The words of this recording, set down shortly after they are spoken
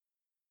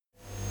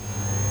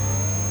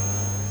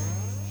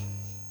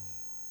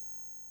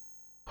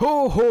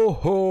Ho ho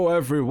ho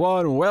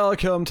everyone,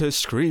 welcome to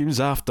Screams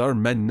After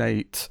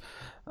Midnight.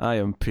 I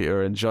am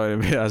Peter and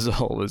joining me as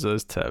always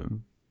is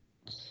Tim.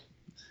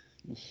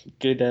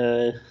 Good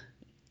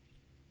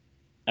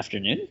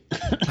afternoon.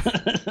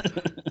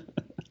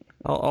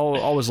 I'll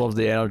always love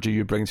the energy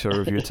you bring to a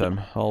review,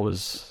 Tim. Always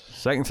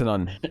second to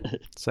none.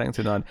 Second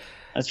to none.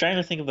 I was trying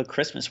to think of a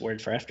Christmas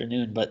word for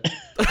afternoon, but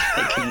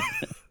I couldn't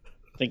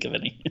think of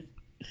any.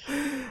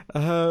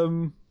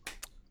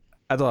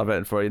 I don't have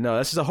anything for you. No,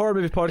 this is a horror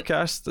movie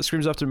podcast that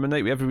Screams After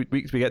Midnight. Every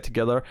week we get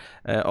together.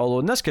 Although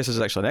in this case, this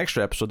is actually an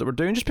extra episode that we're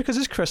doing just because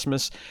it's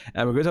Christmas,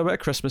 and we're going to talk about a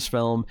Christmas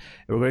film.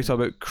 And we're going to talk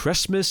about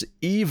Christmas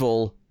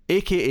Evil,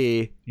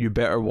 aka You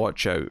Better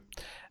Watch Out.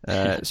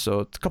 So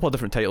a couple of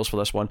different titles for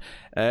this one.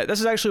 This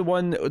is actually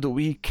one that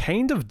we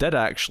kind of did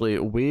actually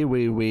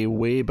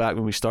way back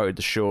when we started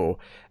the show.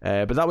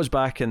 But that was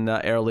back in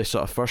that early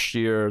sort of first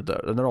year,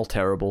 and they're all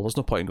terrible. There's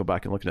no point in going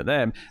back and looking at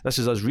them. This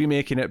is us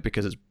remaking it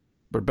because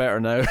we're better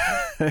now,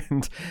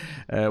 and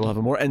we'll have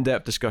a more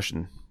in-depth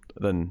discussion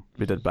than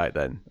we did back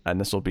then, and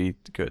this will be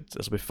good.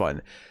 This will be fun.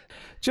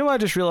 Do you know what I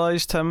just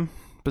realised, Tim,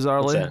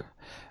 bizarrely?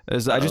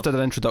 Is that I just did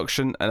an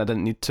introduction and I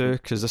didn't need to,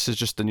 because this is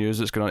just the news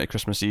that's going on to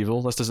Christmas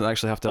Evil. This doesn't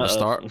actually have to have a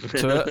start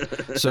to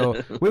it.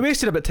 So we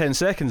wasted about 10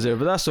 seconds there,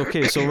 but that's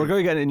okay. So we're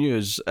going to get into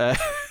news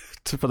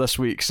for this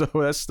week. So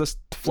let's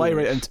fly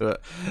right into it.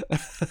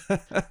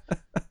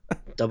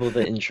 Double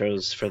the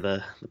intros for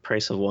the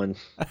price of one.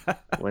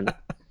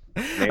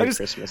 Merry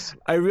Christmas.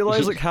 I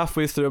realised like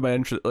halfway through my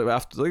intro, like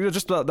after like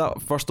just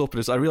that first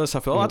opening, I realised I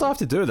don't have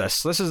to do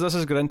this. This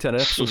is going into an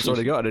episode that's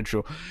already got an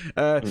intro.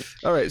 All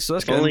right, so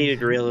let's get only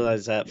you'd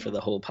realize that for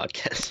the whole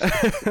podcast.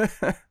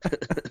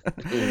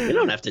 We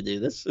don't have to do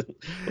this.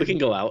 We can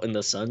go out in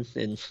the sun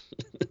and.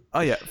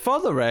 Oh yeah, for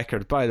the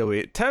record, by the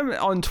way, Tim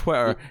on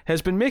Twitter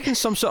has been making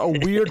some sort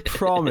of weird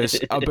promise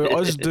about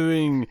us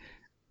doing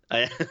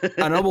an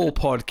Hubble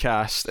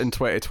podcast in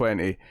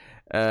 2020.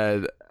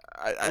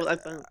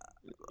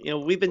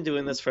 We've been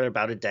doing this for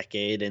about a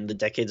decade, and the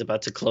decade's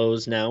about to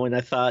close now. And I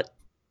thought,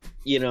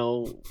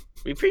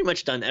 we've pretty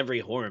much done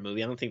every horror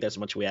movie. I don't think there's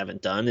much we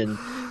haven't done. And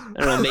I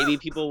don't know, maybe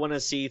people want to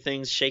see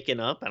things shaken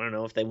up. I don't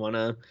know if they want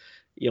to.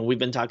 We've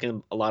been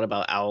talking a lot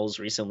about owls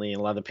recently, and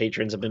a lot of the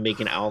patrons have been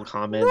making owl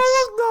comments.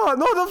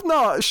 No, they've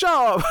not. Shut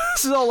up.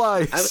 This is all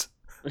lies.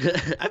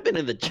 I've been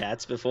in the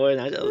chats before,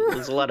 and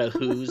there's a lot of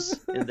who's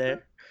in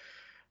there.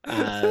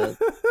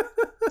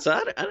 So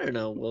I don't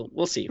know.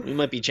 We'll see. We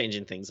might be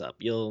changing things up.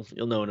 You'll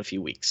know in a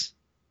few weeks.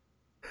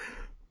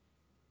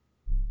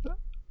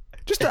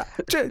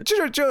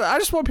 I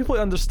just want people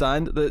to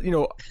understand that,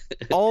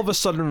 all of a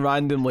sudden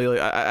randomly, like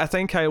I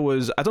think I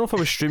don't know if I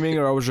was streaming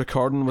or I was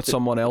recording with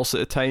someone else at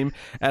the time,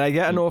 and I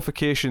get a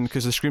notification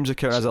because the Screams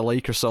account has a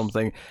like or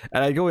something,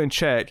 and I go and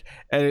check,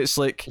 and it's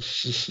like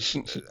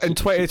in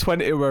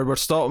 2020 where we're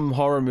stopping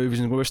horror movies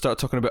and we're going to start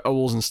talking about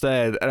owls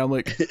instead, and I'm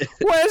like,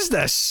 what is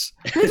this?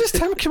 Where does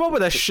Tim come up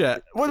with this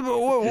shit? What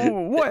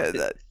is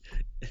that?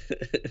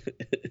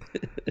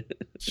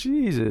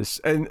 Jesus.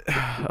 And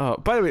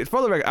by the way,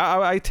 for the record,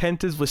 I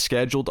tentatively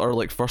scheduled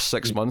our first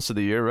 6 months of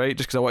the year, right,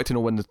 just because I wanted to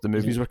know when the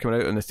movies were coming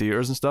out in the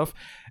theaters and stuff,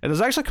 and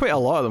there's actually quite a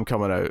lot of them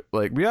coming out.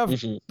 Like we have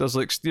there's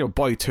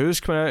Boy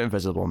 2's coming out,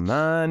 Invisible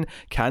Man,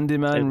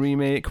 Candyman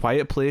remake,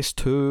 Quiet Place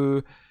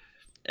 2.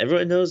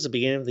 Everyone knows the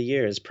beginning of the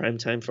year is prime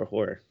time for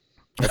horror.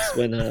 That's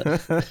when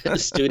the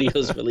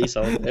studios release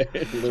all their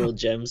little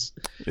gems.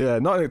 Yeah,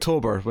 not in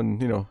October when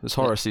it's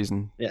horror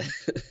season. Yeah.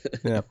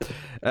 Yeah.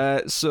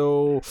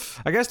 So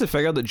I guess they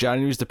figured that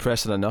January's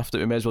depressing enough that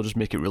we may as well just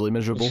make it really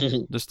miserable.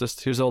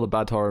 just here's all the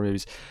bad horror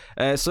movies.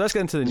 So let's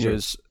get into the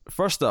news.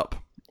 First up,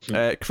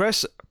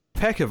 Chris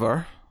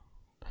Peckover.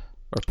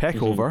 Or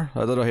Peckover,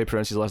 I don't know how you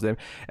pronounce his last name,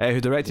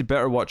 who directed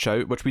Better Watch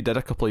Out, which we did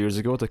a couple of years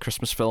ago, the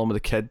Christmas film with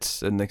the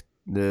kids and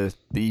the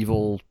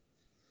evil.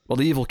 Well,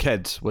 the evil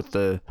kid with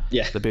the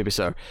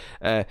babysitter.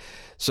 As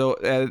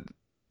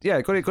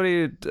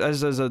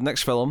the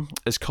next film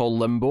is called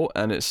Limbo,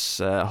 and it's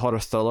a horror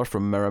thriller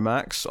from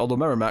Miramax. Although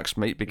Miramax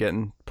might be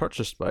getting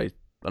purchased by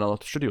another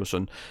studio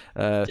soon.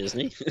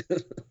 Disney?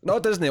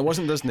 Not Disney. It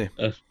wasn't Disney.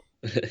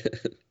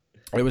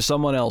 It was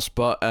someone else,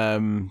 but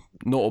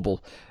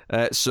notable.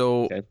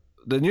 Okay.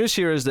 The news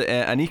here is that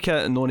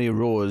Anika Noni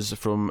Rose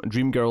from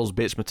Dreamgirls,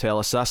 Bates Motel,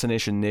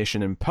 Assassination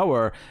Nation, and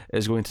Power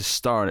is going to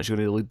star, and it's going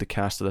to lead the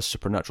cast of this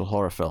supernatural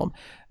horror film.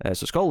 So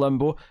it's called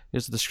Limbo.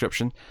 Here's the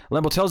description.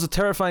 Limbo tells the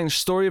terrifying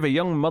story of a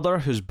young mother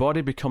whose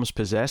body becomes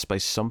possessed by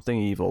something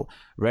evil,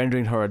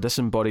 rendering her a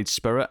disembodied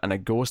spirit and a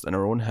ghost in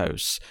her own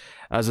house.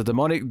 As a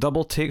demonic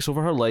double takes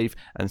over her life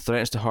and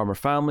threatens to harm her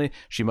family,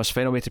 she must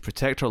find a way to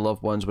protect her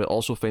loved ones while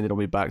also finding a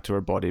way back to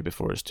her body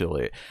before it's too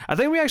late. I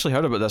think we actually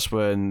heard about this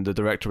when the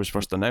director was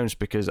first announced,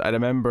 because I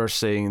remember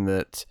saying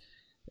that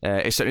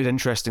it sounded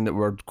interesting that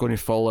we're going to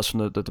follow this from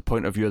the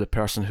point of view of the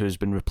person who's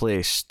been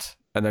replaced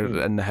and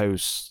they're in the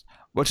house,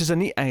 which is a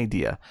neat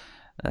idea.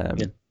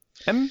 And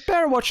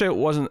Better Watch Out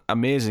wasn't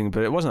amazing,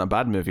 but it wasn't a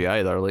bad movie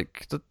either.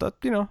 Like that,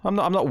 I'm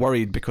not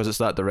worried because it's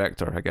that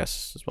director, I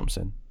guess is what I'm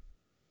saying.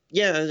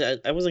 Yeah,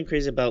 I wasn't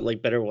crazy about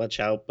like Better Watch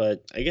Out,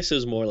 but I guess it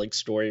was more like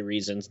story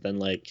reasons than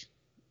like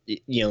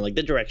like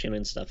the direction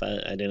and stuff.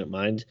 I didn't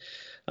mind.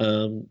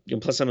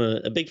 Plus I'm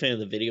a big fan of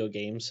the video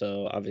game,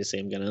 so obviously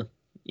I'm gonna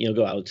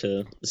go out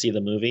to see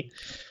the movie.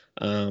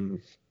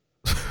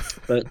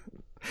 But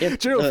yeah,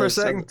 Do you know, for a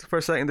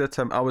second there,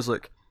 Tim, I was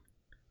like,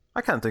 I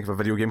can't think of a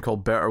video game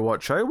called Better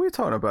Watch Out. What are you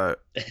talking about?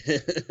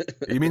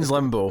 He means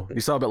Limbo.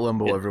 He's talking about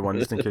Limbo, everyone,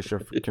 just in case you're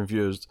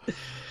confused.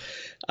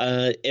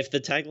 If the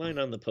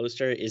tagline on the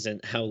poster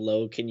isn't "How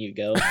low can you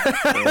go,"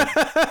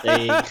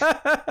 they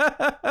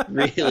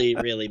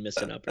really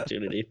missed an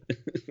opportunity.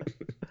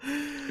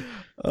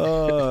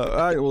 All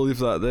right, we'll leave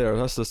that there.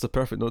 That's just the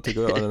perfect note to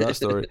go out on in that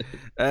story.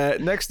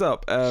 Next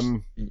up,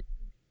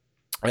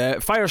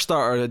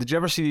 Firestarter. Did you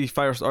ever see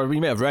Firestarter? Or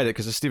you may have read it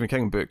because it's a Stephen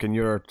King book, and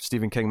you're a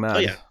Stephen King man. Oh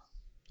yeah.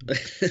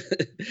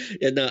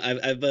 Yeah, no,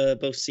 I've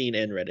both seen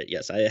and read it.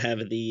 Yes, I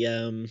have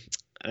the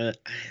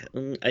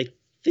I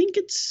think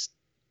it's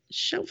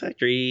Shout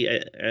Factory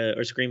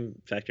or Scream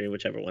Factory,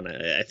 whichever one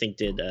I think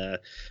did a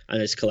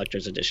nice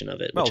collector's edition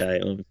of it, which I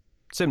own.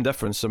 Same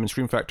difference. I mean,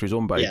 Scream Factory is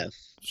owned by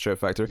Shout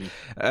Factory.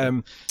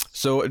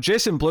 So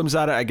Jason Blum's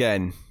at it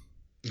again.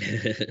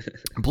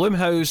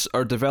 Blumhouse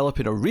are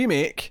developing a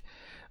remake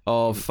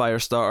of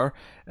Firestarter.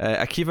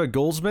 Akiva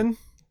Goldsman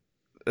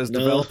is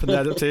developing the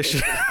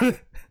adaptation.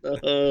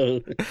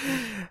 Oh,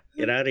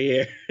 get out of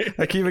here.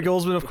 Akiva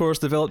Goldsman, of course,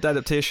 developed the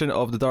adaptation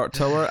of The Dark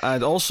Tower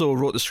and also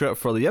wrote the script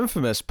for the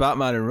infamous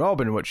Batman and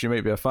Robin, which you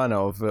might be a fan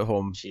of at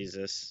home.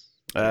 Jesus.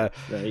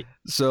 Right.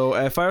 So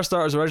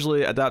Firestarter was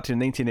originally adapted in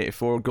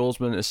 1984.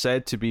 Goldsman is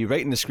said to be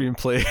writing the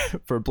screenplay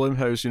for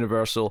Blumhouse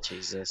Universal.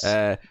 Jesus.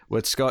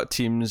 With Scott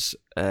Teems.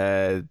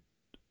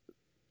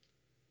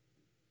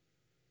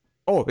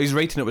 Oh, he's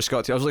writing it with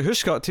Scott Teems. I was like, who's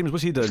Scott Teems?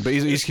 What's he doing? But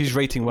he's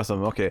writing with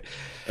him. Okay.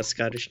 A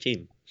Scottish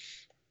team.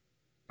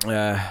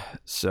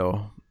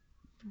 So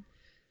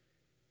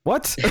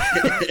what?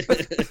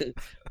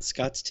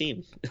 Scott's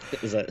team.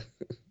 Is that?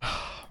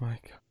 Oh my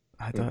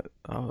god!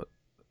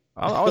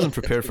 I wasn't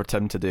prepared for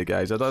Tim today,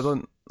 guys. I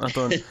don't. I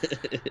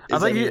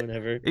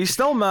think he's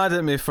still mad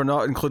at me for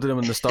not including him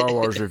in the Star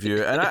Wars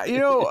review. And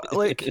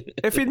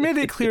if he'd made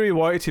it clear he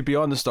wanted to be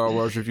on the Star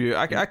Wars review,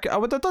 I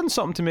would have done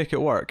something to make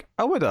it work.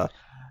 I would have.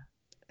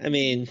 I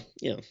mean,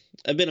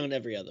 I've been on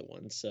every other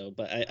one, so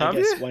but I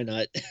guess why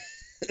not?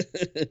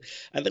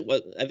 I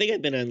think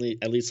I've been on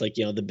at least like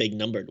the big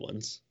numbered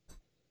ones.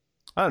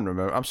 I don't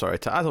remember. I'm sorry,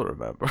 I don't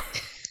remember.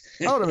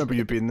 I don't remember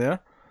you being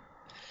there.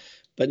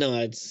 But no,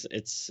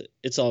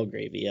 it's all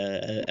gravy,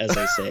 as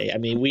I say. I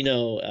mean, we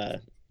know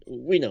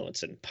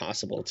it's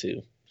impossible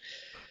to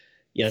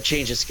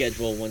change a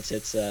schedule once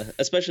it's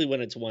especially when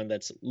it's one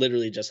that's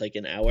literally just like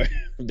an hour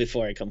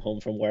before I come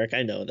home from work.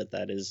 I know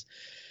that is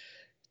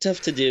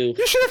tough to do.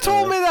 You should have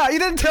told me that. You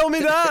didn't tell me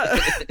that.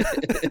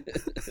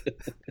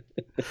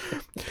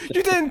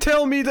 You didn't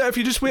tell me that if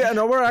you just wait an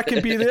hour, I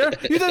can be there.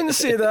 You didn't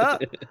say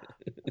that.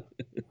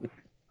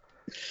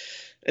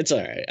 It's all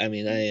right. I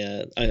mean,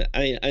 I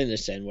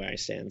understand where I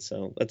stand,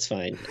 so that's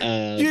fine.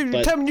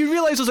 Tim, you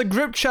realize there's a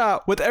group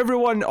chat with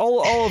everyone,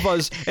 all of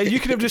us, and you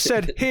could have just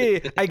said,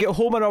 "Hey, I get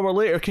home an hour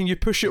later. Can you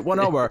push it 1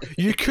 hour?"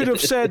 You could have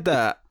said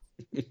that.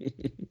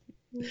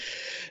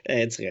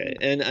 It's okay,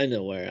 and I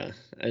know where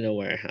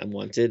I'm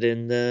wanted,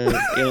 and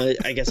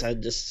I guess I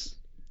just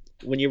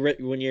when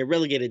you're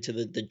relegated to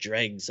the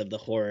dregs of the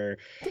horror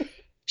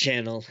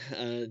channel,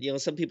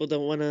 some people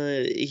don't want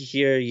to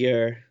hear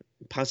your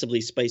possibly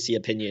spicy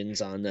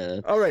opinions on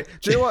all right.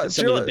 Do you know what?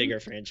 some of the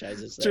bigger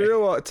franchises there. Do you know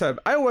what, Tim?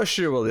 I wish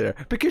you were there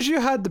because you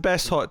had the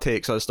best hot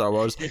takes on Star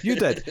Wars. You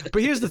did.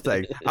 But here's the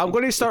thing. I'm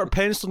going to start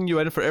penciling you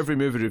in for every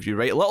movie review,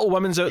 right? Little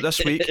Women's out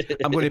this week.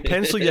 I'm going to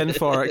pencil you in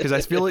for it because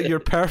I feel like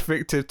you're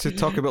perfect to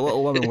talk about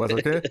Little Women with,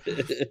 okay?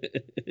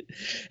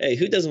 Hey,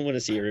 who doesn't want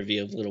to see a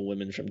review of Little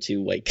Women from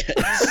two white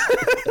guys?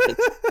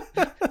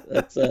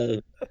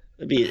 that'd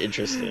be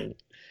interesting.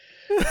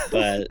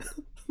 But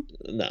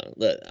no,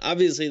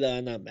 obviously though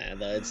I'm not mad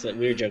though. It's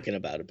we were joking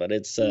about it, but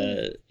it's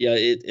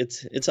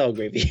it's all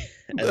gravy,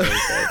 as I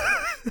say.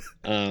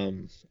 All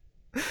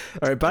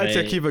right, back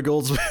to Akiva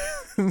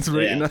Goldsman's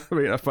rating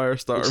a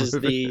Firestarter, which is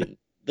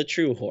the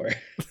true horror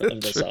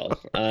of this all.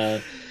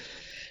 No,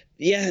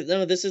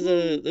 this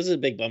is a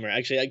big bummer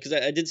actually, because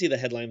I did see the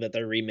headline that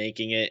they're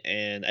remaking it,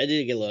 and I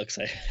didn't get looks.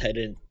 I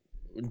didn't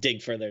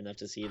dig further enough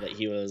to see that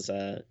he was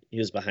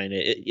behind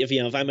it.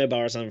 If I may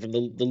borrow something from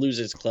the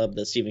Losers Club,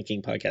 the Stephen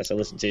King podcast I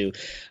listened to,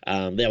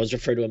 they always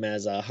refer to him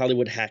as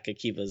Hollywood hack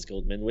Akiva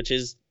Goldsman, which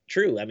is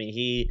true. I mean,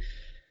 he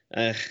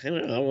I don't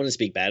know, I don't want to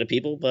speak bad of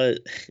people, but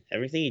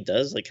everything he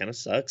does like kind of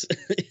sucks.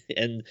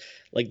 And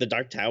like The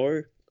Dark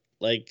Tower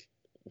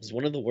was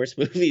one of the worst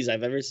movies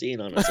I've ever seen,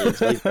 honestly.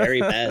 It's like very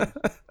bad.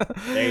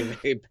 Very,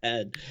 very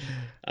bad.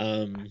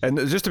 And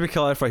just to be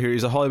clarified here,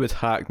 he's a Hollywood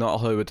hack, not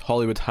a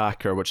Hollywood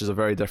hacker, which is a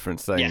very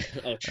different thing.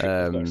 Yeah, true.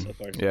 Of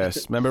course.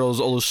 Yes, remember all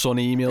those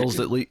Sony emails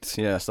that leaked?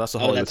 Yes, that's a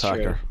Hollywood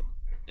hacker. True.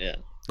 Yeah.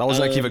 That was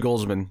Akiva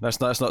Goldsman. That's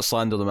not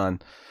slander the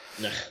man.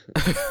 No.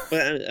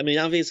 But I mean,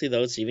 obviously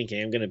though, Stephen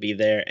King, I'm going to be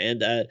there,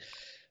 and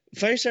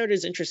Firestarter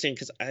is interesting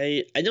because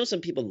I know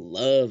some people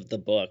love the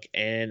book,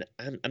 and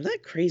I'm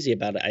not crazy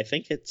about it. I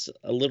think it's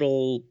a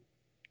little.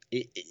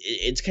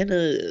 It's kind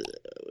of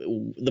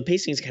the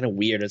pacing is kind of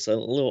weird. It's a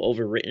little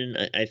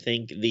overwritten. I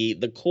think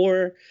the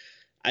core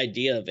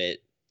idea of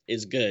it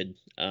is good.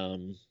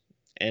 And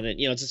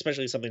it's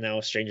especially something now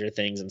with Stranger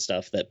Things and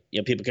stuff that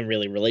people can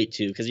really relate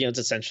to, because it's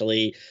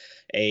essentially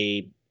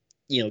a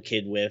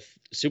kid with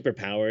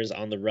superpowers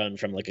on the run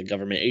from like a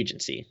government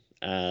agency.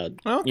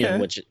 Okay.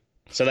 Which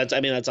so that's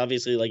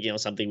obviously like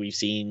something we've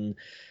seen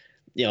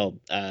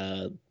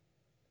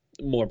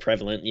more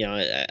prevalent,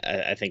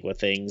 I think, with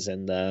things.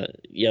 And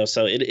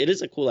so it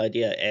is a cool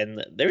idea,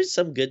 and there's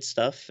some good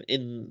stuff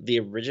in the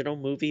original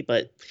movie,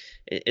 but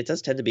it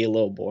does tend to be a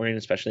little boring,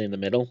 especially in the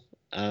middle.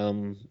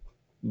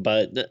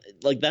 But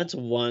like that's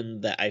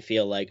one that I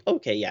feel like,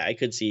 okay, yeah, I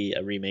could see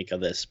a remake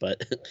of this,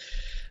 but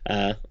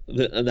I'm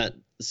not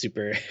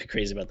super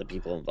crazy about the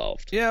people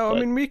involved. Yeah, but, I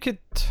mean, we could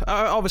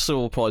obviously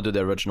we'll probably do the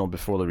original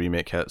before the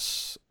remake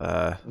hits,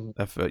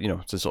 if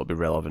since it'll be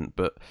relevant.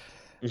 But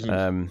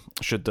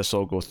should this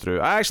all go through,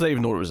 I actually didn't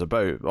even know what it was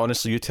about.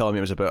 Honestly, you telling me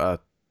it was about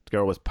a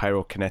girl with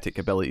pyrokinetic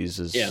abilities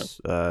is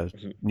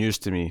news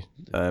to me.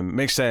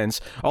 Makes sense.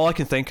 All I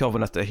can think of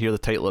when I hear the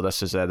title of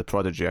this is The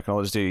Prodigy. I can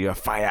always do "You're a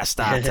fire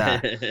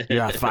starter."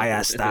 You're a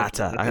fire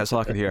starter. That's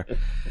all I can hear.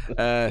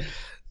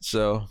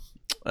 So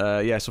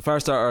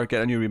Firestarter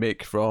getting a new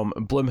remake from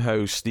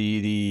Blumhouse.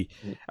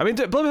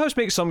 Blumhouse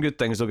makes some good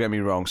things. Don't get me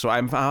wrong. So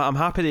I'm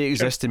happy they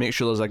exist to make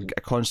sure there's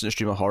a constant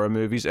stream of horror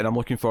movies, and I'm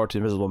looking forward to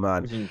Invisible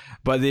Man.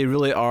 But they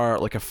really are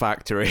like a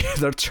factory.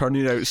 They're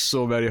turning out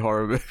so many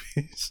horror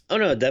movies. Oh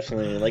no,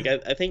 definitely. Like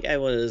I think I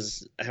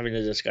was having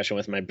a discussion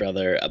with my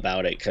brother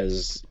about it,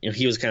 because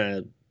he was kind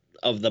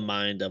of the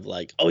mind of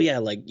like, oh yeah,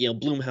 like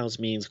Blumhouse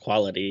means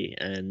quality,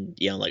 and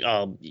like,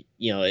 oh,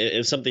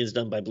 if something's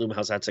done by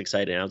Blumhouse, that's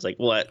exciting. I was like,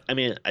 well, I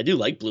mean, I do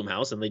like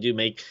Blumhouse, and they do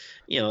make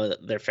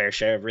their fair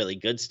share of really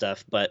good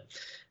stuff, but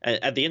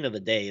at the end of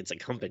the day, it's a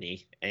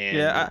company.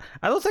 And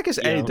I don't think it's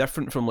any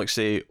different from like,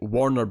 say,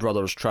 Warner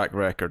Brothers track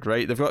record,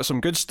 right? They've got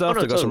some good stuff,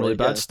 they've got some really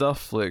bad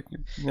stuff, like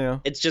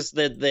it's just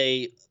that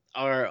they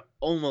are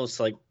almost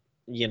like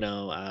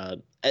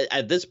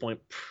at this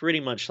point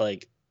pretty much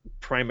like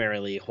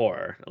primarily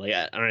horror. Like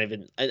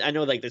I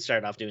know like they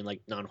started off doing like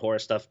non-horror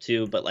stuff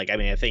too, but like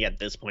I think at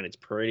this point it's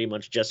pretty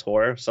much just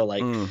horror. So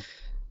like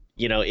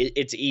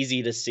it's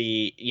easy to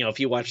see, if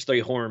you watch 3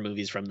 horror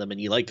movies from them and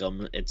you like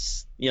them,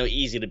 it's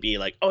easy to be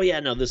like, oh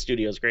yeah, no, this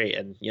studio is great,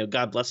 and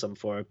God bless them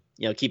for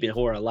keeping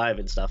horror alive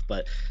and stuff.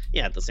 But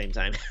at the same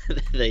time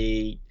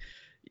they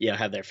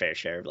have their fair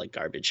share of like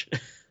garbage.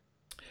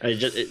 I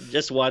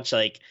just watch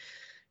like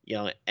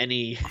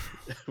any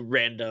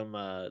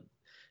random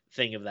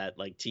thing of that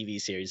like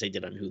TV series they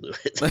did on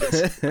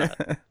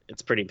Hulu.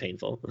 It's pretty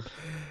painful.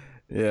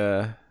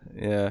 Yeah.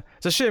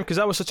 It's a shame, because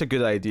that was such a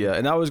good idea,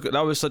 and that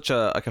was such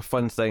a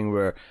fun thing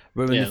where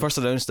when they first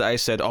announced it, I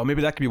said, oh,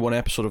 maybe that could be one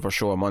episode of our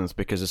show a month,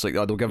 because it's like,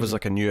 they'll give us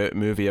like a new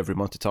movie every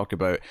month to talk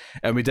about,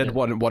 and we did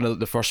one of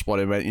the first one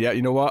and went, yeah,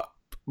 you know what,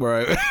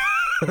 we're out.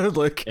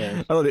 Like,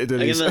 I don't need to do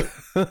these.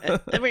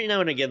 Every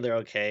now and again they're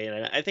okay,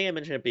 and I think I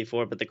mentioned it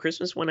before, but the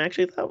Christmas one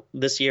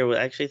this year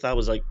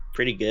was like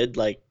pretty good.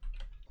 Like,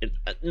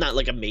 not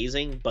like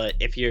amazing, but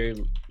if you're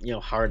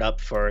hard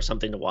up for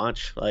something to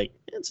watch, like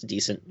it's a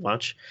decent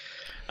watch.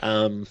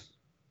 And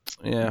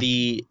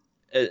then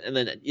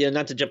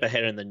not to jump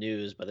ahead in the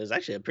news, but there's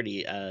actually a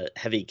pretty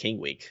heavy King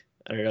week.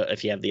 I don't know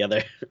if you have the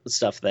other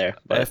stuff there,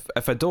 but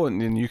if I don't,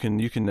 then you can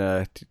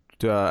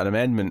do an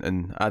amendment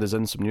and add us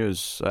in some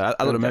news. I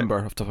don't remember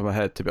off the top of my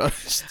head, to be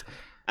honest.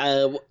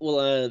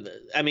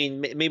 I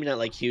mean, maybe not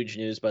like huge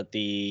news, but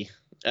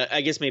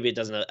I guess maybe it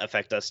doesn't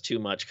affect us too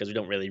much because we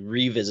don't really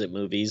revisit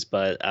movies,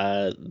 but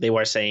they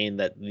were saying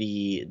that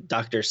the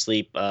Doctor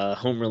Sleep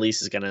home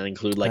release is going to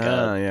include like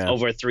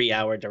over a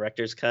 3-hour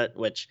director's cut,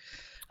 which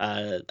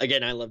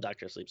again, I love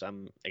Doctor Sleep, so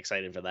I'm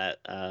excited for that.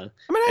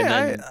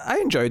 I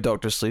enjoyed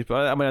Doctor Sleep.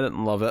 I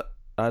didn't love it.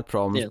 I had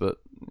problems, but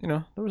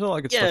there was a lot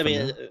of good stuff. I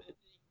mean,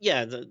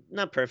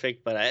 not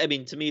perfect, but I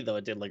mean, to me though,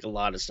 it did like a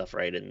lot of stuff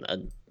right,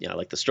 and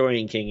like the story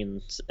and King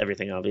and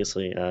everything,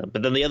 obviously.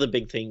 But then the other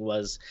big thing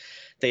was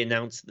they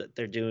announced that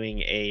they're doing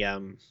a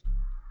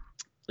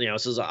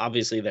so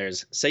obviously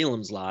there's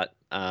Salem's Lot,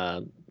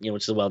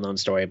 which is a well-known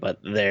story, but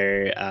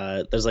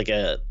there's like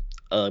a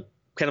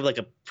kind of like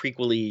a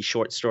prequely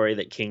short story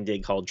that King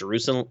did called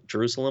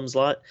Jerusalem's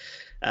Lot,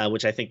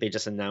 which I think they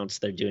just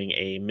announced they're doing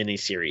a mini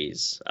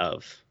series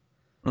of.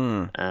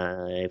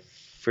 I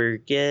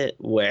forget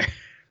where.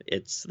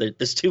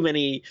 There's too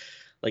many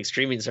like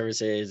streaming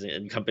services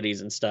and companies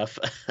and stuff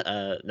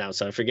now,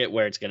 so I forget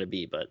where it's going to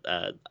be, but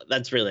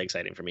that's really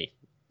exciting for me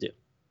too.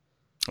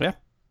 Yeah.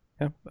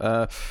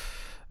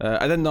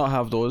 I did not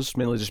have those,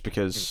 mainly just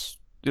because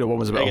one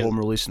was about a home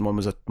release and one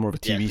was more of a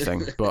TV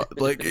thing. But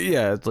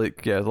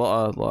a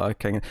lot of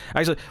King.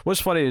 Actually,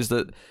 what's funny is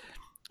that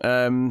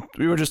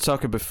we were just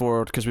talking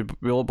before, because we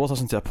both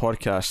listened to a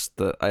podcast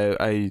that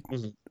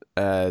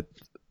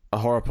a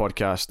horror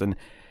podcast, and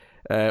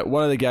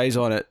one of the guys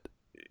on it,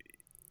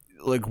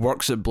 like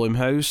works at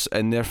Blumhouse,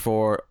 and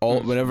therefore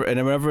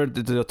whenever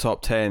they do the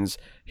top tens,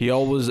 he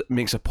always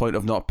makes a point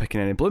of not picking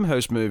any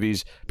Blumhouse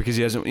movies because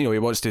he hasn't, he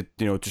wants to,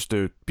 just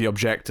to be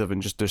objective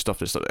and just do stuff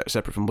that's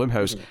separate from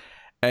Blumhouse.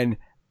 And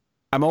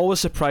I'm always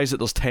surprised that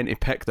there's 10 to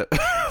pick that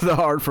that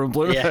aren't from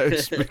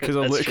Blumhouse because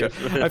I'm like,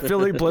 I feel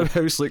like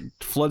Blumhouse like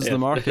floods the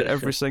market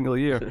every single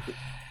year.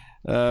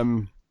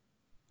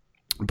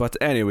 But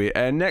anyway,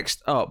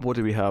 next up, what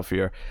do we have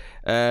here?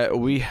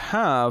 We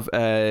have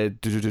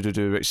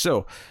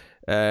so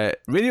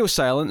Radio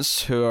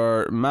Silence, who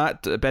are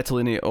Matt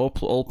Bettolini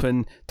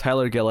Olpin,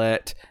 Tyler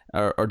Gillette,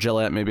 or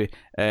Gillette maybe,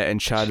 and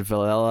Chad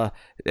Villella.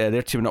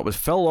 They're teaming up with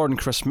Phil Lord and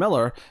Chris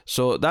Miller.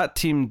 So that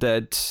team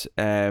did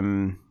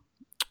Ready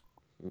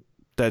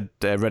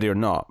or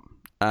Not,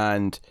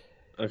 and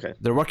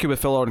they're working with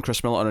Phil Lord and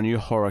Chris Miller on a new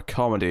horror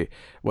comedy,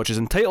 which is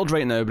entitled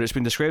right now, but it's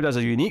been described as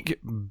a unique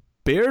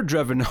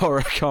bear-driven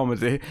horror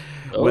comedy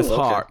with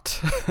heart.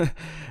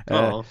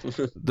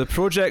 The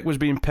project was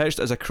being pitched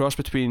as a cross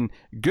between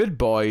Good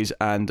Boys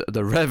and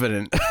The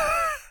Revenant.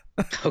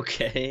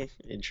 Okay,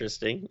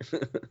 interesting.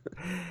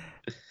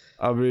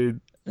 I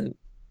mean,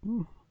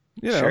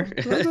 sure.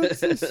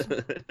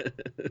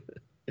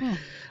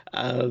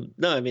 No,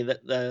 I mean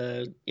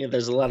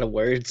there's a lot of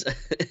words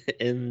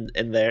in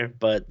there,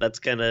 but that's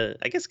kind of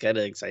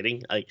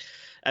exciting. Like,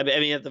 I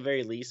mean, at the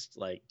very least,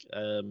 like,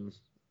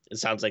 it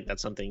sounds like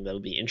that's something that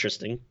would be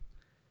interesting.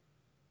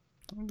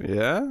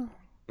 Yeah.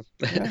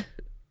 I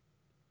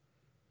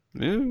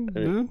don't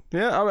know.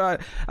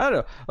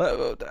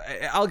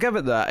 I'll give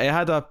it that. It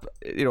had a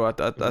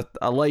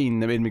line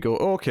that made me go,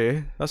 oh,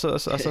 okay, that's a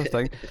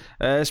thing.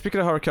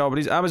 Speaking of horror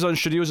comedies, Amazon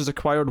Studios has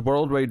acquired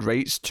worldwide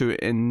rights to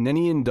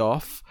Ninian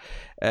Doff,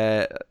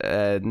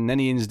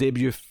 Ninian's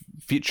debut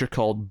feature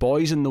called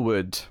Boys in the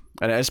Wood,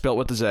 and it is spelled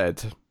with the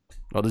Z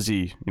or the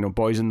Z.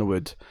 Boys in the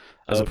Wood,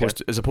 as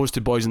opposed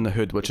to Boys in the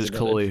Hood, which is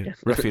clearly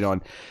riffing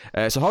on.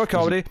 It's a horror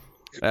comedy.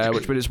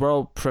 Which made its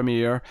world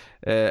premiere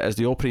as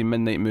the opening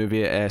midnight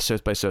movie at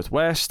South by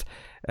Southwest,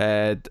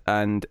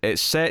 and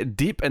it's set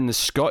deep in the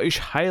Scottish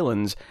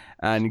Highlands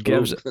and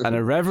gives an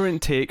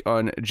irreverent take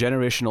on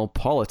generational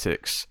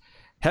politics,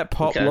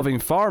 hip-hop loving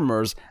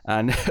farmers,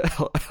 and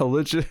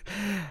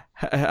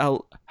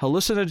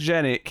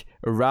hallucinogenic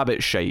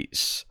rabbit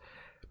shites.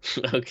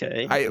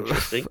 Okay,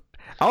 interesting.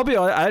 I'll be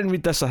honest, I didn't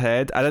read this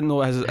ahead. I didn't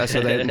know I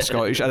said it in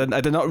Scottish.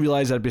 I did not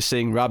realise I'd be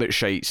saying rabbit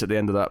shites at the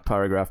end of that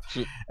paragraph.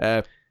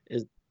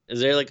 Is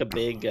there like a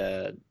big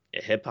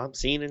hip hop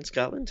scene in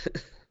Scotland?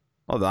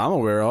 Oh, that I'm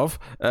aware of.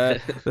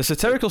 The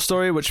satirical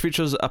story, which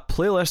features a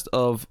playlist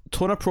of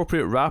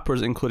tone-appropriate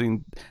rappers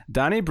including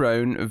Danny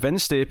Brown,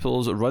 Vince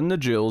Staples, Run the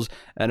Jewels,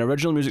 and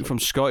original music from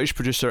Scottish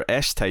producer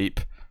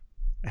S-Type.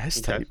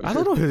 S-Type? I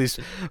don't know who these...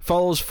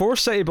 follows four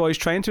city boys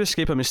trying to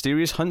escape a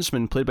mysterious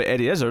huntsman played by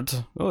Eddie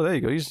Izzard. Oh, there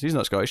you go. He's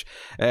not Scottish.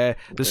 The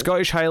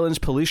Scottish Highlands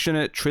Police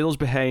Unit trails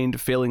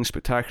behind, failing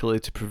spectacularly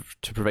to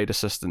provide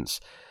assistance.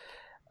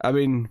 I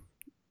mean...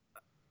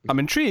 I'm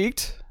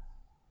intrigued.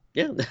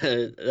 Yeah,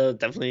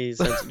 definitely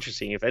sounds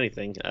interesting, if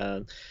anything.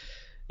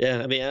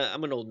 Yeah, I mean,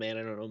 I'm an old man.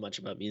 I don't know much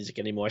about music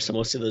anymore, so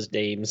most of those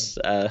names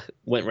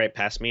went right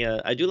past me.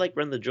 I do like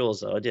Run the Jewels,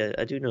 though.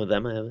 I do know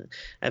them. I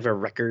have a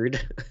record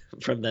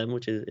from them,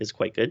 which is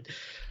quite good.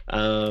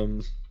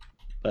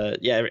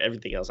 But yeah,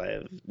 everything else, I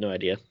have no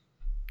idea.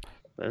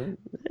 It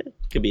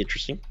could be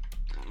interesting.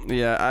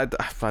 Yeah, I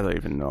don't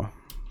even know.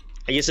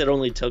 I guess it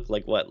only took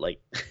like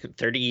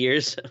 30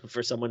 years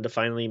for someone to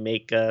finally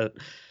make a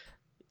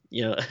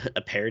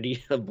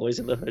parody of Boys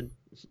in the Hood.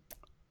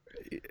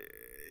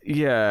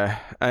 Yeah,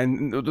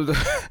 and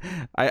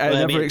I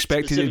never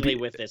expected specifically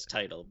with this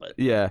title, but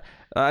yeah,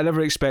 I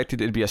never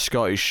expected it'd be a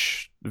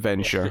Scottish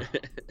venture.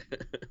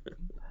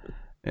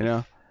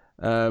 But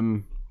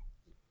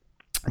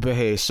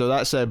hey, so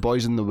that's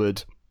Boys in the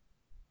Wood.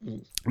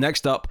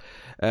 Next up,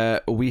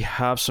 we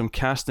have some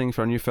casting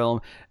for a new film.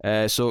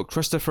 So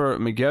Christopher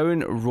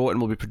McGowan wrote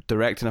and will be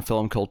directing a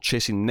film called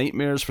Chasing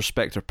Nightmares for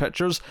Spectre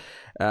Pictures.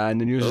 And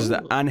the news is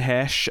that Anne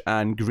Hesh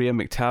and Graham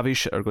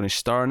McTavish are going to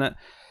star in it.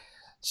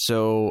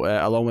 So,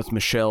 along with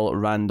Michelle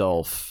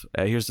Randolph.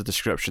 Here's the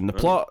description. The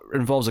plot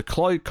involves a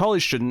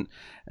college student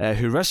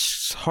who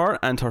risks her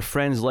and her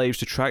friends' lives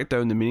to track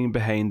down the meaning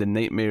behind the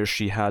nightmares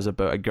she has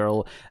about a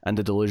girl and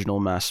a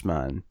delusional masked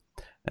man.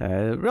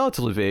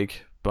 Relatively vague,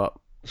 but...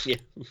 yeah.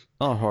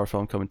 Oh, horror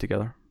film coming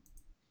together.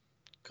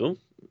 Cool.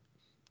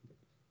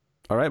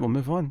 All right, we'll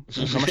move on.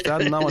 How much to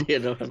add on that one? I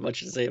don't have much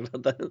to say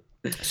about that.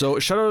 So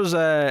Shudder's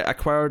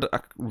acquired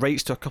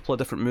rights to a couple of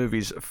different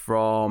movies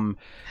from...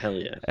 Hell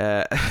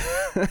yeah.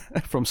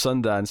 From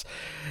Sundance.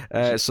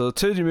 So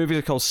two new movies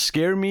are called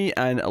Scare Me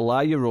and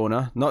La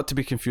Llorona, not to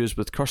be confused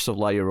with Curse of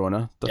La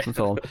Llorona, different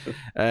film.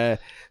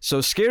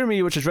 So Scare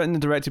Me, which is written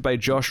and directed by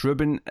Josh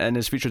Rubin and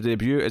his feature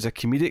debut, is a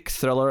comedic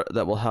thriller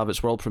that will have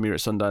its world premiere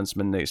at Sundance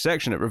Midnight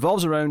Section. It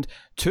revolves around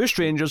two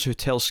strangers who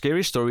tell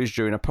scary stories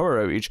during a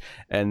power outage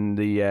in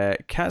the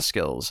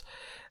Catskills.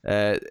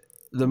 The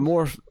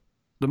more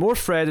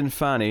Fred and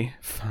Fanny,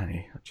 oh,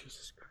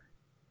 Jesus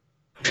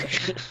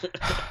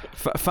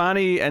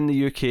Fanny in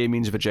the UK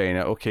means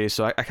vagina. Okay,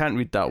 so I can't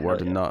read that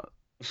word and not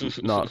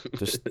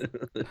just.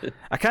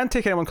 I can't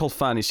take anyone called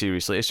Fanny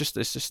seriously. It's just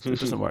it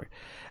doesn't work.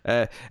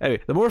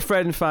 Anyway, the more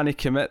Fred and Fanny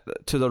commit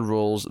to their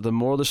roles, the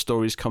more the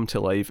stories come to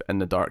life in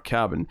the dark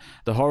cabin.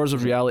 The horrors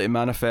of reality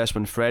manifest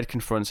when Fred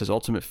confronts his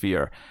ultimate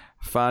fear.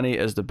 Fanny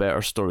is the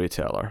better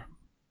storyteller.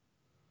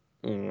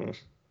 It's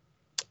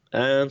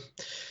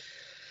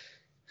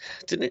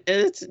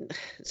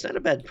not a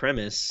bad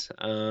premise.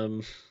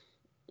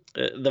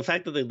 The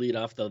fact that they lead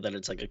off though that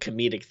it's like a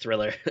comedic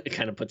thriller it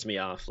kind of puts me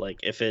off. Like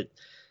if it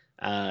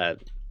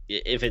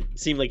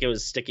seemed like it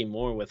was sticking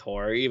more with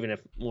horror, even if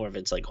more of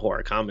it's like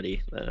horror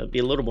comedy, it'd be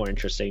a little more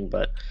interesting.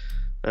 But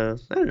I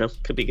don't know,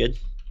 could be good.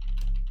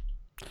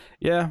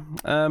 Yeah,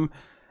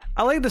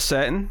 I like the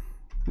setting.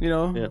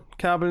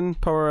 Cabin,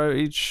 power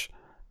outage.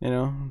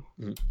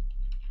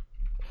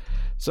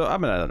 So I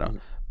mean, I don't know.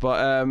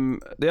 But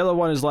the other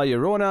one is La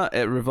Llorona.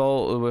 It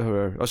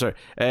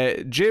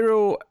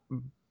Jairo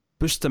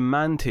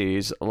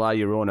Bustamante's La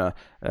Llorona.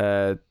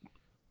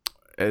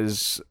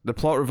 The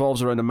plot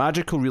revolves around a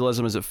magical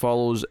realism as it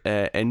follows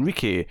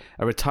Enrique,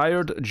 a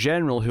retired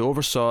general who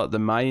oversaw the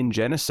Mayan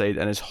genocide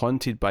and is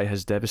haunted by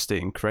his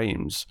devastating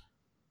crimes.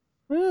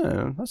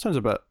 Yeah, that sounds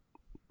a bit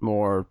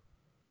more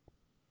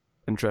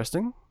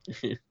interesting.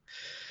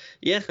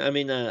 Yeah, I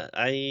mean,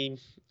 I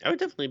would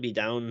definitely be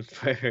down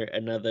for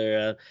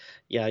another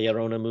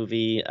Llorona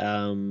movie.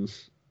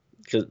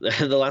 Because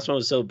the last one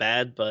was so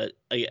bad, but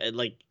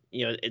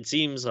it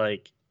seems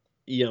like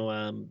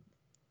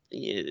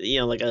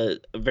like a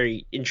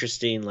very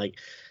interesting, like,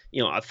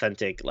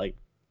 authentic, like,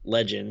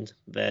 legend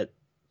that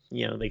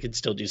they could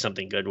still do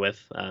something good with.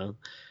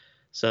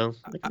 So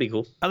that could be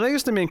cool. I think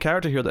it's the main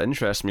character here that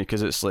interests me,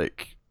 because it's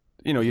like,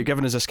 you're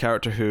given us this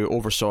character who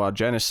oversaw a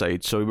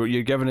genocide, so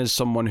you're given us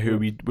someone who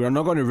we're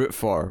not going to root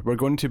for. We're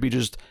going to be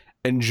just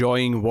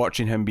enjoying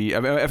watching him be,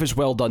 if it's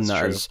well done,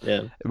 that is.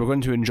 Yeah. We're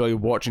going to enjoy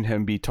watching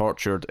him be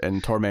tortured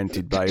and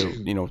tormented by,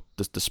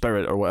 the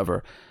spirit or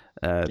whatever.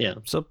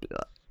 So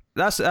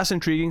that's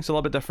intriguing. It's a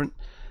little bit different.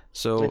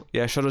 So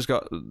yeah, Shudder's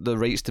got the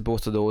rights to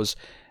both of those.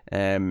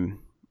 In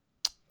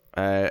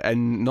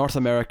North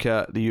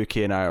America, the UK,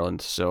 and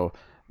Ireland. So,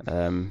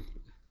 cool.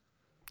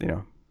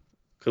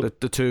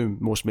 The two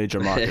most major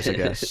markets, I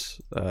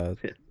guess.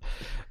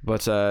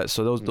 But so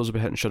those will be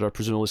hitting Shudder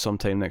presumably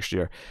sometime next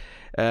year.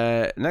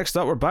 Next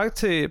up, we're back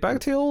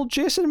to old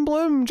Jason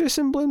Blum.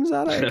 Jason Blum's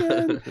at it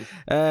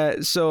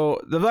again.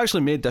 So they've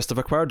actually made this. They've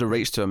acquired the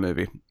rights to a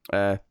movie.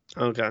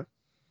 Okay.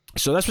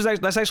 So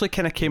this actually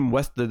kind of came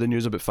with the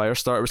news about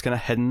Firestarter. It was kind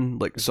of hidden,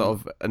 like sort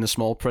of in the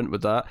small print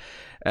with that.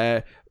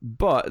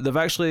 But they've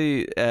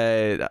actually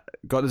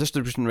got the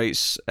distribution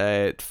rights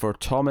for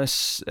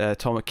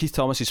Keith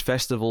Thomas's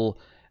festival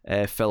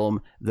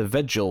film The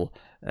Vigil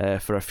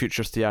for a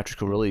future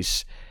theatrical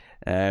release.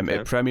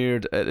 It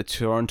premiered at the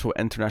Toronto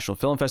International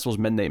Film Festival's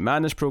Midnight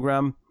Madness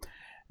program,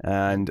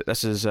 and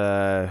this is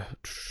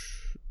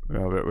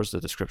where's the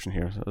description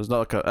here? It's not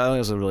like I think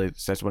it's a really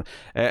extensive one.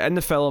 In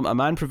the film, a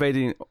man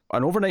providing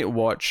an overnight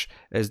watch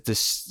is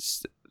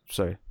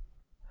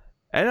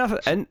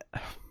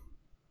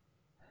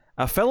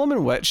a film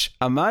in which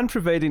a man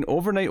providing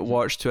overnight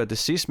watch to a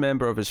deceased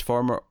member of his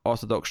former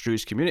Orthodox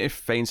Jewish community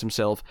finds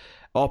himself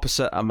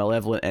opposite a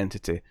malevolent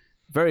entity.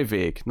 Very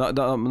vague. Not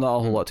a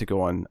whole lot to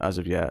go on as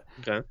of yet.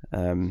 Okay.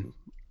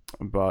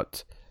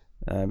 But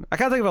I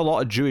can't think of a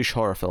lot of Jewish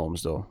horror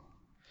films though.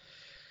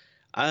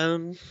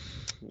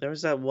 There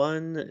was that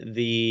one,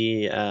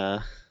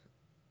 I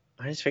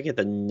just forget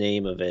the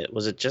name of it.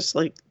 Was it just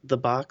like The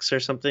Box or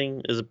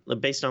something? Is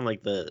it based on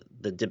like the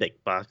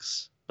Dybbuk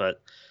box?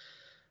 But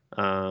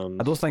I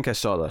don't think I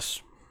saw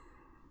this.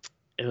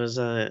 It was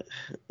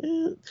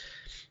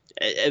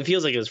it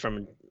feels like it was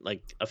from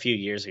like a few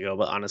years ago,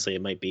 but honestly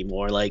it might be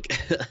more like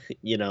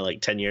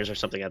like 10 years or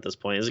something at this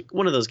point. It's like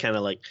one of those kind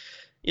of like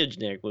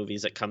generic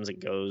movies that comes and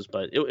goes,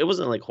 but it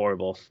wasn't like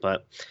horrible,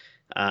 but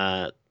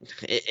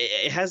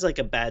it has like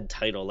a bad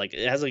title. Like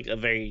it has like a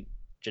very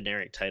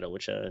generic title,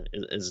 which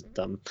is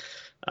dumb.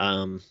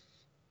 Like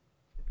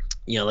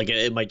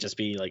it might just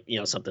be like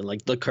something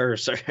like The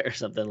Curse or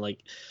something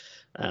like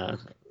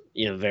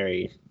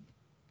very,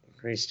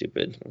 very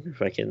stupid. I wonder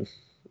if I can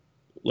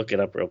look it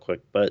up real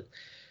quick, but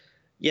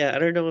yeah, I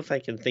don't know if I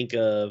can think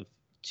of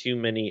too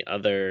many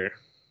other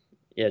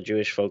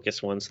Jewish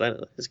focused ones. That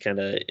is kind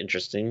of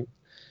interesting.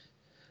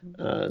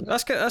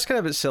 That's kind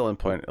of its selling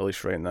point, at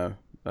least right now.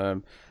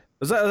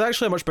 There's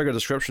actually a much bigger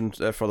description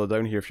further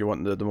down here if you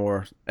want the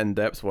more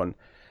in-depth one.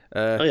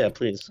 Oh yeah,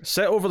 please.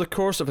 Set over the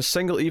course of a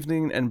single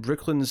evening in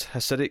Brooklyn's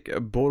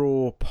Hasidic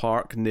Borough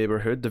Park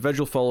neighborhood, the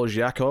vigil follows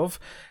Yaakov,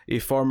 a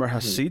former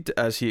Hasid,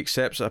 as he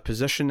accepts a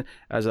position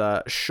as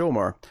a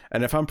shomer.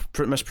 And if I'm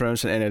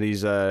mispronouncing any of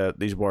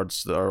these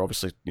words that are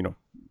obviously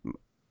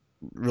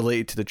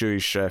related to the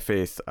Jewish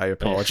faith. I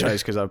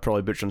apologize because I've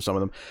probably butchered some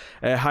of them.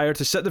 Hired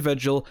to sit the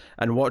vigil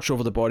and watch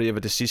over the body of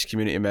a deceased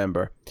community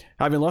member.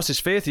 Having lost his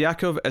faith,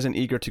 Yaakov isn't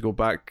eager to go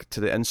back to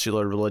the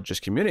insular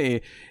religious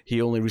community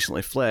he only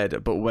recently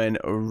fled. But when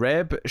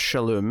Reb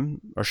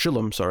Shalom, a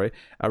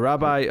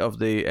rabbi of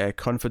the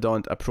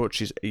Confidant,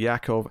 approaches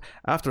Yaakov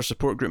after a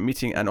support group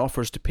meeting and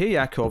offers to pay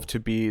Yaakov to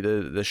be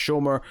the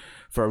shomer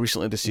for a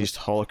recently deceased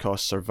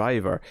Holocaust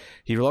survivor,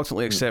 he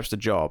reluctantly accepts the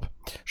job.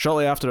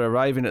 Shortly after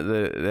arriving at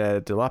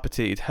the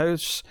dilapidated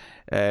house,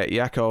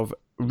 Yaakov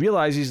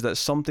realizes that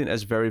something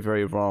is very,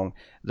 very wrong.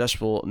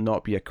 This will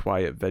not be a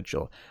quiet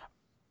vigil.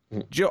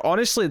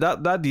 Honestly,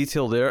 that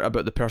detail there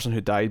about the person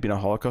who died being a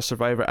Holocaust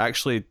survivor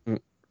actually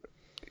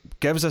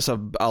gives us a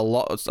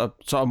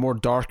sort of more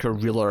darker,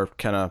 realer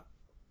kind of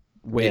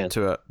weight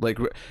to it. Like,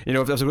 you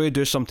know, if there's a way to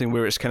do something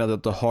where it's kind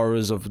of the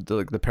horrors of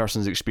the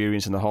person's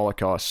experience in the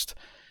Holocaust,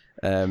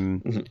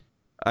 this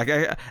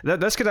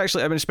could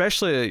actually, I mean,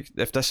 especially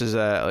if this is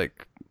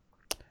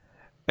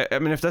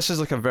if this is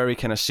like a very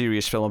kind of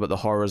serious film about the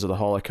horrors of the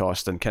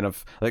Holocaust and kind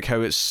of like how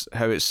it's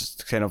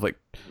kind of like,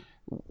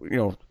 you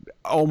know,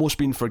 almost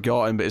been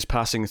forgotten, but it's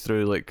passing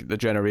through like the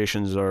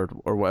generations or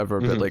whatever.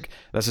 But like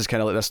this is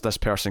kind of like this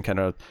person kind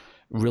of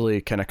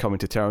really kind of coming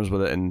to terms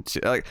with it, and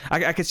like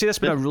I could see this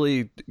being a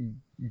really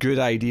good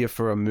idea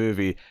for a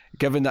movie,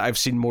 given that I've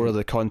seen more of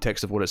the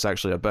context of what it's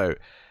actually about.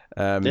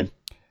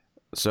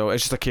 So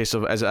it's just a case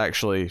of, is it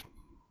actually,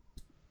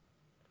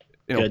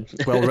 you know,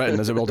 well written?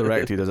 Is it well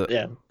directed? Is it?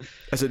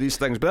 Is it these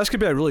things? But this could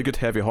be a really good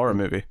heavy horror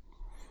movie.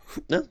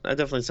 No, that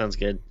definitely sounds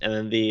good. And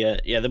then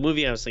the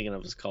movie I was thinking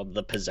of was called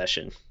The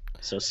Possession.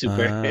 So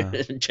super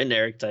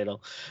generic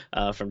title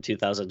from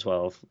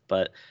 2012.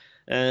 But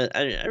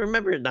I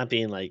remember it not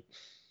being like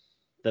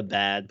the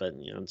bad, but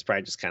you know, it's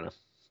probably just kind of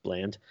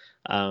bland.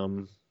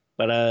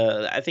 But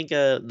I think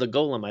The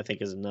Golem, I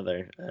think, is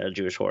another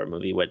Jewish horror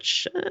movie,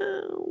 which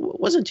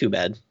wasn't too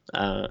bad.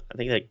 I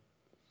think that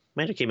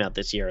might have came out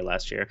this year or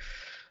last year.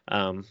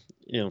 You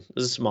know, it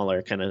was a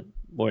smaller, kind of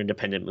more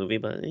independent movie,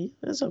 but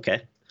it's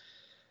okay.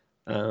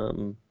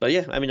 But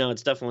yeah, I mean, no,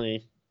 it's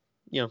definitely,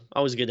 you know,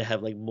 always good to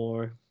have like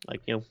more,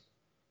 like, you know,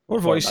 more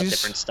voices,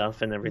 different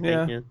stuff and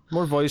everything. Yeah,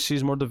 more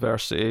voices, more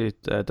diversity,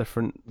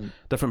 different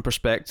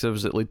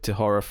perspectives that lead to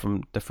horror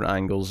from different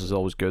angles is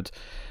always good.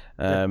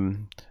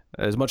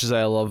 As much as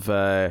I love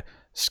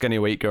skinny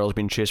white girls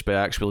being chased by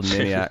axe-wielding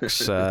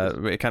maniacs,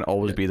 it can't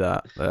always be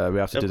that. We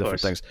have to do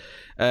different things.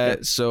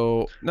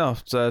 So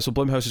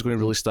Blumhouse is going to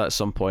release that at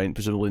some point,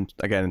 presumably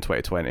again in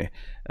 2020.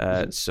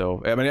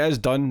 So I mean, it is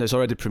done. It's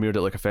already premiered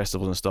at like a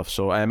festivals and stuff.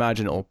 So I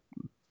imagine it'll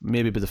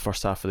maybe be the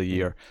first half of the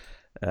year.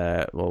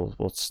 We'll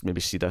maybe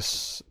see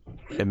this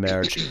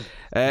emerge.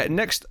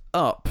 Next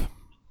up,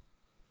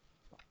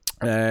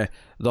 The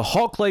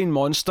Hawkline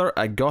Monster,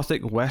 a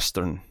Gothic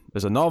Western.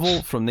 There's a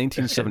novel from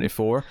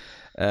 1974.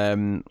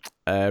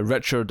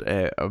 Richard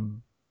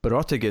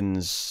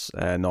Brautigan's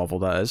novel,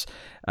 that is.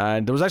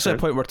 And there was actually a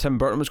point where Tim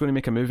Burton was going to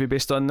make a movie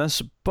based on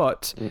this,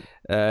 but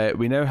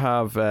we now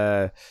have...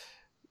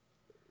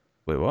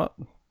 wait, what?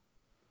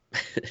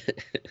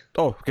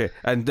 Oh, okay.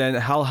 And then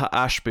Hal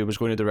Ashby was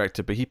going to direct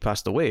it, but he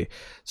passed away.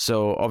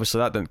 So obviously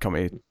that didn't come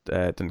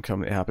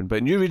to happen.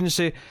 But New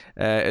Regency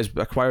has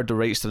acquired the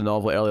rights to the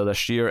novel earlier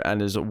this year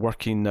and is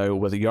working now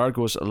with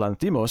Yorgos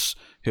Lanthimos,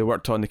 who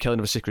worked on The Killing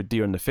of a Sacred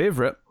Deer and The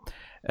Favourite,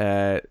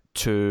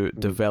 to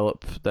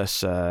develop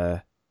this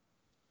new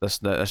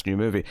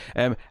movie.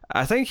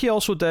 I think he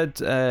also did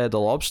The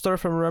Lobster,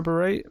 if I remember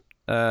right,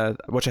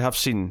 which I have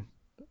seen,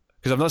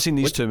 because I've not seen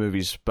these two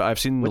movies, but I've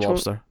seen The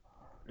Lobster.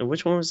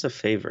 Which one was The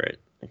Favourite?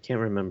 I can't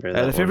remember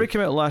The Favourite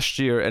came out last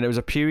year, and it was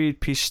a period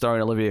piece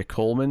starring Olivia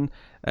Colman.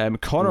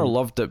 Connor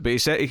loved it, but he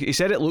said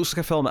it looks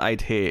like a film that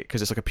I'd hate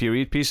because it's like a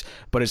period piece,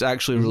 but it's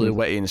actually really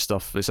witty and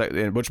stuff. It's like,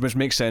 which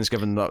makes sense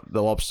given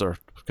The Lobster,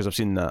 because I've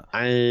seen that.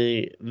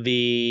 Is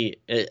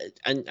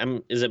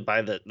it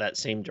by that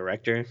same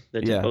director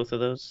that did both of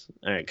those?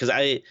 All right, because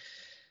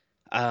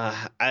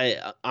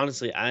I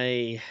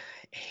honestly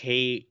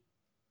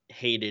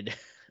hated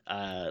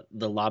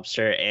The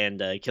Lobster and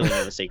Killing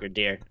of a Sacred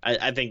Deer.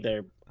 I think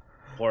they're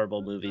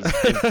horrible movies.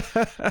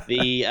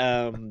 It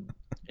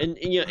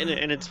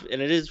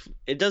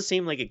does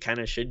seem like it kind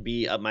of should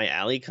be up my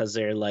alley because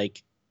they're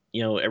like,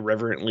 you know,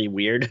 irreverently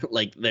weird.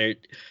 Like they're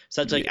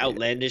such like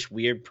outlandish,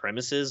 weird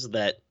premises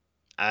that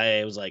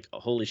I was like, oh,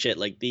 holy shit,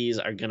 like these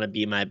are gonna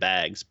be my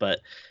bags. But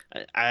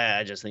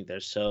I just think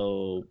they're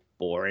so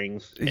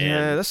boring.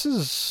 Yeah, this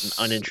is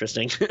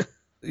uninteresting.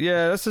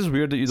 Yeah, this is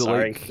weird that you don't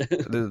like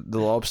the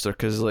Lobster,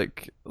 because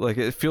like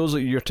it feels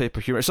like your type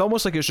of humor. It's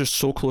almost like it's just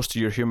so close to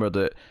your humor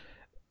that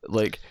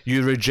like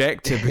you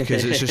reject it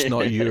because it's just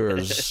not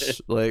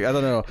yours. Like, I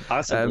don't know,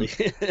 possibly.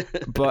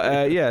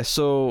 But yeah.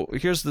 So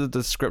here's the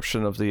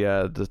description of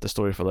the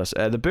story for this.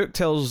 The book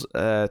tells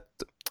of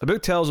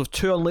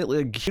two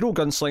unlikely hero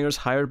gunslingers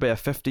hired by a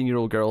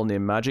 15-year-old girl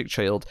named Magic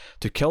Child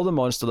to kill the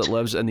monster that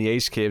lives in the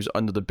ice caves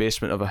under the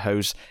basement of a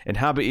house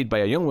inhabited by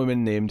a young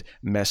woman named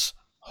Miss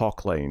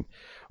Hawkline.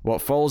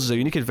 What follows is a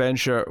unique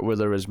adventure where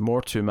there is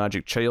more to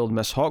Magic Child,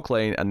 Miss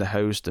Hawkline, and the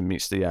house than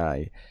meets the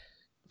eye.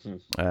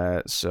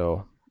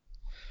 So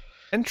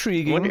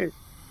intriguing.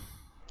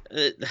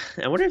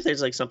 I wonder if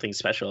there's like something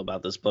special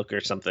about this book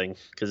or something,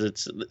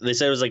 because they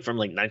said it was like from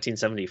like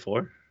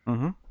 1974.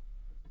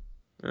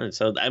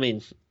 So I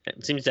mean,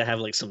 it seems to have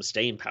like some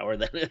staying power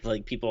that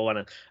like people want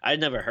to. I'd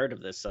never heard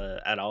of this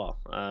at all.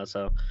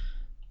 So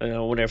I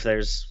wonder if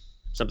there's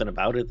something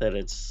about it that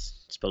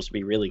it's supposed to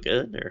be really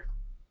good, or.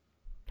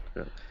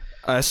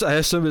 I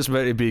assume it's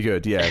meant to be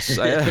good. Yes.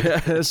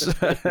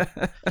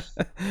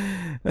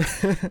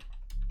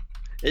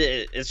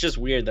 It's just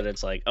weird that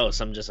it's like, oh,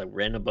 some just like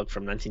random book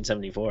from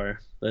 1974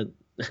 that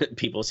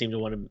people seem to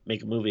want to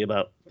make a movie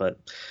about. But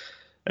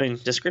I mean,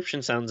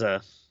 description sounds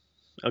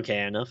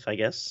okay enough, I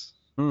guess.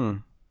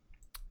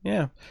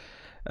 Yeah.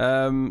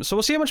 So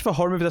we'll see how much of a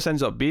horror movie this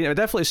ends up being. It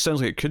definitely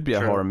sounds like it could be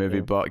a horror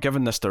movie, but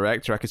given this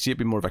director, I could see it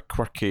being more of a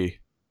quirky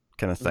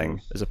kind of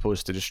thing as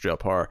opposed to just straight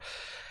up horror.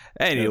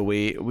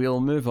 Anyway,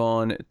 we'll move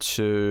on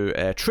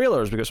to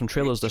trailers. We got some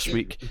trailers this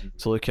week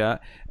to look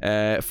at.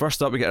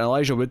 First up, we get an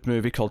Elijah Wood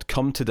movie called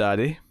Come to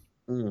Daddy.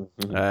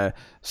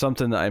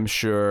 Something that I'm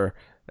sure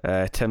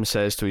Tim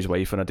says to his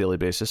wife on a daily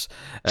basis.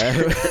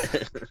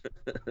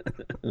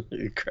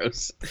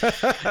 Gross.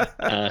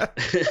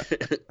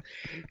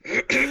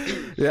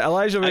 Yeah,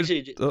 Elijah Wood.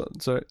 Actually,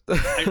 sorry.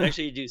 I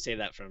actually do say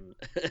that from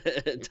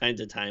time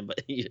to time,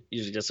 but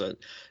usually just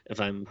if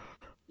I'm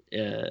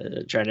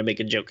trying to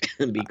make a joke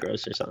and be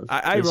gross or something.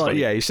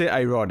 Yeah, you say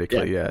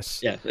ironically, yes.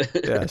 Yeah.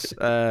 Yes.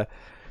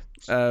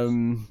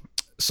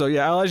 So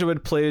yeah, Elijah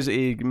Wood plays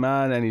a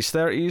man in his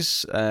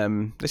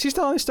 30s. Is he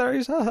still in his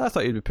 30s? I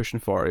thought he'd be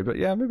pushing 40, but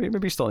yeah, maybe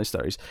he's still in his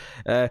 30s.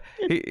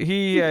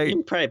 He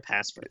can probably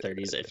pass for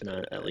 30s, if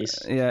not at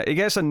least. Yeah, he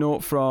gets a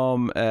note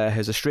from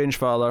his estranged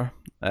father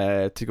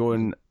to go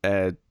and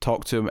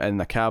talk to him in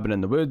a cabin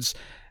in the woods.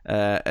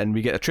 And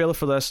we get a trailer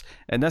for this,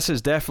 and this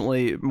is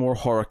definitely more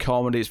horror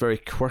comedy. It's very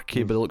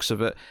quirky by the looks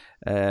of it.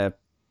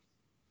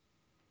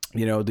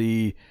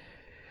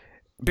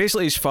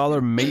 Basically his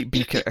father might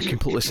be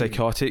completely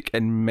psychotic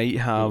and might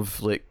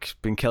have like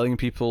been killing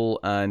people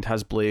and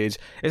has blades.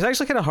 It's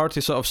actually kind of hard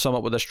to sort of sum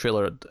up what this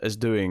trailer is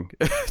doing,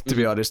 to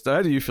be honest.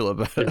 How do you feel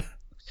about it?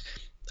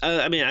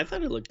 I mean, I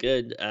thought it looked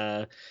good.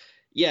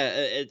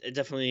 It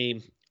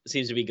definitely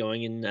seems to be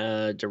going in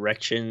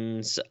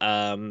directions.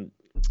 I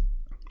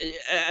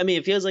mean,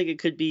 it feels like it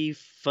could be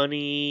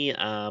funny,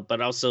 but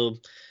also,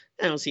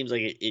 it seems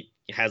like it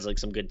has like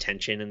some good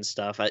tension and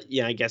stuff. I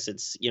guess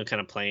it's kind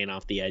of playing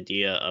off the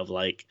idea of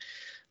like,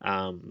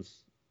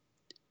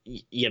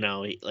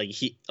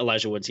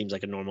 Elijah Wood seems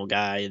like a normal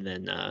guy, and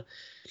then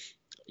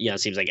it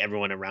seems like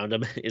everyone around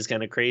him is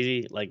kind of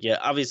crazy. Like,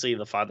 obviously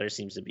the father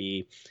seems to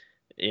be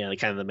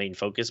kind of the main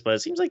focus, but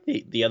it seems like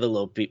the other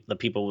the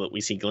people that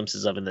we see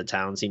glimpses of in the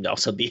town seem to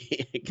also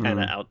be kind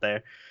of out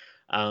there.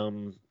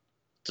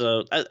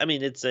 So I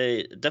mean, it's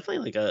definitely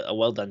like a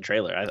well done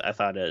trailer. I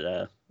thought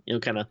it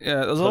kind of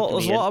there's a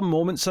lot of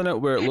moments in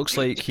it where it looks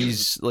like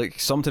he's like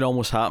something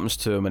almost happens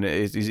to him, and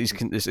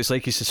it's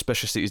like he's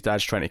suspicious that his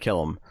dad's trying to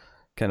kill him,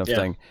 kind of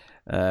thing.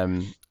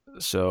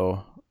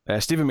 So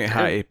Stephen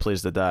McHattie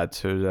plays the dad,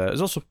 who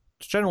is also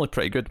generally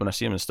pretty good when I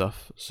see him and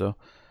stuff. So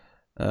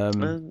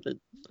I'm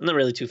not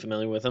really too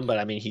familiar with him, but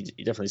I mean, he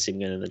definitely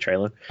seemed good in the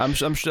trailer. I'm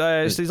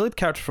sure he's the lead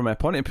character from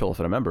Pontypool, if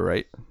I remember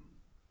right.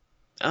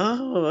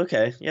 Oh,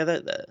 okay. Yeah,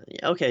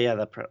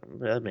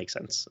 that makes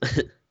sense.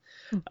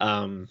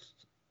 I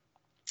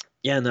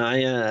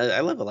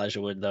love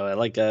Elijah Wood though. I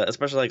like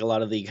especially like a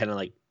lot of the kind of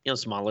like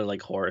smaller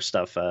like horror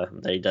stuff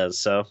that he does.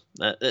 So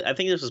I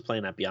think this was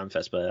playing at Beyond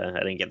Fest, but I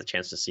didn't get the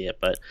chance to see it.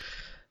 But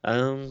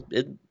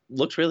it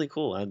looks really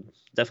cool. I'm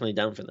definitely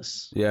down for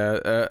this.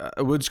 Yeah,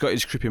 Wood's got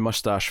his creepy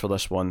mustache for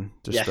this one.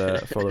 Just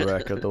for the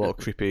record, the little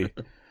creepy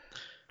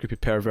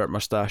pervert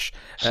mustache.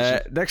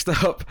 Next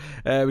up,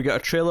 we got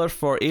a trailer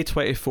for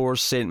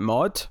A24's Saint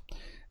Maud,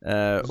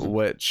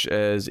 which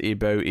is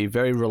about a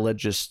very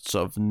religious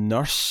sort of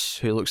nurse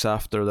who looks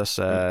after this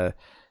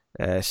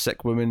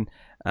sick woman,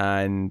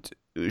 and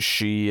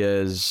she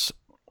is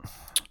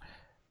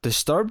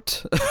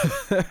disturbed,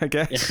 I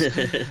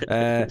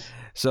guess.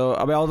 So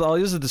I mean, I'll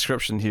use the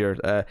description here.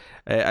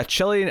 A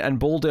chilling and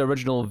boldly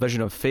original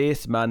vision of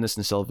faith, madness,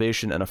 and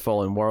salvation in a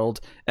fallen world.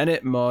 In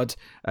it, Maud,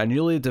 a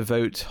newly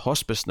devout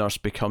hospice nurse,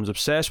 becomes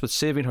obsessed with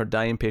saving her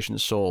dying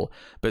patient's soul,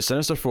 but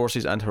sinister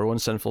forces and her own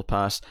sinful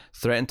past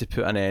threaten to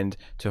put an end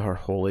to her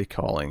holy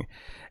calling.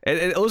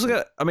 It looks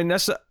like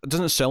this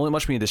doesn't sound like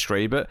much when you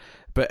describe it,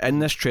 but in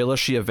this trailer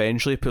she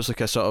eventually puts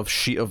like a sort of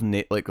sheet of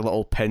like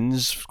little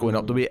pins going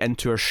up the way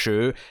into her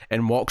shoe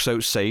and walks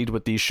outside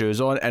with these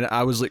shoes on, and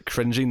I was like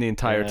cringing the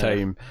entire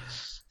time.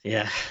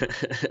 Yeah.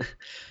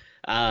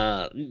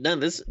 No,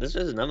 this is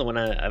another one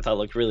I thought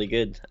looked really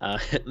good.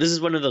 This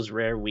is one of those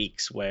rare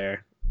weeks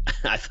where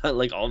I thought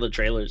like all the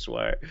trailers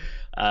were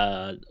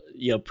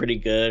pretty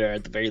good, or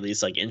at the very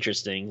least like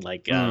interesting.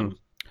 Like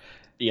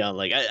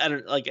like I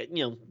don't like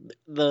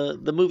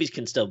the movies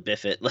can still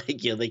biff it,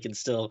 like they can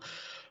still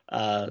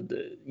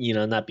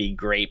not be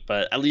great,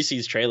 but at least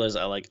these trailers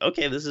are like,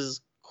 okay, this is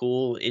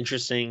cool,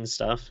 interesting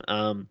stuff.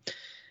 And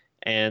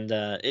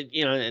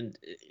and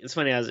it's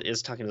funny. I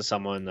was talking to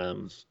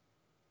someone,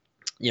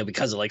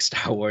 because of like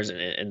Star Wars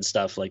and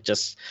stuff, like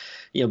just,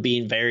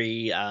 being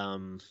very,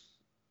 down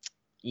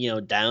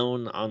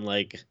on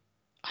like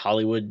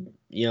Hollywood,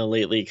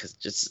 lately, because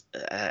just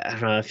I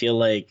don't know. I feel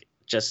like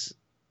just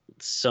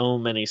so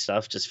many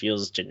stuff just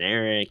feels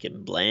generic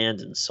and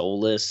bland and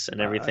soulless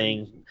and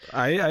everything.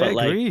 I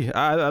agree.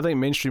 I think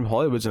mainstream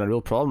Hollywood's in a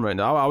real problem right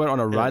now. I went on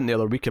a rant the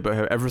other week about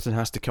how everything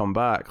has to come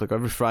back. Like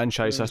every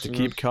franchise has to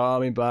keep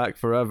coming back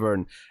forever,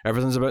 and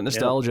everything's about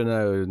nostalgia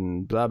now,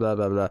 and blah blah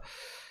blah blah.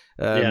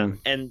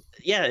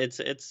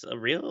 It's a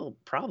real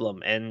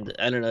problem, and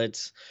I don't know.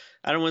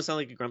 I don't want to sound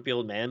like a grumpy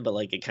old man, but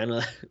like it kind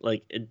of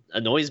like it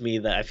annoys me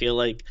that I feel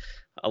like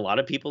a lot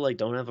of people like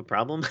don't have a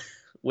problem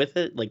with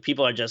it. Like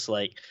people are just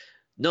like,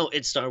 no,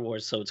 it's Star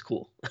Wars, so it's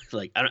cool.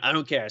 Like I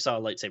don't care. I saw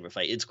a lightsaber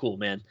fight. It's cool,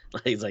 man.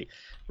 Like it's like,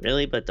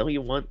 really, but don't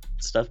you want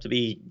stuff to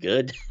be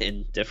good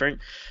and different?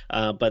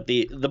 But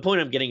the point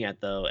I'm getting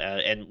at though,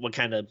 and what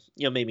kind of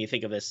made me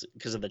think of this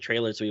because of the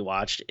trailers we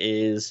watched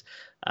is,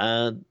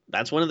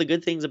 that's one of the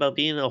good things about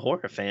being a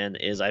horror fan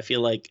is I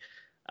feel like.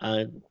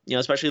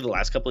 Especially the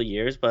last couple of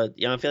years, but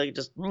I feel like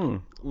just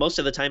most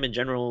of the time in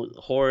general,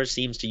 horror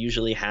seems to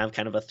usually have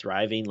kind of a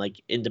thriving,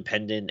 like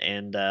independent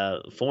and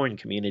foreign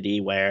community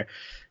where,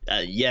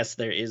 yes,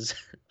 there is,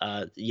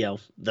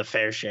 the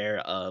fair share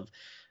of,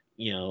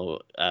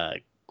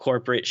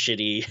 corporate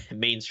shitty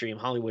mainstream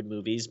Hollywood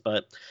movies,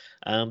 but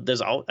I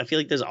feel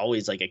like there's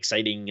always like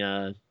exciting,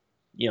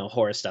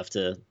 horror stuff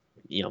to,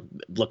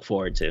 look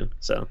forward to.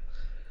 So,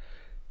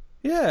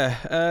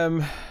 yeah.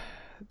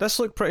 This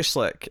looked pretty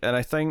slick, and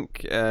I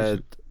think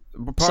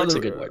slick's a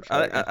good word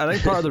for it. I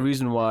think part of the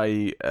reason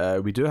why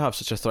we do have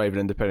such a thriving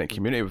independent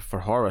community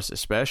for horror,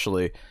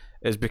 especially,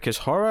 is because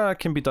horror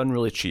can be done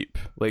really cheap.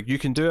 Like you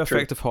can do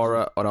effective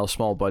horror on a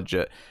small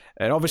budget,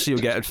 and obviously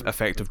you'll get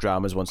effective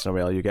dramas once in a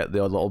while. You get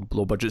the little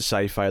low budget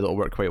sci-fi that'll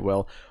work quite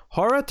well.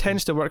 Horror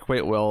tends to work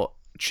quite well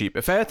cheap.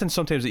 If anything,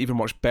 sometimes it even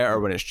works better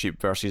when it's cheap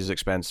versus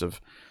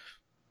expensive.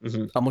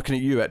 Mm-hmm. I'm looking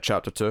at you at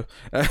chapter 2.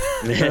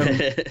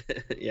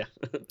 Yeah.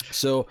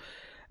 So.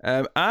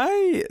 I'm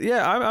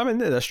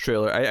into this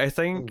trailer. I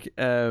think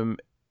it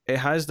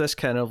has this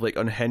kind of like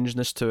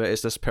unhingedness to it.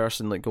 It's this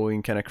person like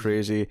going kind of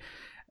crazy,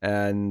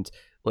 and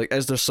like,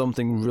 is there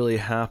something really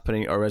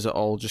happening, or is it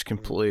all just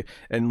completely?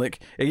 And like,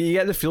 you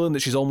get the feeling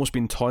that she's almost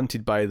been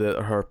taunted by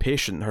her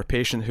patient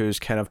who's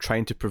kind of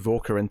trying to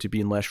provoke her into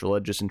being less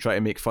religious and try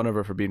to make fun of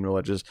her for being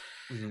religious.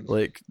 Mm-hmm.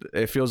 Like,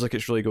 it feels like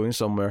it's really going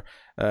somewhere.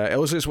 It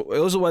looks like one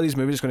of these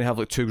movies is going to have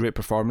like 2 great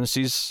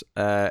performances,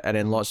 and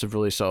then lots of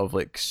really sort of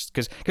like,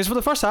 because for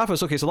the first half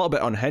it's okay, it's a little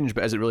bit unhinged,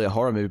 but is it really a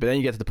horror movie? But then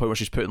you get to the point where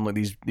she's putting like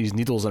these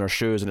needles in her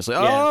shoes, and it's like,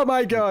 oh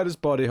my god, it's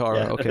body horror.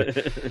 Yeah. Okay,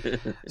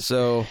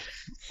 so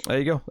there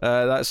you go.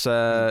 That's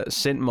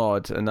Saint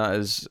Maud, and that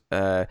is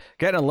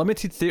getting a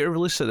limited theatre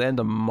release at the end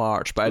of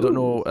March, but I don't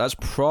know. That's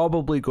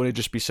probably going to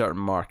just be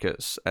certain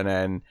markets, and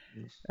then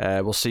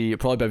we'll see.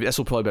 This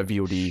will probably be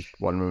a VOD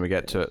one when we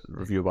get to it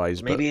review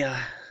wise.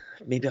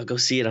 Maybe I'll go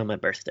see it on my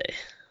birthday.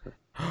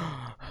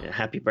 Yeah,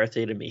 happy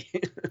birthday to me.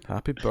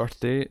 Happy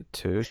birthday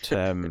to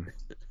Tim.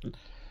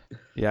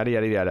 Yada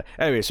yada yada.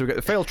 Anyway, so we got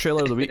the final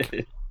trailer of the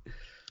week.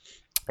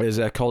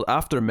 Is called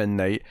After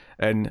Midnight,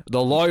 and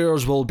the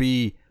lawyers will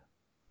be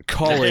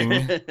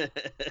calling.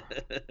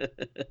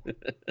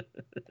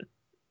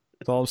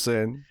 That's all I'm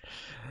saying.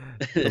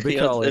 They'll be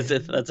calling.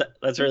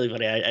 That's really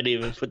funny. I didn't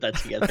even put that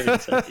together.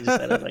 So you just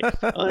said, I was like,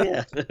 oh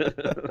yeah.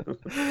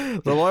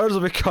 The lawyers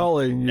will be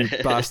calling, you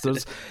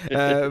bastards.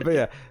 But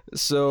yeah,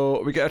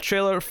 so we get a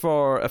trailer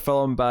for a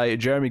film by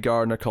Jeremy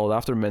Gardner called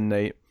After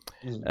Midnight.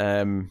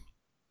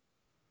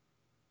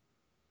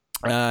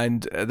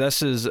 And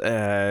this is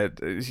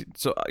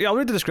so yeah, I'll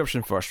read the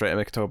description first, right, and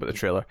we can talk about the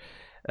trailer.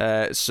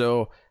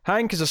 So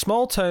Hank is a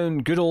small town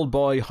good old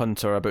boy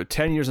hunter about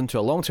 10 years into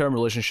a long-term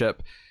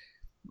relationship.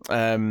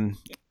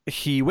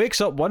 He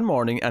wakes up one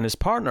morning and his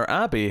partner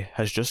Abby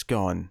has just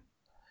gone.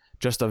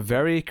 Just a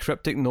very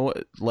cryptic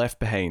note left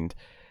behind.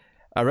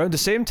 Around the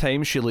same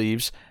time she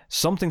leaves,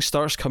 something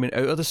starts coming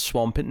out of the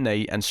swamp at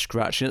night and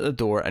scratching at the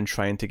door and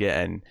trying to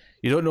get in.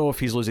 You don't know if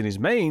he's losing his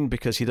mind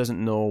because he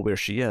doesn't know where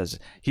she is.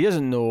 He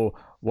doesn't know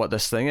what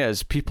this thing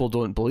is. People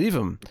don't believe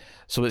him.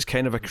 So it's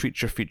kind of a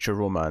creature feature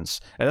romance.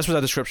 And this was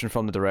a description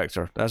from the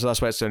director. That's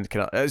why it sounded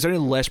kind of... It's only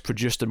less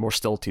produced and more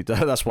stilted.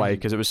 That's why,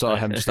 because it was sort of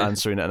him just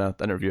answering it in an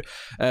interview.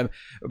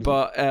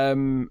 But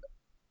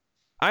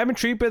I'm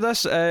intrigued by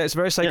this. It's a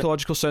very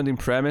psychological sounding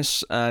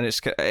premise, and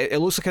it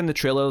looks like in the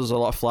trailer there's a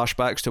lot of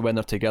flashbacks to when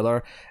they're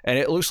together, and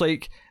it looks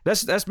like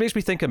this makes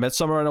me think of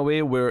Midsommar in a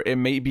way where it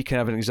might be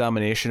kind of an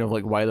examination of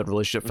like why the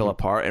relationship fell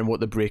apart and what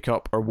the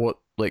breakup or what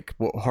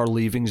her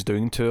leaving's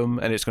doing to him,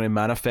 and it's going to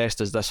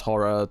manifest as this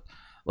horror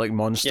like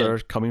monster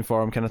coming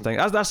for him kind of thing.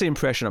 That's the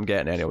impression I'm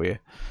getting anyway.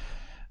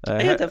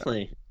 Yeah,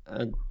 definitely.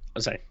 I'm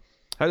sorry.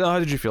 How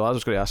did you feel? I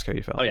was going to ask how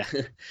you felt. Oh yeah,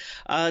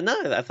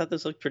 no, I thought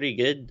this looked pretty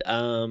good.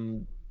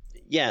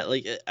 yeah,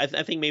 like I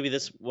think maybe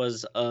this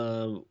was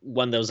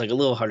one that was like a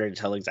little harder to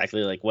tell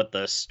exactly like what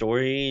the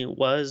story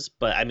was,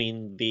 but I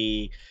mean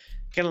the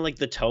kind of like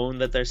the tone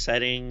that they're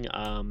setting,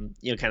 kind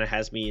of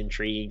has me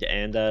intrigued,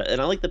 and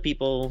I like the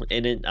people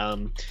in it.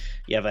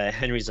 You have a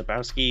Henry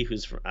Zabowski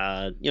who's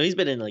he's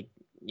been in like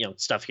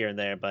stuff here and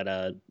there,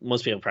 but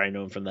most people probably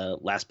know him from the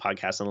Last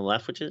Podcast on the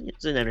Left, which is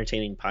it's an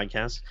entertaining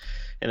podcast.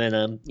 And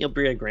then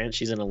Bria Grant,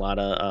 she's in a lot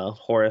of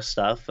horror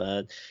stuff.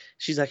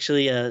 She's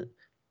actually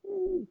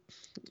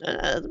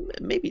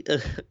maybe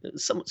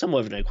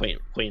somewhat of an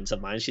acquaintance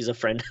of mine. She's a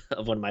friend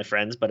of one of my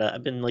friends, but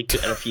I've been like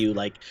at a few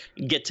like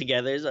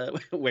get-togethers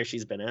where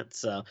she's been at.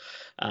 So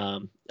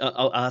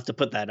I'll have to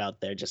put that out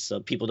there just so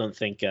people don't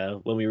think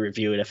when we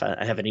review it if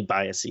I have any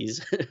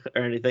biases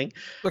or anything.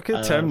 Look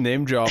at Tim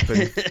name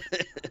dropping.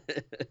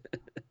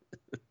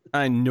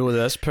 I know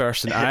this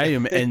person. I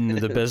am in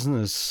the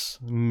business.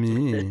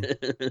 Me.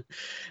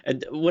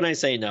 And when I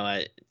say no,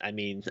 I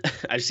mean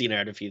I've seen her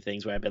at a few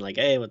things where I've been like,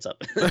 "Hey, what's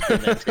up?"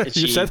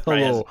 You said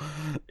hello.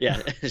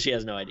 She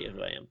has no idea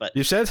who I am. But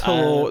you said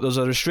hello. There's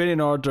a restraining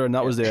order, and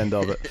that was the end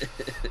of it.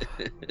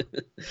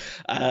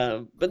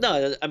 But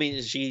no, I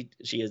mean she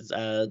is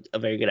a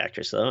very good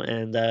actress though,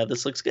 and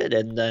this looks good.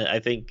 And I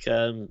think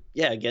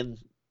again,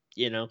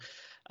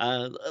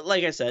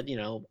 like I said,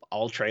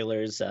 all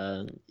trailers,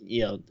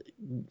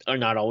 are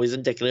not always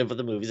indicative of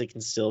the movies. It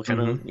can still kind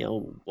of,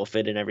 will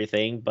fit in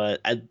everything. But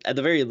at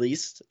the very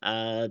least,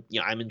 I'm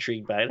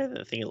intrigued by it.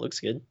 I think it looks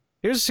good.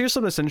 Here's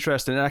something that's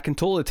interesting, and I can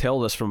totally tell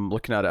this from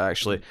looking at it,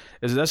 actually,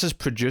 is this is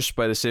produced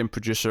by the same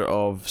producer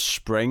of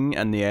Spring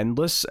and The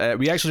Endless.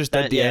 We actually just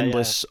did The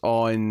Endless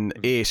on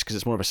Ace, because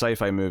it's more of a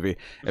sci-fi movie,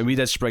 and we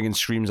did Spring and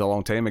Screams a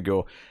long time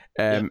ago.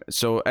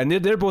 So, and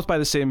they're both by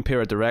the same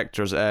pair of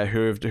directors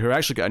who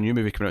actually got a new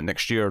movie coming out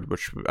next year,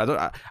 which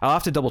I'll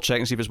have to double check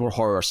and see if it's more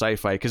horror or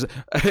sci-fi, because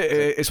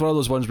it's one of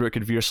those ones where it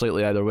could veer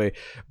slightly either way.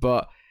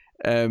 But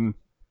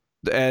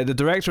the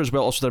director as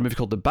well also did a movie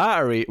called The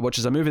Battery, which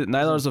is a movie that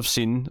neither of us have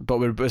seen,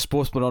 but it's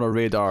both been on our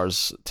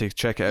radars to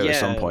check it out at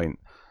some point.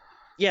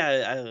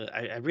 Yeah,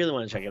 I really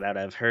want to check it out.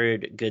 I've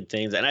heard good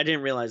things, and I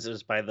didn't realize it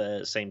was by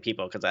the same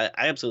people, because I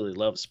absolutely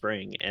love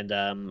Spring, and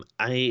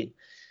I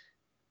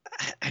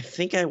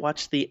think I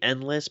watched The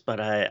Endless, but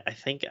I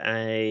think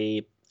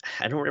I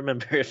don't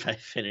remember if I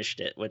finished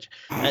it, which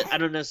I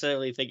don't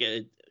necessarily think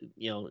it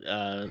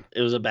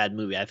was a bad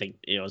movie. I think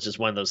it's just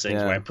one of those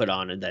things where I put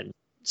on and then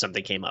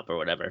something came up or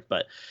whatever.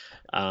 But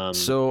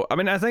so I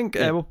mean, I think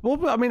I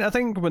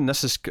think when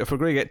if we're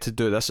going to get to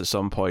do this at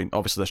some point,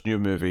 obviously this new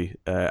movie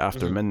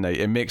after midnight,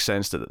 it makes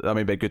sense that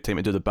may be a good time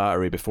to do The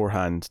Battery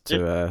beforehand.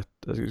 A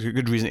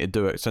good reason to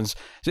do it, since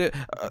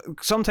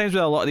sometimes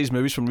with a lot of these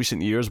movies from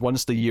recent years,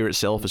 once the year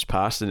itself is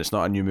passed and it's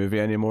not a new movie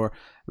anymore,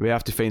 we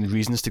have to find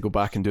reasons to go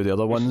back and do the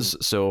other ones.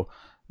 So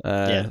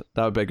that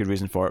would be a good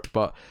reason for it.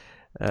 But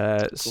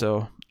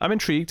so I'm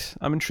intrigued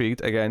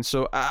again.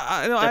 So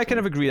I kind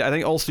of agree. I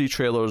think all three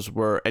trailers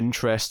were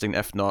interesting,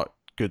 if not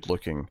good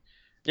looking.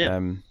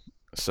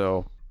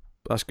 So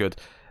that's good.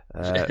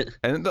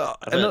 And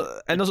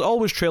there's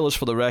always trailers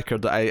for the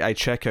record that I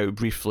check out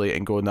briefly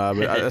and go, nah,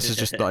 but this is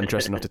just not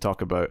interesting enough to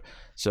talk about.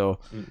 So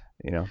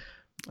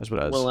that's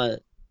what it is.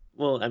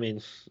 Well, I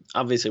mean,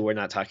 obviously we're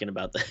not talking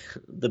about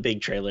the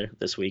big trailer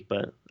this week,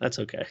 but that's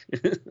okay.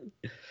 What's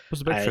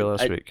the big trailer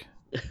this week?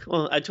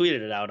 Well, I tweeted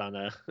it out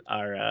on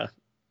our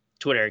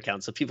Twitter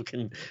account, so people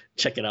can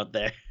check it out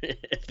there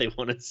if they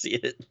want to see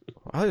it.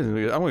 I'm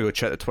going to go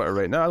check the Twitter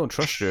right now. I don't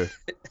trust you.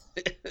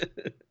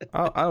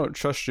 I don't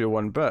trust you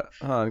one bit.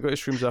 Go to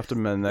Streams After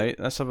Midnight.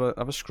 Let's have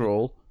a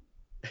scroll.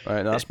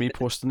 Right, that's me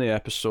posting the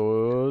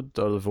episode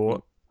or the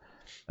vote.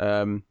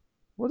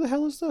 What the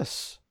hell is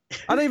this?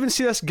 I didn't even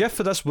see this gif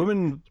of this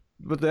woman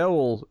with the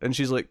owl, and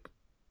she's like,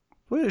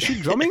 "Wait, is she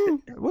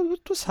drumming?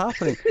 What's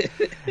happening?"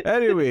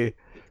 Anyway,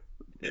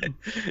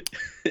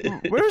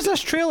 where is this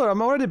trailer?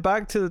 I'm already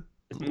back to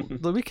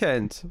the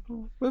weekend.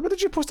 When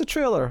did you post the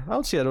trailer? I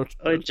don't see it.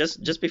 Oh,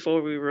 just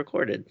before we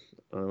recorded.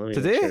 Let me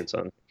today? Make sure it's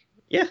on.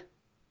 Yeah.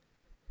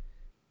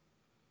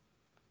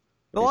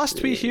 The last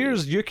tweet here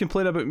is you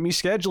complain about me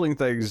scheduling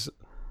things.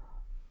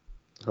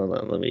 Hold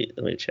on, let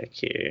me check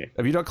here.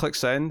 Have you not clicked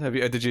send? Have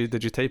you? Did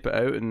you type it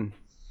out and?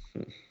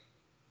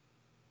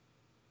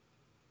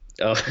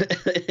 Oh,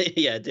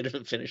 yeah, I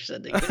didn't finish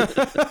sending.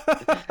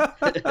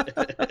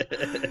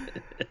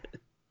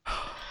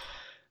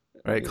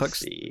 Right,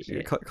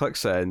 click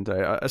send.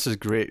 Right, this is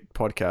great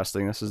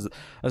podcasting. This is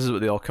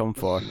what they all come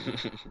for. All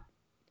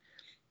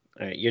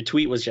right, your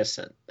tweet was just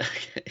sent.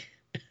 Okay.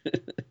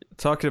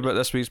 Talking about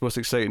this week's most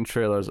exciting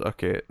trailers.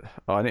 Okay,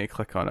 I need to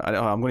click on it.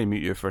 I'm going to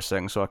mute you for a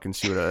second so I can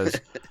see what it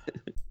is.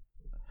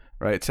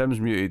 Right,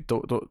 Tim's muted.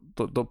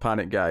 Don't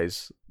panic,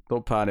 guys.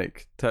 Don't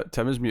panic.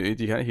 Tim is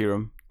muted. You can't hear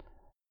him.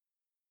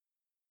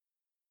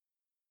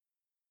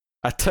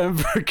 A Tim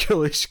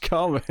Verkulish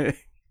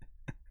comic.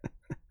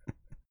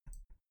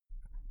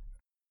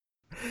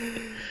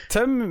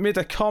 Tim made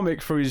a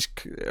comic for his,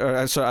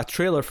 a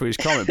trailer for his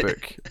comic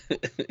book.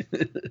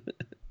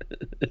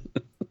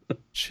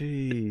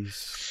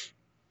 Jeez.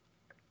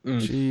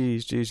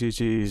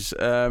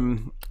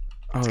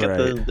 It's got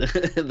Alright.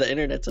 the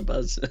internet's a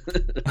buzz.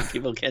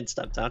 People can't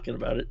stop talking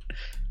about it.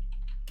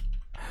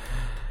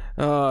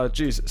 Oh,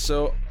 jeez.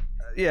 So,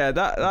 yeah,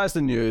 that's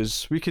the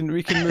news. We can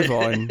move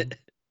on.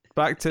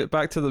 Back to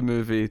the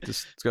movie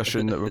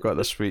discussion that we've got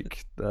this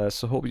week.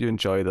 So hope you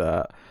enjoy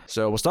that.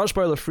 So we'll start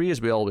spoiler free as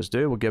we always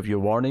do. We'll give you a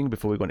warning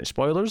before we go into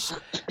spoilers,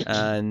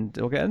 and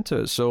we'll get into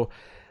it. So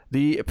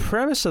the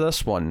premise of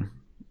this one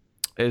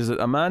is that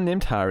a man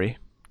named Harry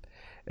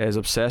is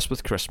obsessed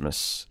with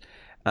Christmas,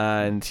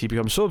 and he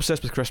becomes so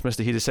obsessed with Christmas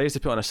that he decides to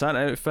put on a Santa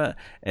outfit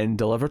and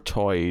deliver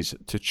toys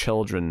to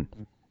children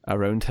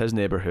around his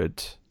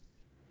neighborhood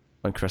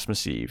on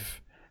Christmas Eve.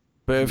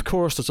 But of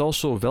course, there's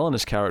also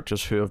villainous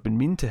characters who have been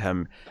mean to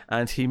him,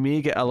 and he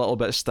may get a little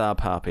bit stab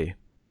happy.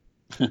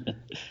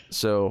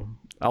 So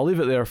I'll leave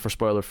it there for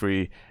spoiler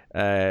free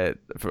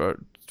for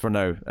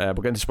now. We'll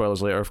get into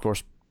spoilers later, of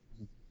course.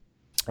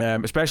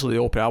 Especially the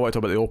opening. I want to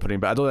talk about the opening,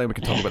 but I don't think we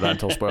can talk about that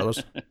until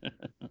spoilers.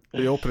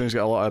 The opening's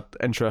got a lot of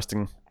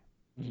interesting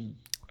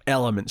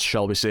elements,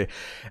 shall we say.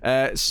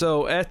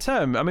 So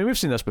Tim, I mean, we've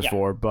seen this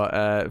before,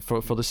 but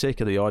for the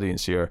sake of the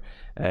audience here,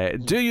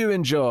 do you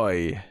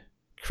enjoy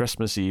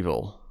Christmas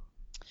Evil?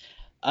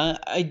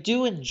 I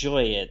do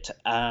enjoy it.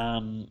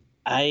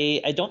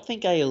 I don't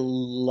think I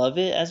love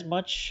it as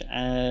much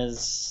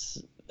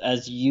as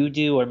you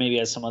do, or maybe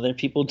as some other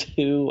people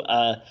do.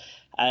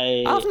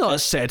 I've not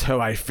said how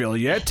I feel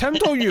yet. Tim,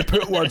 don't you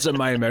put words in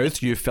my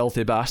mouth, you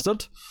filthy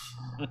bastard.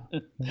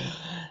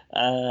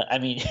 I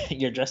mean,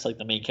 you're dressed like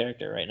the main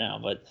character right now,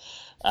 but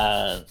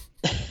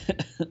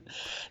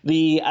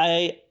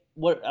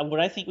what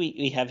I think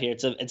we have here,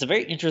 it's a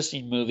very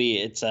interesting movie.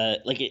 It's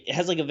like it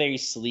has like a very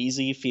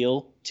sleazy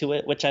feel to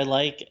it, which I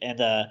like,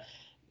 and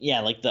yeah,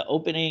 like the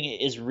opening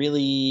is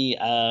really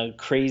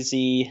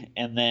crazy,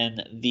 and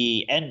then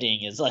the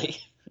ending is like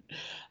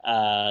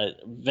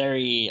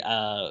very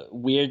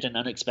weird and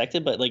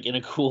unexpected, but like in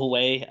a cool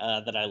way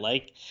that I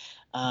like.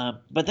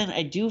 But then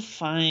I do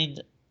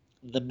find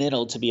the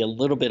middle to be a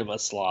little bit of a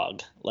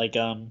slog. Like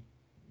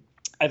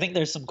I think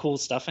there's some cool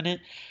stuff in it.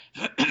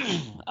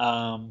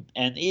 And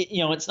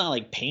it's not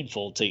like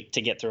painful to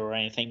get through or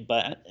anything,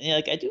 but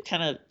like I do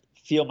kind of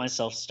feel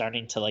myself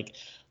starting to like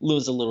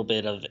lose a little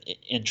bit of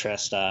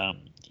interest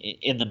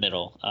in the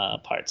middle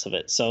parts of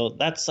it. So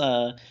that's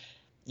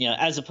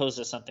as opposed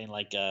to something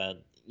like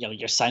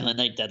your Silent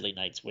Night, Deadly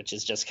Nights, which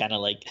is just kind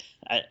of like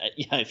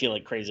I feel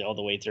like crazy all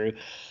the way through.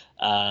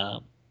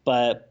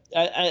 But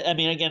I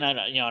mean, again, I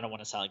don't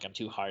want to sound like I'm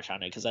too harsh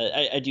on it, because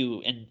I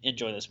do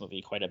enjoy this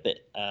movie quite a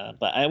bit.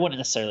 But I wouldn't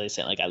necessarily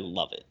say like I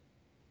love it.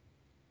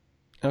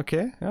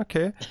 Okay.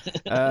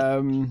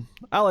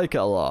 I like it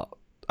a lot.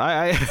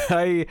 I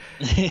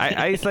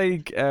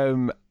think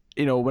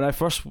when I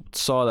first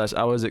saw this,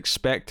 I was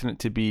expecting it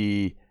to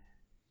be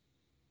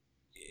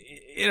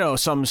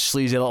some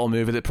sleazy little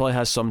movie that probably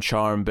has some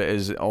charm but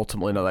is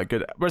ultimately not that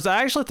good. Whereas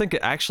I actually think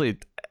it actually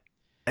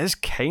is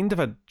kind of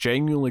a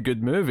genuinely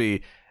good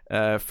movie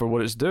for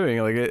what it's doing.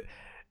 Like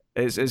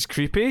it's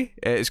creepy.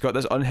 It's got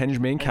this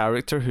unhinged main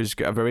character who's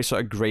got a very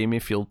sort of grimy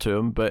feel to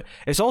him, but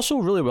it's also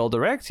really well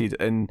directed,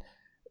 and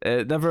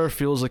it never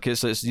feels like it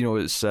feels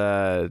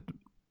like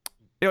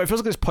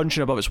it's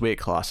punching above its weight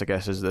class, I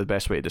guess is the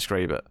best way to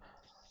describe it.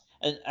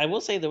 And I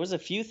will say there was a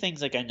few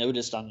things like I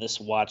noticed on this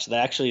watch that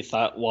I actually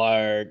thought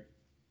were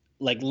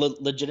like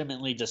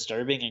legitimately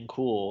disturbing and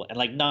cool, and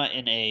like not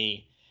in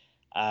a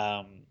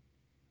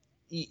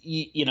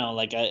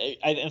like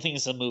I think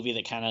it's a movie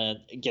that kind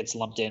of gets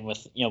lumped in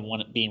with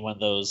being one of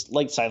those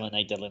like Silent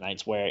Night, Deadly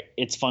Nights, where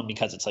it's fun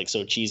because it's like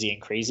so cheesy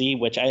and crazy,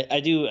 which I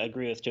do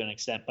agree with to an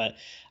extent, but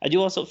I do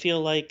also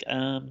feel like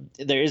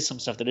there is some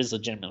stuff that is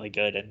legitimately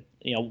good, and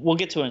we'll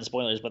get to it in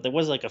spoilers, but there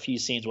was like a few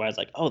scenes where I was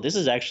like, oh, this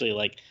is actually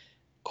like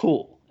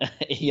cool,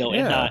 and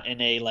not in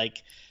a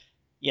like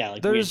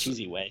weird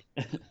cheesy way.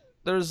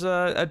 There's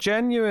a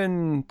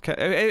genuine.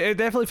 It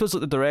definitely feels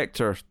like the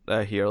director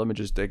here. Let me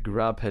just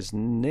grab his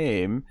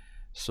name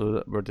so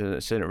that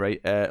we're saying it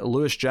right.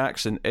 Lewis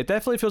Jackson. It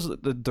definitely feels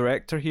like the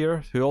director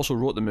here, who also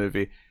wrote the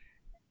movie.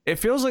 It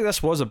feels like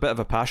this was a bit of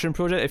a passion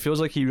project. It feels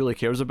like he really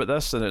cares about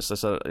this, and it's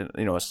this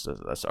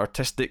this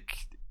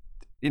artistic,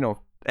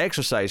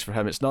 exercise for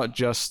him. It's not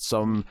just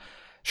some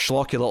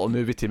schlocky little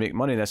movie to make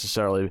money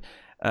necessarily.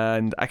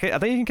 And I think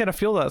you can kind of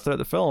feel that throughout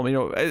the film.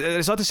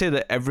 It's not to say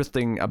that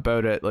everything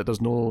about it, like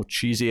there's no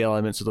cheesy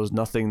elements or there's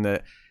nothing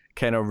that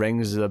kind of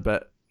rings a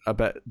bit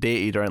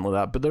dated or anything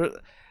like that. But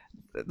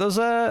there's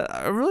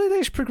a really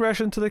nice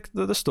progression to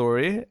the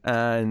story,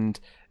 and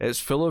it's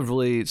full of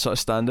really sort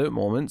of standout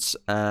moments.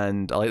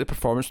 And I like the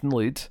performance from the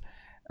lead.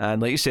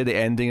 And like you say, the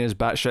ending is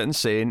batshit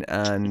insane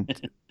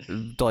and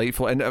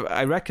delightful. And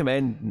I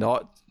recommend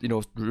not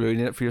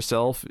ruining it for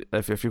yourself.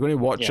 If you're going to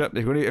watch it,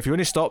 if you're going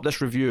to stop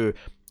this review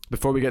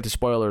before we get to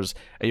spoilers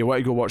and you want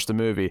to go watch the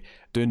movie,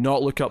 do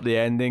not look up the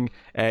ending.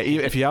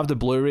 Even if you have the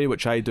Blu-ray,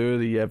 which I do,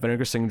 the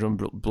Vinegar Syndrome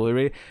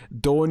Blu-ray,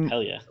 don't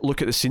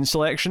look at the scene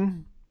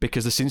selection,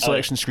 because the scene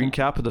selection screen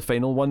cap of the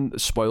final one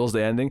spoils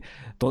the ending.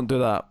 Don't do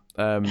that.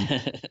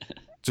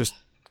 Just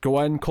go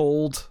in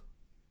cold,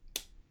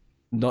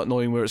 not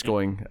knowing where it's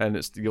going, and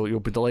you'll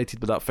be delighted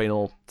with that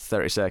final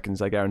 30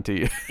 seconds, I guarantee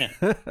you.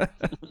 Yeah.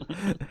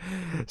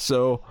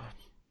 So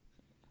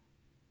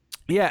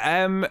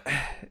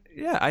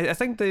I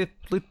think the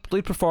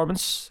lead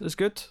performance is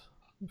good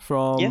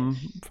from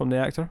the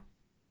actor.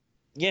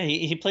 Yeah,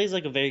 he plays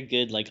like a very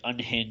good, like,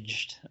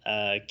 unhinged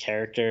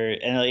character,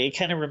 and like, it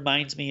kind of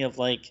reminds me of,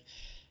 like,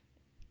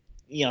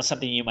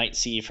 something you might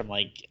see from,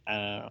 like,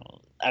 I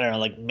don't know,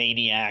 like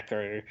Maniac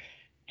or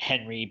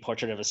Henry,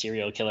 Portrait of a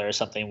Serial Killer or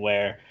something,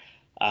 where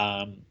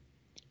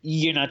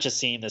you're not just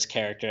seeing this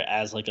character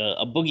as like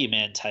a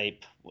boogeyman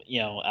type,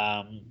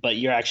 but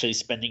you're actually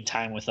spending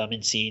time with them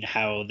and seeing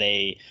how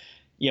they,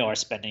 are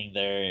spending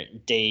their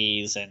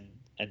days and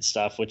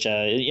stuff, which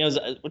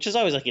which is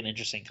always like an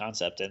interesting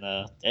concept, and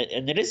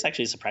it is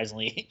actually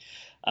surprisingly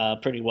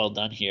pretty well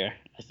done here,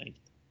 I think.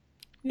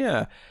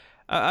 Yeah,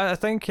 I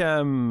think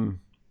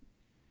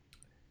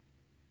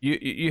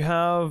you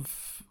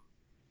have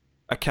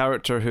a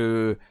character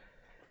who,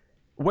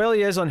 while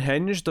he is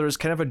unhinged, there is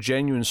kind of a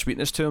genuine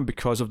sweetness to him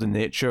because of the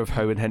nature of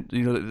how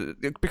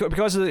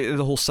because of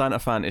the whole Santa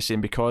fantasy,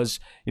 and because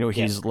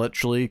he's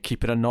literally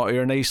keeping a naughty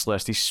or nice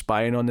list. He's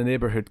spying on the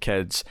neighborhood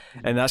kids,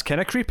 and that's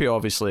kind of creepy,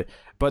 obviously.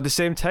 But at the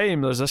same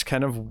time, there's this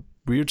kind of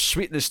weird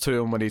sweetness to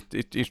him when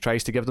he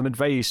tries to give them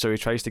advice, or he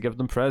tries to give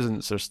them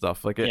presents or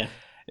stuff like it.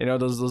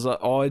 There's an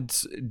odd,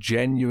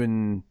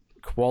 genuine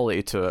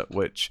quality to it,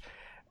 which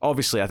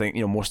obviously I think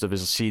most of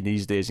us see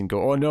these days and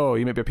go, oh no,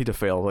 you might be a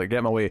pedophile, like, get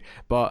him away.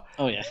 But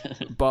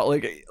but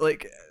like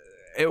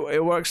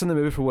it works in the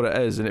movie for what it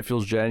is, and it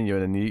feels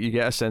genuine, and you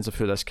get a sense of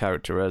who this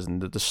character is,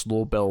 and the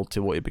slow build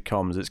to what he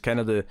becomes. It's kind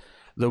of the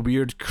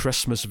weird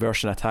Christmas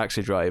version of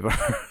Taxi Driver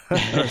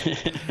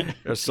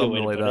or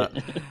something like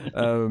that.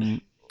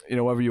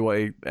 Whatever you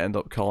want to end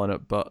up calling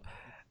it. But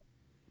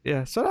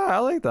yeah, so I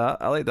like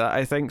that.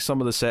 I think some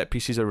of the set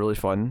pieces are really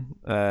fun.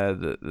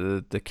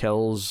 The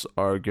kills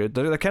are good.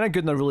 They're kind of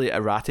good in a really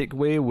erratic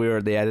way,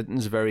 where the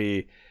editing's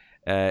very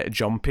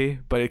jumpy,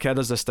 but it kind of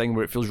does this thing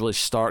where it feels really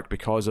stark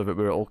because of it,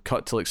 where it'll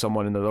cut to like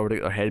someone and they've already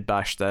got their head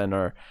bashed in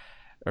or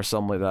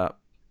something like that.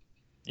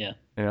 Yeah.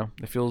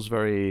 It feels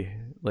very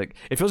like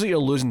you're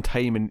losing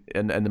time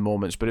in the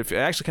moments, but it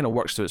actually kind of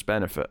works to its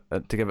benefit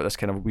to give it this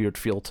kind of weird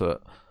feel to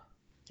it.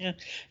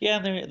 Yeah,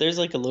 and there's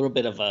like a little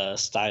bit of a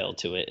style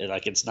to it.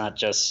 Like, it's not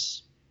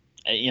just,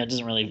 it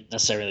doesn't really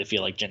necessarily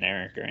feel like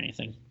generic or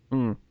anything.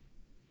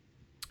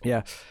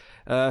 Yeah.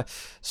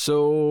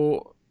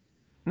 So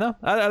no,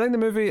 I think the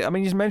movie, I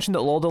mean, you mentioned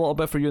it lulled a little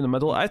bit for you in the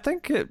middle. I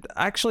think it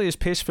actually is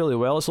paced fairly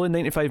well. It's only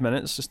 95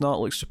 minutes. It's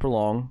not like super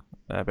long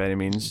by any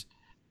means.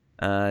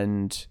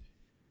 And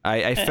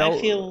I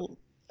feel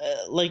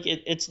like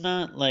it's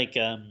not like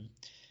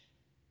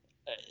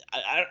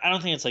I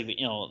don't think it's like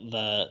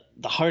the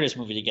hardest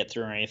movie to get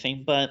through or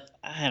anything, but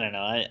I don't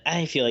know.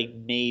 I feel like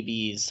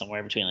maybe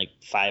somewhere between like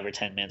 5 or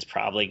 10 minutes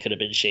probably could have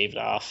been shaved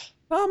off.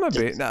 Oh,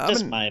 maybe.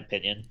 Just my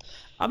opinion.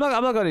 I'm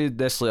not going to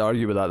necessarily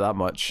argue with that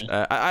much.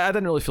 I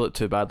didn't really feel it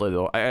too badly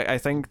though. I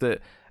think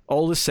that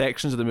all the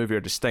sections of the movie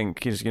are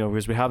distinct because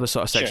we have this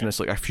sort of section that's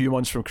like a few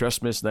months from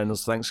Christmas, and then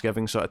there's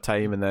Thanksgiving sort of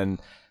time, and then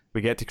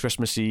we get to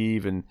Christmas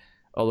Eve and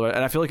all the way.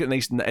 And I feel like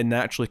it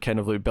naturally kind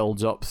of like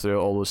builds up through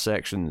all those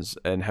sections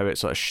and how it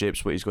sort of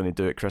shapes what he's going to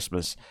do at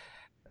Christmas,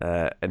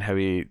 and how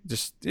he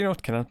just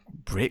kind of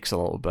breaks a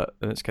little bit,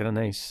 and it's kind of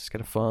nice. It's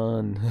kind of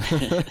fun.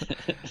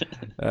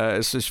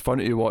 It's just fun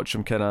to watch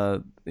him kind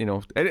of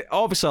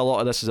obviously a lot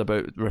of this is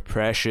about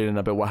repression and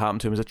about what happened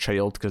to him as a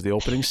child, because the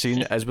opening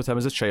scene is with him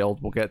as a child.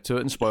 We'll get to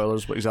it in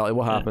spoilers, but exactly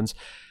what happens.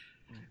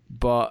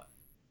 But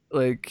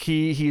like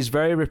he's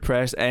very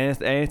repressed.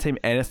 Anytime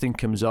anything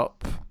comes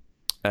up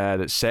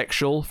that's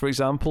sexual, for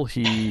example,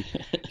 he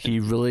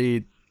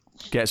really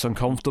gets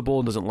uncomfortable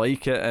and doesn't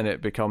like it, and it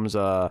becomes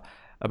a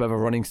bit of a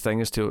running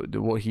thing as to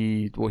what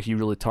he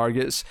really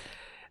targets.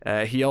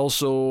 He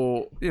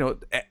also,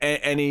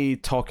 any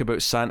talk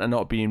about Santa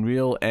not being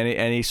real,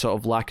 any sort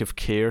of lack of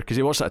care, because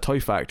he works at a toy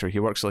factory. He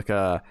works like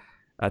a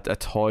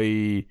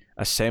toy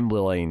assembly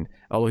line.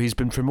 Although he's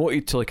been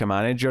promoted to like a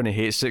manager, and he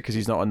hates it because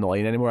he's not on the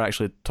line anymore,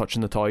 actually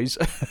touching the toys.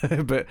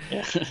 But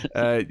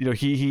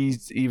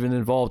he's even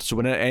involved. So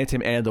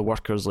anytime any of the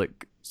workers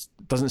like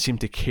doesn't seem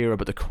to care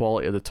about the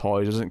quality of the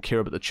toys, doesn't care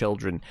about the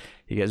children,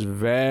 he gets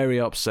very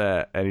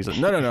upset, and he's like,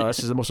 no, this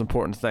is the most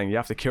important thing. You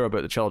have to care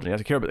about the children. You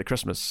have to care about the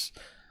Christmas.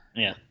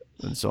 Yeah.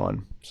 And so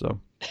on. So.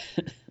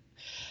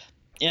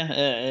 Yeah,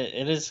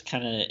 it is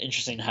kind of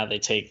interesting how they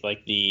take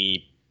like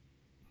the,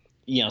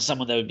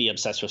 someone that would be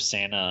obsessed with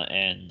Santa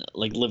and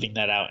like living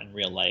that out in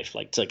real life,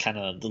 like to kind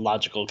of the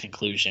logical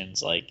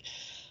conclusions, like,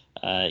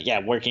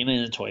 working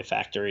in a toy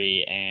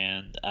factory,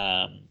 and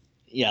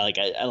like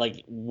I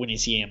like when you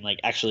see him like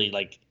actually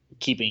like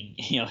keeping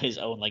his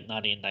own like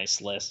naughty and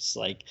nice lists,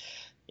 like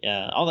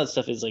all that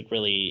stuff is like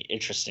really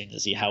interesting to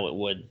see how it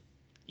would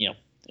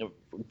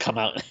come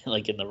out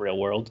like in the real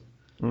world.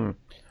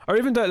 Or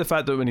even down to the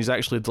fact that when he's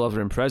actually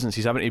delivering presents,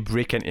 he's having to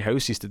break into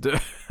houses to do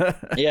it.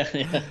 Yeah.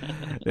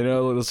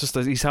 It's just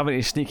he's having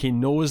to sneak. He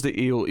knows that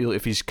he'll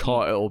if he's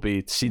caught, it'll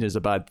be seen as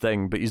a bad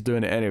thing, but he's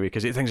doing it anyway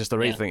because he thinks it's the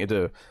right thing to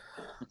do.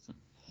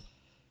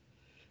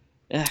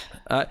 Yeah.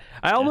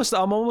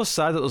 I'm almost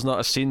sad that there's not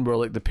a scene where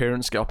like the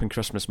parents get up on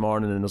Christmas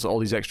morning and there's all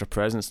these extra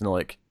presents and they're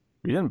like,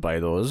 we didn't buy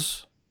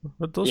those.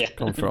 Where'd those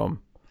come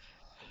from?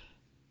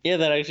 Yeah,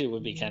 that actually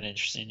would be kind of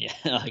interesting. Yeah,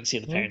 like see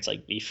the parents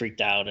like be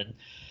freaked out and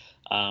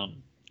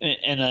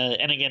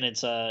again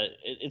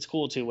it's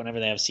cool too whenever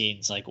they have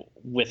scenes like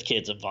with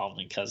kids involved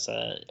because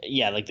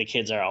like the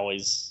kids are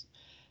always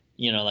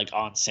like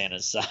on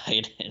Santa's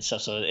side and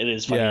stuff, so it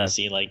is funny to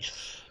see like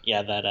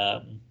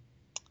that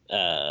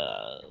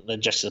the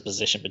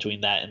juxtaposition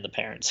between that and the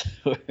parents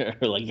who are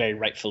like very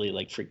rightfully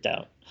like freaked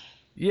out.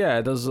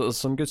 Yeah, there's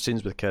some good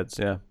scenes with kids.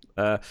 Yeah.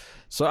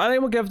 So I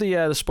think we'll give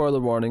the spoiler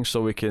warning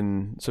so we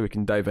can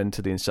dive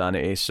into the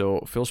insanity.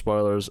 So full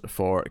spoilers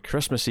for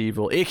Christmas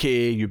Evil,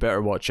 aka You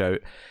Better Watch Out.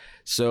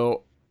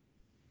 So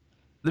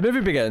the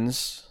movie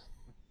begins.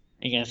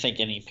 Are you gonna thank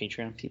any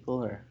Patreon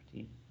people or?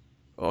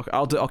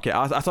 I'll do. Okay,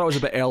 I thought it was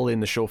a bit early in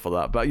the show for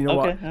that, but you know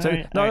what?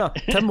 No,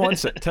 Tim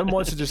wants it. Tim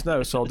wants it just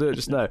now, so I'll do it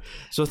just now.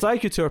 So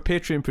thank you to our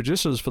Patreon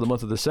producers for the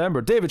month of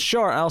December: David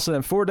Short, Alison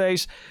M.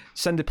 Fordyce,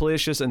 Cindy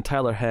Palacios, and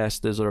Tyler Hess.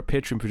 Those are our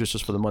Patreon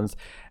producers for the month.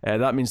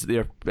 That means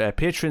that they're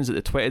patrons at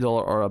the $20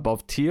 or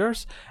above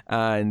tiers,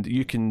 and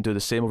you can do the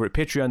same over at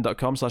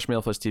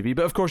patreon.com/MailFuzzTV.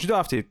 But of course, you don't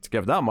have to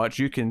give that much.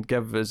 You can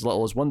give as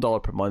little as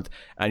 $1 per month,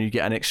 and you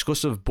get an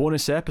exclusive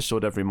bonus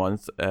episode every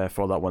month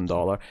for that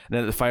 $1. And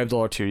then at the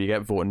 $5 tier, you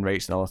get voting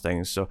rights and other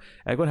things. So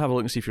go and have a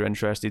look and see if you're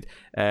interested.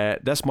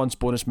 This month's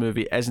bonus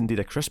movie is indeed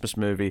a Christmas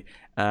movie,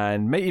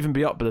 and might even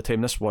be up by the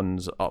time this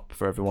one's up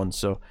for everyone.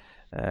 So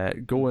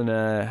go and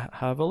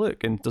have a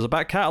look. And there's a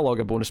back catalogue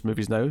of bonus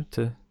movies now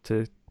to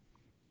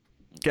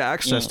get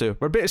access to.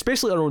 It's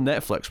basically our own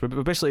Netflix.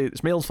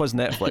 It's Mail Fuzz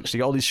Netflix. You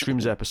get all these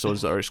Screams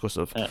episodes that are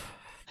exclusive.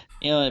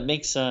 It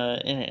makes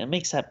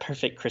that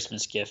perfect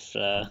Christmas gift.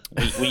 When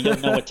you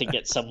don't know what to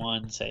get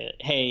someone, say,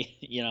 hey,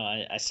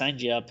 I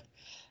signed you up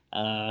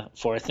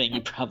for a thing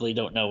you probably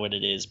don't know what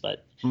it is,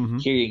 but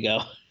here you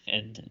go,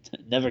 and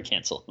never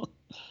cancel.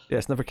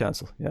 Yes, never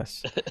cancel.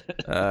 Yes.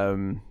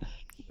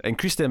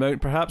 Increase the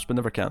amount perhaps, but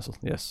never cancel.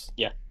 Yes.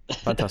 Yeah.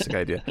 Fantastic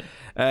idea.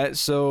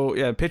 So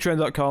yeah,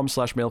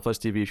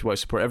 patreon.com/MailFuzzTV if you want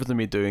to support everything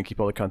we do and keep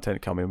all the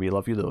content coming. We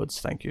love you loads.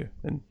 Thank you.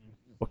 And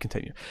we'll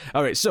continue.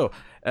 All right, so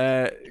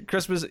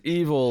Christmas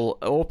Evil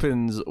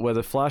opens with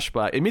a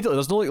flashback. Immediately,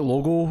 there's no like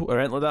logo or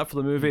anything like that for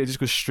the movie. It just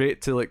goes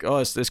straight to like,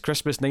 it's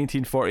Christmas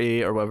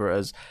 1948 or whatever it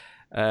is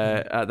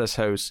at this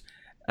house.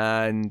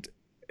 And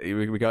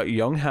we got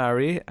young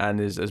Harry and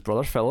his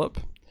brother Philip,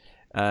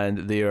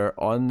 and they are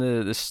on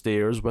the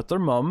stairs with their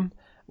mum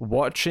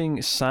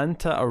watching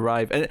Santa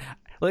arrive. And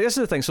like, this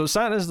is the thing. So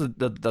Santa's the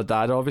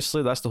dad,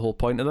 obviously. That's the whole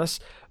point of this.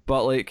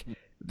 But like,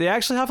 they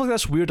actually have like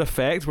this weird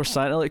effect where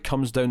Santa like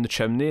comes down the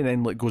chimney and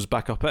then like goes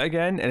back up it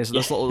again, and it's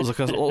this little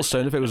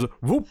sound effect goes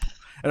whoop,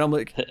 and I'm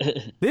like,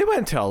 they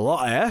went to a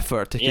lot of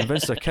effort to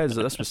convince their kids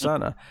that this was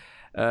Santa.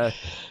 Yeah,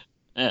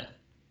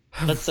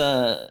 that's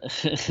a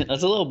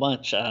little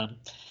much.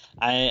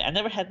 I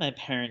never had my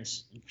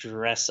parents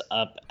dress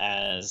up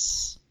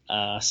as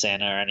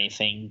Santa or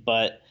anything,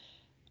 but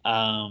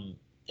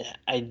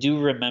I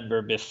do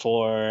remember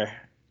before.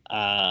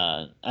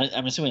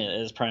 I'm assuming it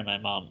was probably my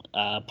mom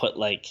put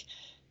like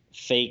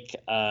fake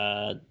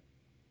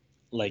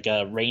like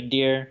a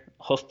reindeer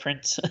hoof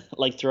prints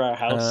like through our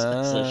house.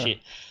 So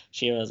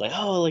she was like,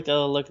 look,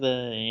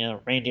 the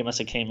reindeer must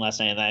have came last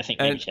night, and I think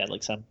maybe she had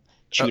like some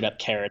chewed up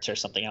carrots or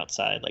something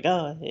outside. Like,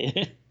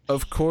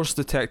 Of course,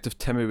 Detective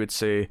Timmy would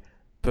say,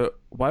 but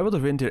why were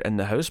the reindeer in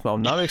the house,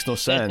 Mom? That makes no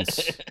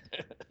sense.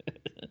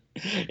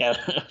 Yeah,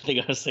 I don't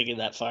think I was thinking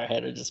that far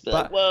ahead. I'd just be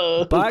like,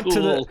 whoa, back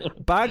cool.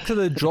 to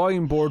the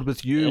drawing board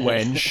with you,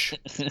 wench.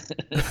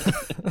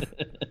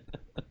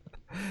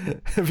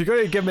 If you're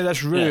going to give me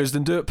this ruse,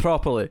 then do it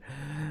properly.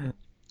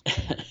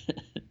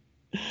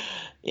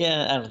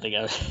 Yeah, I don't think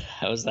I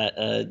was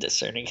that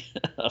discerning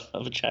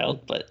of a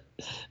child, but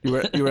you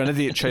were an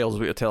idiot child, is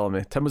what you're telling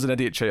me. Tim was an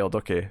idiot child.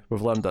 Okay,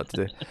 we've learned that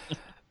today.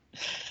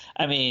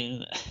 I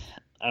mean,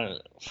 I don't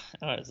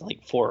know, I was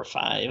like 4 or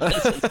 5.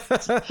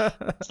 It's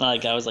not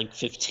like I was like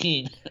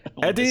 15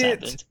 when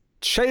idiot this happened.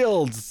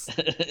 Child.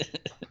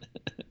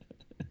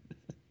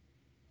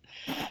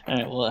 All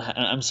right. Well,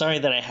 I'm sorry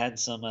that I had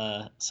some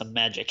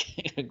magic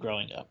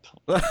growing up,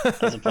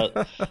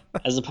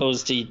 as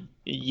opposed to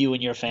you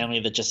and your family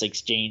that just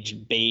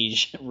exchanged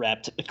beige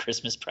wrapped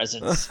Christmas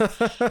presents.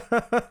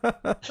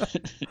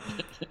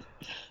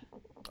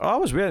 I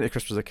was wearing it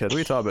Christmas as a kid. What are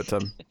you talking about,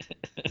 Tim?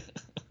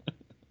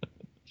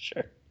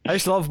 Sure. I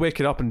used to love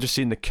waking up and just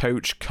seeing the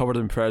couch covered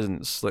in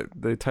presents, like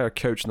the entire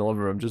couch in the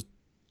living room. Just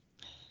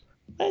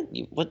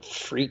what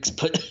freaks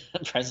put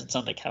presents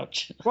on the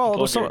couch? Well,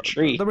 there was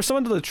some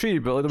under the tree,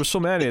 but like, there were so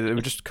many that it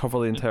would just cover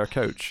the entire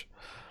couch.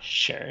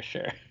 Sure.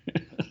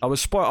 I was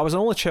spoiled. I was an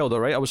only child,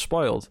 all right. I was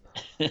spoiled.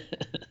 What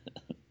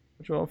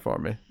do you want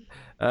from me?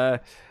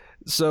 But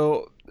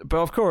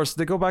of course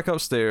they go back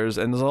upstairs,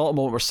 and there's a little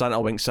moment where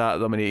Santa winks at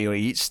them, and he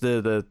eats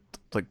the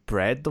like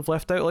bread they've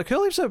left out. Like,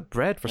 who leaves out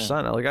bread for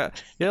Santa? Like,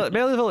 maybe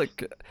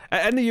like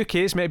in the UK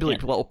it's maybe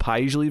like little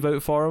pies you leave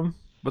out for him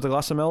with a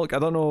glass of milk. I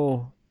don't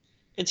know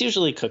It's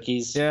usually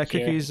cookies. Yeah,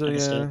 here cookies. in the Yeah.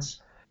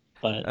 States.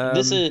 But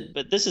this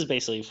is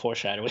basically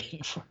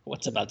foreshadowing for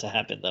what's about to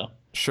happen, though.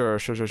 Sure.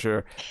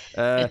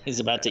 He's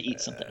about to eat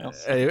something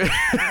else. Anyway.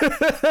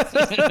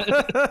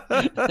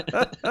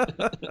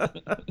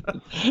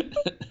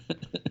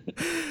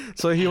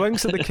 So he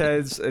winks at the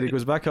kids and he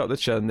goes back up the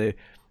chimney.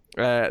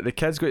 The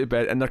kids go to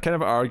bed and they're kind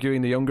of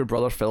arguing. The younger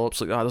brother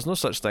Philip's like, "Oh, there's no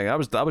such thing.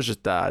 That was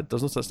just Dad.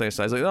 There's no such thing as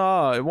Santa." He's like,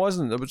 "No, it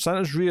wasn't.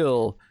 Santa's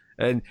real."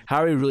 And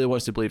Harry really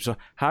wants to believe. So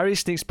Harry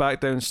sneaks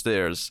back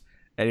downstairs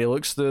and he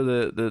looks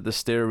through the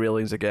stair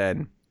railings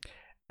again,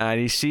 and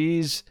he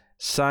sees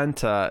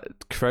Santa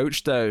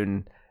crouched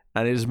down,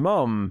 and his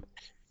mum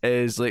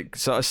is like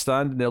sort of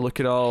standing there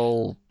looking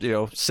all,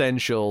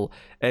 sensual,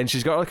 and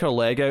she's got like her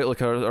leg out, like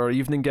her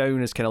evening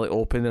gown is kind of like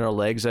open and her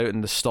legs out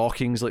and the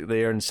stockings like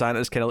there, and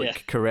Santa's kind of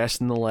like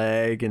caressing the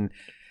leg, and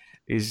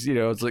he's,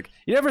 it's like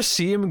you never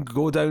see him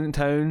go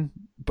downtown,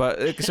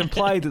 but it's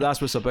implied that that's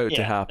what's about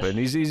to happen.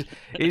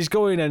 He's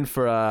going in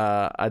for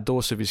a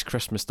dose of his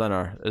Christmas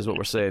dinner, is what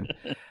we're saying.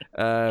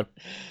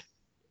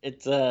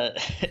 It's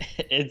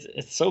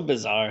it's so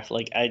bizarre.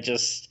 Like I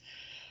just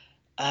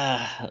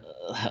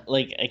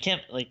like I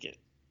can't, like,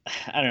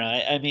 I don't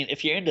know. I mean,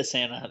 if you're into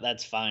Santa,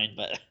 that's fine,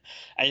 but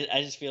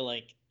I just feel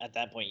like at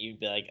that point you'd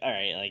be like, all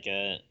right, like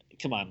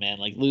come on, man,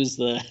 like lose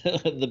the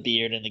the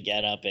beard and the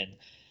get up,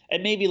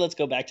 and maybe let's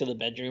go back to the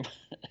bedroom.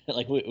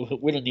 Like we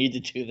don't need to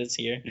do this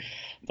here.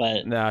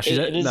 But no, she's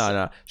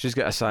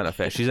got a Santa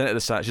fetish. She's into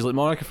the Santa. She's like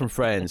Monica from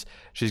Friends.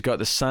 She's got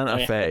the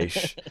Santa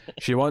fetish.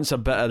 She wants a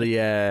bit of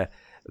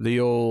the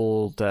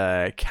old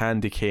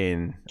candy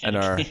cane in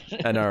her.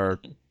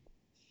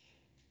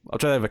 I'll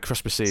try to have a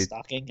Christmas Eve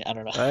stocking. I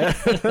don't know.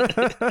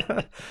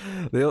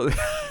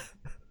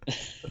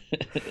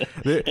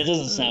 It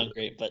doesn't sound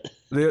great, but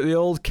the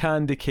old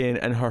candy cane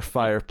in her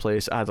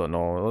fireplace. I don't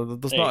know.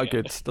 There's not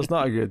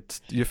a good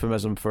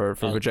euphemism for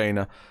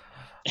vagina.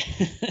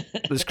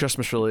 It's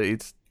Christmas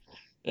related.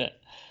 Yeah.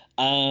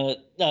 No,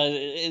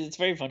 it's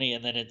very funny,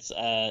 and then it's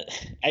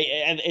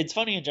it's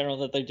funny in general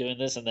that they're doing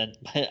this, and then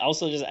but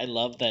also just I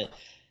love that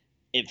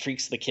it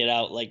freaks the kid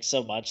out like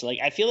so much. Like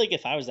I feel like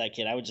if I was that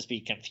kid, I would just be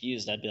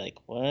confused. I'd be like,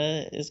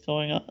 "What is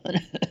going on?"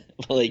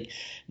 But like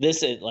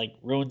this, it like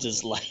ruins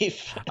his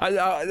life.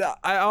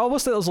 I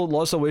almost think there's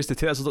lots of ways to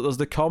take it. There's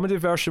the comedy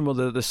version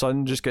where the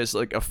son just gets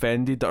like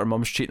offended that her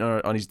mum's cheating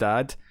on his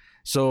dad.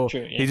 So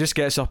True, yeah. He just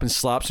gets up and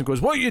slaps and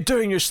goes, "What are you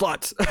doing, you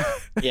slut?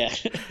 Yeah.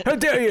 How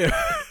dare you?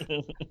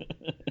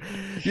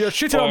 You're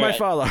cheating on my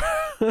father."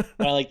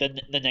 Or like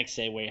the next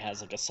day where he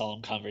has like a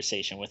solemn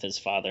conversation with his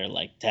father,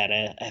 like, "Dad,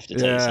 I have to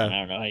tell you something. I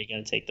don't know how you're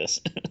gonna take this."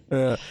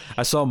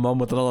 I saw Mum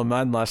with another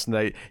man last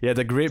night. He had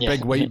a great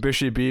big white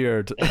bushy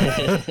beard.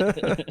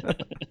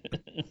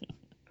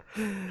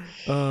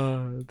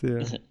 Oh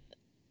dear.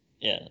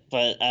 Yeah,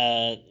 but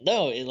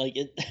no,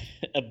 it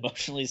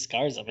emotionally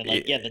scars him, and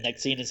like the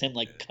next scene is him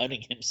like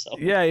cutting himself.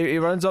 Yeah, he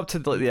runs up to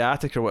like the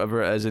attic or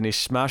whatever it is, and he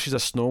smashes a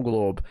snow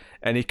globe,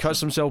 and he cuts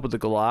himself with the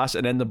glass,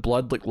 and then the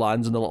blood like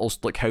lands in the little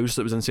like house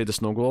that was inside the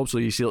snow globe, so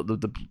you see like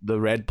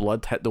the red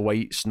blood hit the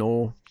white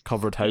snow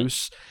covered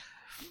house.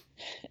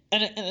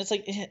 And it's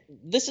like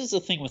this is the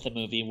thing with the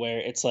movie where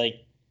it's like,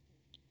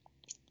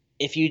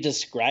 if you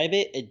describe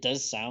it, it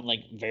does sound like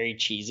very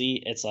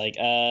cheesy. It's like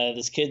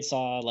this kid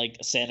saw like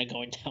Santa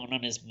going down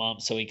on his mom,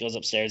 so he goes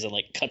upstairs and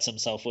like cuts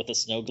himself with a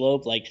snow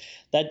globe. Like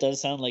that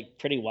does sound like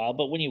pretty wild,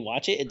 but when you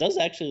watch it, it does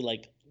actually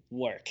like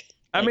work.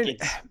 Like, I mean,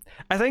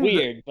 I think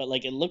weird, but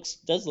like it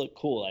does look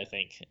cool. I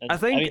think. I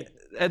mean,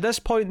 at this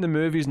point, the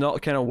movie's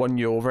not kind of won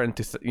you over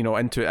into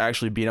into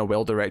actually being a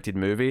well-directed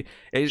movie.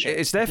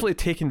 It's definitely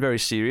taken very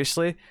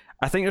seriously.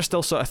 I think you're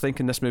still sort of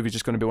thinking this movie's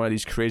just going to be one of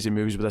these crazy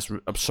movies with this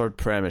absurd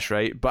premise,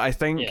 right? But I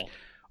think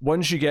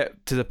once you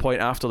get to the point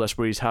after this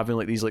where he's having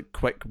like these like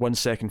quick 1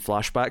 second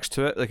flashbacks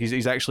to it, like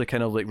he's actually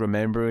kind of like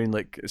remembering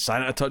like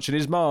Santa touching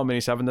his mom, and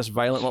he's having this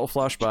violent little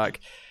flashback,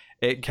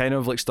 it kind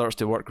of like starts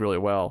to work really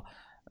well.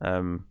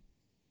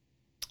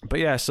 But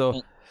yeah,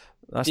 so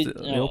that's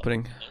the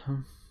opening.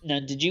 Now,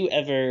 did you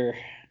ever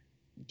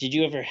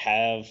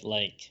have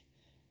like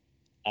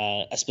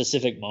a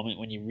specific moment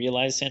when you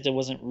realized Santa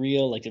wasn't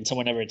real? Like, did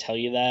someone ever tell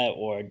you that,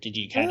 or did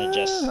you kind of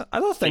just? I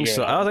don't think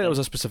so. I don't think there was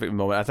a specific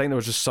moment. I think there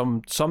was just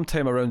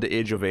sometime around the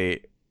age of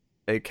 8,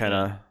 it kind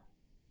of.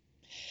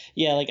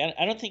 Yeah, like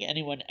I don't think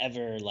anyone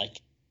ever like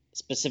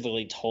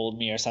specifically told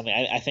me or something.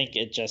 I think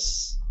it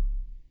just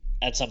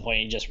at some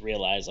point you just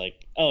realize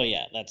like, oh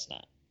yeah, that's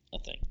not a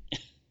thing.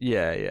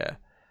 Yeah.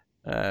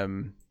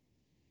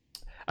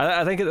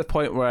 I think at the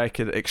point where I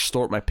could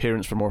extort my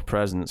parents for more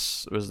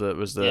presents was the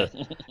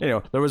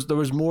there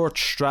was more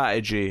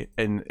strategy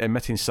in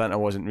admitting Santa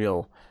wasn't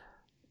real.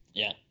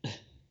 Yeah.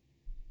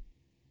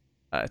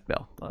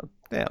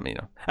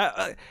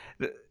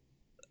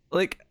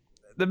 Like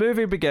the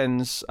movie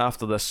begins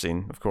after this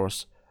scene, of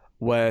course,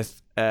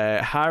 with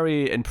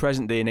Harry in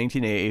present day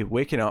 1980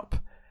 waking up.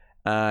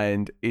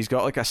 And he's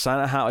got like a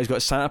Santa hat. He's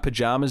got Santa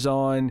pajamas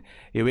on.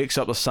 He wakes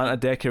up with Santa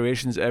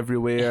decorations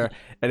everywhere,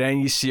 and then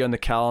you see on the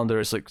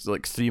calendar it's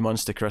like 3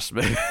 months to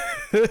Christmas.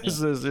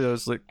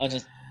 It's like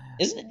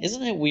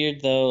Isn't it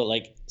weird though?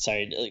 Like,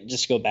 sorry,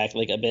 just go back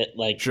like a bit.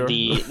 Like Sure.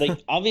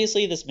 like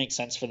obviously this makes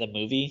sense for the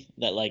movie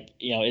that like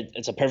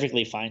it's a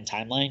perfectly fine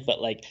timeline,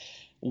 but like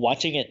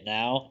watching it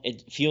now,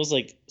 it feels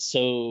like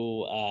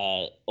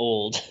so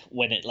old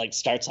when it like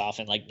starts off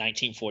in like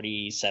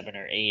 1947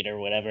 or 8 or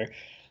whatever.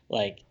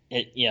 Like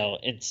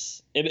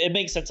it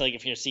makes sense like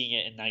if you're seeing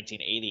it in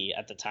 1980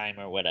 at the time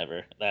or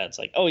whatever. That's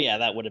like, oh yeah,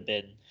 that would have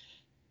been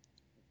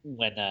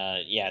when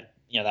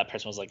that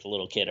person was like a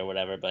little kid or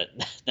whatever, but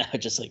now it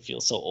just like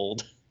feels so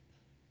old.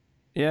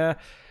 Yeah.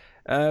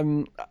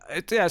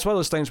 It's one of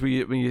those things where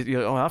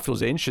you're oh, that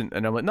feels ancient,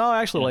 and I'm like, no, it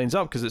actually lines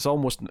up because it's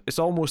almost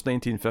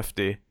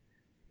 1950.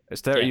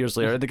 It's 30 years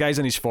later. The guy's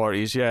in his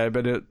 40s, yeah,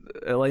 but it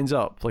lines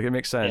up. Like, it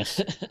makes sense.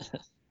 Yeah.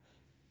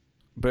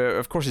 But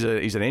of course,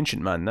 he's an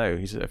ancient man now.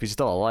 If he's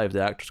still alive,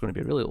 the actor's going to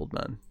be a really old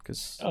man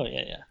because Oh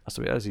yeah. that's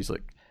the way it is. He's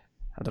like,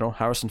 I don't know,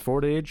 Harrison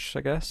Ford age,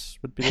 I guess,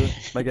 would be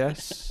my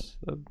guess.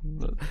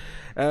 But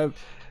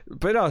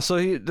no, so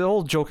the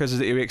whole joke is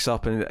that he wakes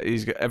up and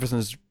he's got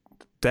everything's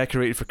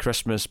decorated for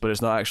Christmas, but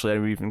it's not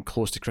actually even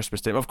close to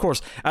Christmas time. Of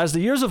course, as the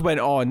years have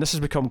went on, this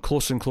has become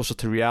closer and closer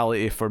to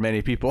reality for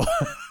many people.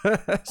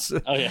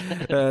 So, Oh yeah.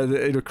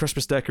 the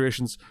Christmas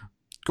decorations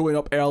going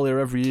up earlier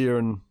every year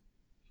and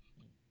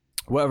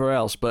whatever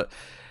else. But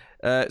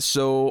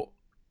so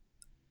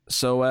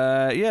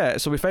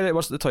we find out he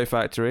works at the toy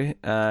factory,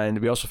 and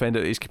we also find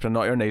out he's keeping a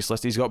naughty or nice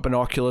list. He's got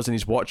binoculars and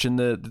he's watching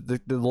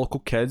the local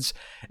kids,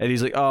 and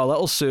he's like, oh,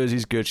 little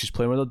Susie's good, she's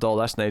playing with a doll,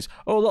 that's nice.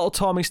 Oh, little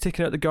Tommy's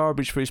taking out the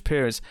garbage for his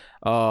parents.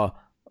 Oh,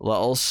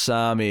 little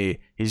Sammy,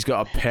 he's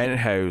got a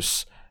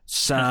penthouse.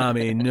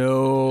 Sammy,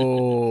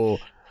 no.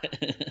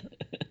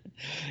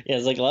 Yeah,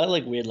 it's like a lot of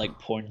like weird like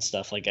porn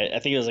stuff. Like I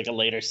think it was like a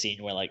later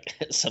scene where like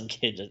some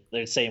kid,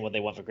 they're saying what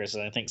they want for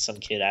Christmas. I think some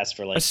kid asked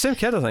for like It's the same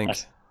kid, I think.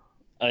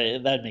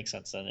 that makes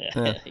sense then.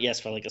 Yeah. He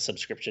asked for like a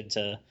subscription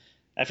to,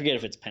 I forget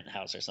if it's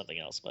Penthouse or something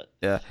else, but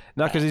Yeah,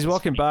 no, because he's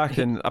walking back,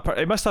 and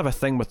he must have a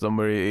thing with them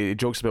where he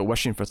jokes about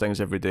wishing for things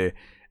every day,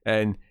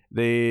 and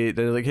they're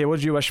like, "Hey, what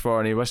did you wish for?"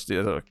 And he wished, I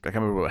can't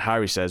remember what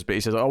Harry says, but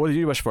he says, "Oh, what did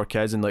you wish for,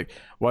 kids?" And like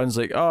one's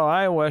like, "Oh,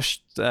 I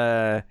wished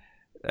for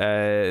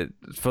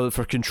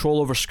control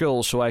over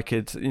school, so I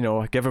could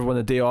give everyone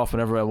a day off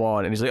whenever I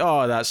want." And he's like,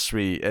 "Oh, that's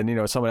sweet."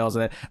 And someone else,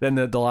 and then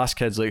the last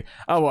kid's like,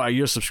 "I want a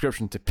year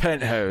subscription to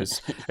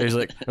Penthouse." And he's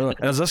like, oh, and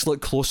there's this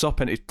like close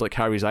up into like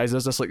Harry's eyes.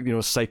 There's this like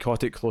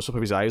psychotic close up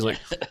of his eyes, like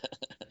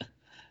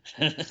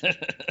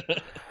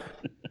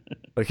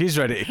like he's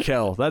ready to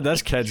kill.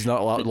 This kid's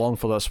not long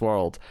for this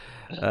world.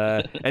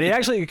 And he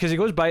actually, because he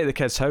goes by to the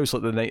kid's house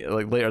like the night,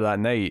 like later that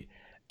night,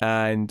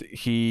 and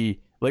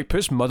he like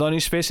puts mud on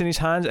his face and his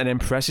hands, and then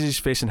presses his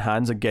face and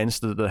hands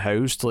against the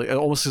house to like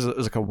almost as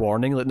like a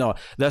warning, like, no,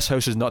 this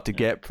house is not to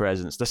get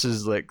presents. This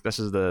is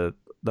the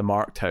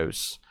marked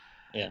house.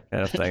 Yeah.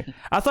 Kind of thing.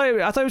 I thought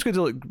it was going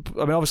to look.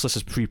 I mean, obviously this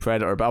is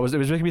pre-Predator, but it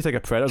was making me think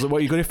of Predator. I was like, what,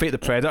 are you going to fight the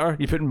Predator?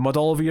 You putting mud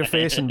all over your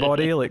face and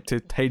body like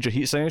to hide your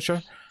heat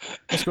signature?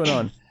 What's going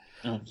on?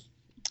 I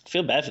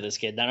feel bad for this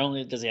kid. Not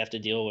only does he have to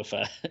deal with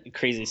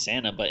crazy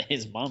Santa, but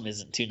his mom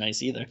isn't too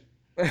nice either.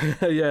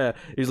 Yeah,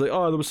 he's like,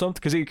 oh, there was something,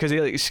 because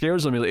he like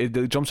scares him. He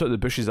jumps out of the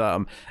bushes at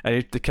him,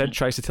 and the kid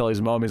tries to tell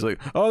his mom. He's like,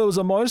 oh, there was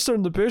a monster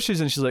in the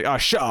bushes, and she's like, ah,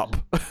 shut up,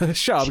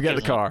 shut up, get in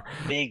the car.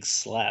 Big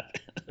slap.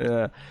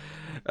 Yeah.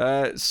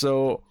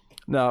 So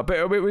no,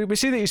 but we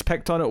see that he's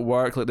picked on at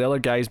work. Like the other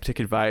guys take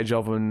advantage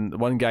of him.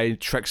 One guy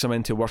tricks him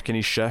into working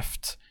his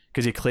shift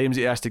because he claims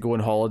he has to go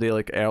on holiday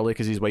like early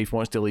because his wife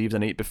wants to leave the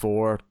night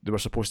before they were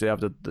supposed to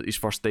have his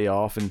first day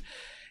off, and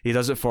he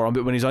does it for him.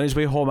 But when he's on his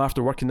way home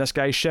after working this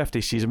guy's shift,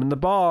 he sees him in the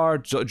bar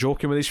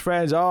joking with his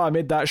friends. Oh, I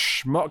made that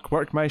schmuck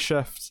work my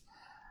shift.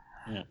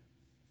 Yeah.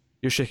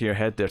 You're shaking your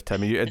head there,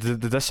 Timmy.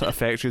 Did this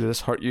affect you? Did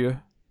this hurt you?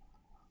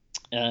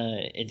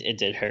 It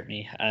did hurt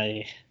me.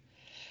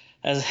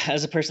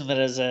 As a person that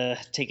has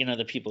taken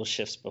other people's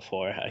shifts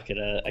before, I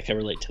could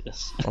relate to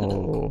this.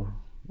 Oh.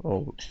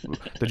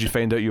 Did you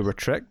find out you were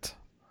tricked?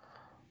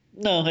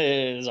 No,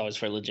 it was always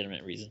for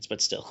legitimate reasons,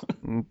 but still.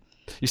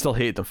 You still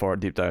hate them for it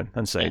deep down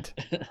inside.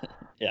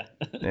 Yeah.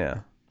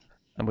 Yeah.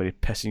 I'm going to be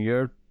pissing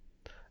your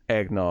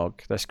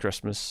eggnog this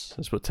Christmas.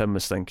 That's what Tim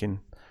was thinking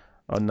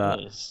on that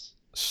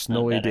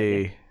snowy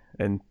day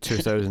in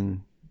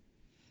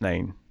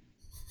 2009.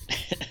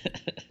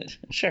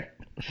 Sure.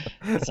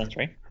 That sounds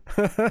right.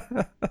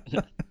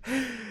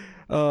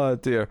 Oh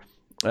dear.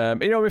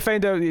 We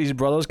find out his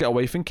brother's got a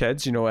wife and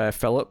kids.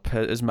 Philip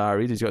is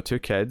married. He's got 2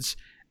 kids,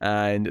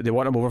 and they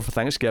want him over for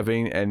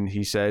Thanksgiving, and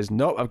he says,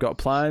 nope, I've got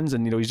plans.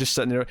 And he's just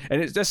sitting there,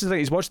 and this is the thing,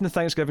 he's watching the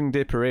Thanksgiving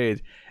Day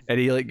parade, and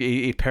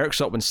he perks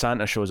up when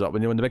Santa shows up.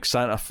 When the big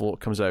Santa float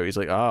comes out, he's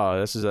like,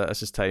 this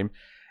is time.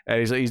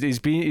 And he's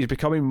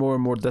becoming more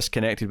and more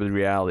disconnected with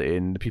reality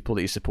and the people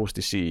that he's supposed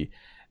to see.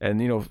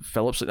 And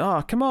Philip's like,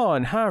 oh, come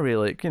on, Harry,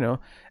 and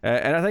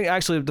I think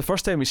actually the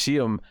first time we see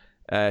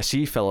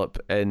Philip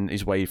and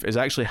his wife is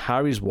actually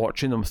Harry's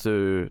watching them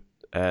through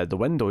the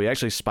window. He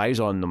actually spies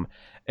on them,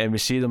 and we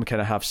see them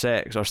kind of have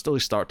sex, or still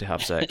start to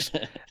have sex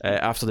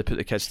after they put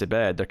the kids to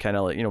bed. They're kind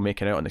of like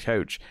making out on the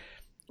couch,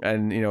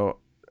 and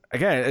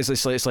again,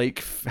 it's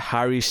like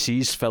Harry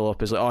sees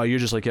Philip as like, oh, you're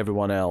just like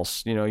everyone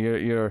else. You know,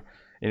 you're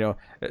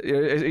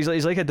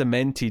he's like a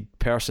demented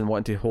person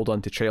wanting to hold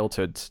on to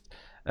childhood,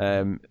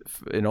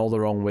 in all the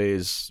wrong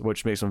ways,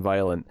 which makes him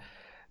violent.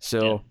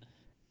 So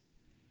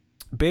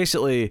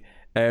basically,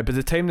 by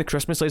the time the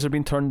Christmas lights are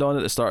being turned on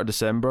at the start of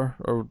December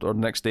or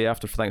next day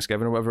after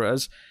Thanksgiving or whatever it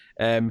is,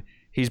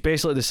 he's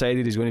basically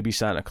decided he's going to be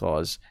Santa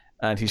Claus,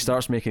 and he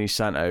starts making his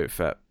Santa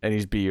outfit and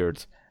his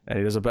beard, and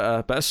he does a bit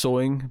of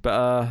sewing,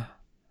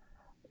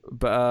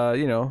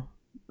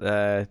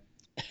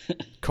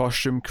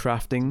 costume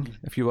crafting,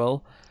 if you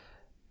will.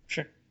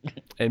 Sure.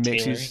 And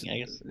makes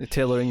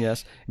tailoring,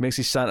 yes. He makes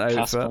his Santa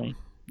outfit.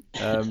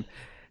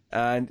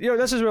 And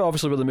this is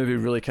obviously where the movie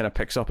really kind of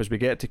picks up as we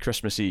get to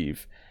Christmas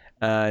Eve,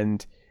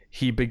 and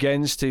he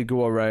begins to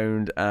go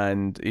around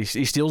and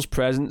he steals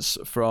presents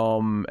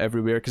from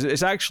everywhere, because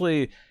it's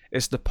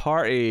the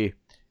party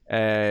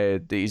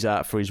that he's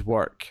at for his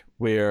work,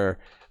 where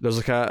there's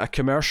like a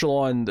commercial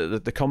on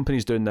the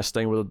company's doing this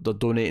thing where they're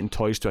donating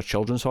toys to a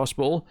children's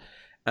hospital.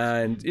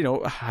 And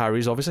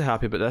Harry's obviously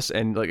happy about this,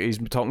 and like he's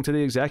talking to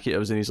the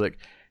executives, and he's like,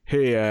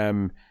 hey,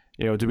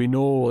 do we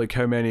know like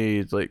how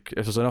many, like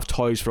if there's enough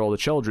toys for all the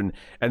children?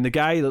 And the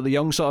guy, the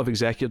young sort of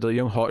executive, the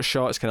young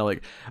hotshot, is kind of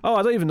like, oh,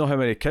 I don't even know how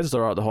many kids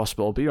there are at the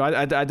hospital, but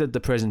I did the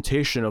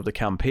presentation of the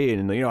campaign,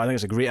 and I think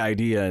it's a great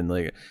idea, and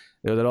like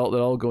they're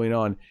all going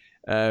on.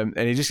 And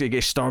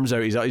he storms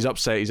out. He's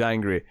upset. He's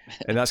angry,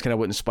 and that's kind of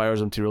what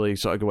inspires him to really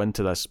sort of go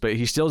into this. But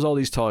he steals all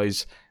these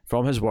toys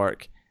from his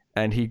work,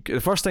 and the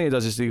first thing he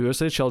does is he goes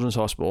to the children's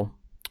hospital.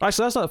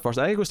 Actually, that's not the first.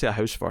 I think he goes to a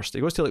house first. He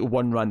goes to like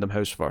one random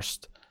house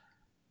first.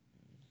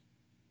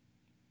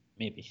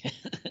 Maybe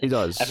he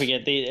does. I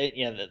forget.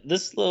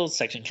 This little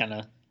section kind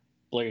of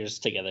blurs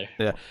together.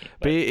 Yeah,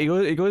 but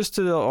he goes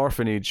to the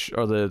orphanage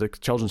or the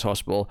children's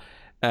hospital.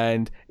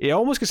 And he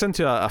almost gets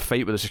into a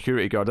fight with a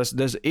security guard. This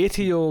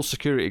 80-year-old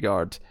security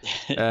guard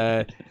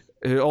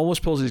who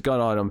almost pulls his gun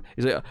on him.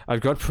 He's like,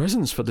 I've got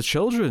presents for the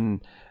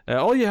children.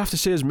 All you have to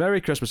say is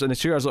Merry Christmas. And the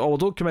security guard's like, oh, well,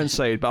 don't come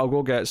inside, but I'll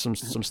go get some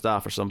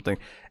staff or something.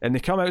 And they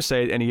come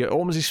outside, and he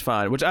opens his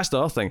van, which that's the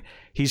other thing.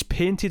 He's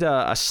painted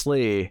a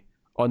sleigh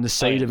on the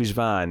side of his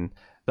van.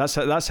 That's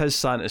his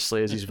Santa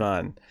sleigh, is his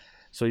van.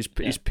 So he's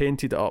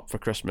painted it up for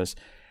Christmas.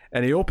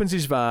 And he opens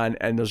his van,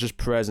 and there's just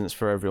presents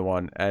for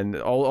everyone, and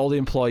all the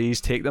employees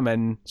take them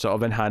in sort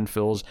of in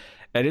handfuls.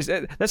 And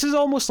this is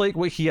almost like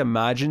what he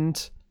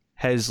imagined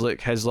his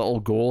little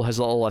goal, his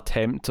little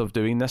attempt of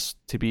doing this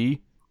to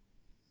be.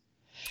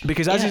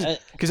 Because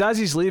as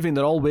he's leaving,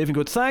 they're all waving,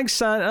 going, "Thanks,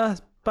 Santa.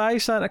 Bye,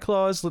 Santa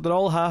Claus." Like, they're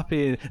all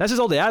happy. This is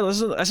all the adults.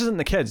 This isn't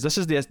the kids. This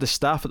is the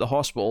staff at the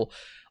hospital,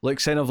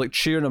 like kind of like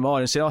cheering them on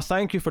and saying, "Oh,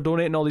 thank you for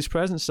donating all these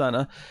presents,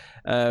 Santa."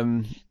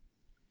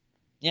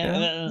 Yeah,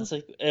 and it's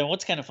like, and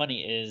what's kind of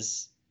funny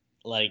is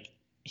like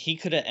he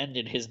could have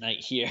ended his night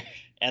here,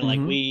 and like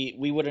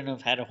we wouldn't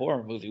have had a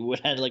horror movie. We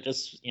would have had like a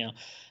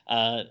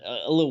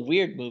little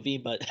weird movie,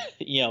 but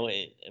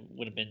it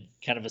would have been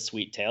kind of a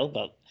sweet tale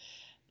about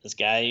this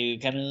guy who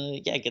kind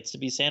of gets to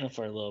be Santa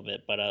for a little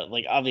bit. But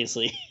like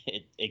obviously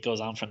it goes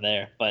on from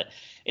there. But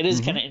it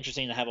is kind of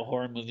interesting to have a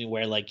horror movie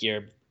where like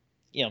your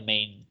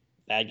main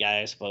bad guy,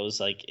 I suppose,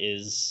 like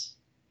is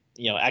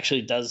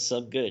actually does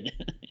some good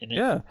in it.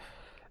 Yeah.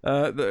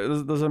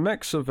 There's a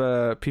mix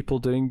of people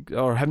doing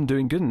or him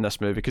doing good in this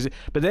movie,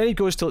 but then he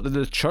goes to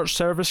the church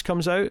service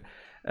comes out,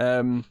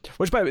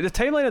 which by the way, the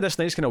timeline of this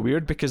night is kind of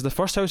weird, because the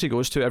first house he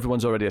goes to,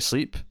 everyone's already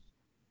asleep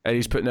and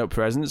he's putting out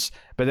presents,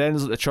 but then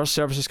the church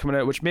service is coming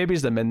out, which maybe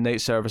is the midnight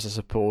service, I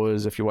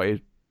suppose, if you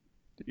want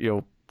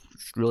to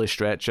really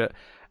stretch it.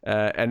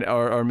 But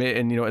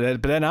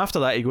then after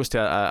that he goes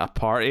to a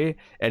party,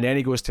 and then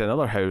he goes to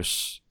another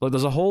house. Like,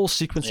 there's a whole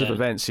sequence of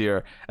events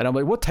here, and I'm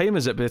like, what time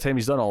is it by the time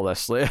he's done all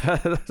this? Like,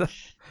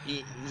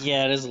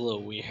 yeah, it is a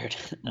little weird.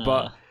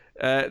 But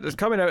it's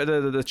coming out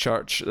of the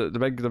church, the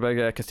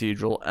big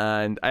cathedral,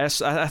 and I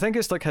think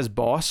it's like his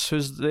boss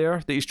who's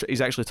there that he's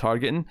actually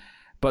targeting.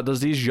 But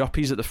there's these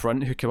yuppies at the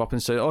front who come up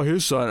and say, "Oh,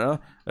 here's Santa.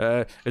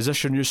 Is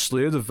this your new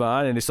sleigh, the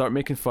van?" And they start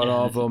making fun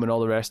of him and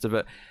all the rest of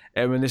it.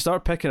 And when they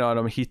start picking on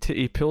him,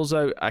 he pulls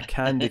out a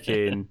candy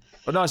cane.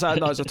 Oh no, it's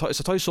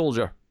a toy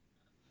soldier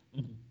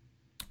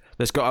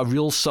that's got a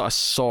real sort of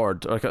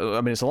sword. It's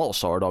a little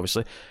sword,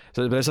 obviously.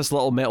 But it's this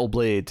little metal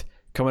blade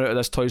coming out of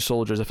this toy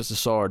soldier as if it's a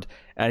sword,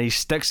 and he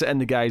sticks it in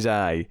the guy's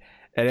eye.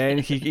 And then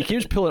he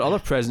keeps pulling other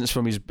presents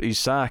from his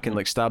sack and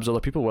like stabs other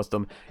people with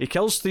them. He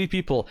kills 3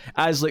 people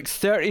as like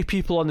 30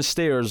 people on the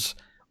stairs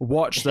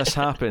watch this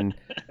happen,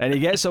 and he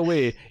gets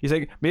away. You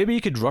think maybe you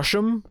could rush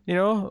him,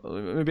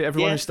 maybe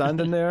everyone who's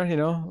standing there,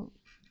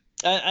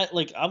 I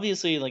like,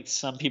 obviously, like,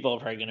 some people are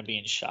probably going to be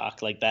in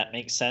shock, like that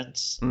makes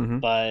sense.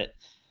 But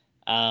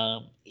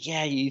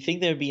you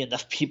think there'd be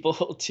enough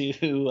people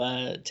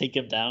to take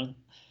him down,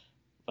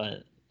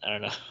 but I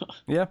don't know.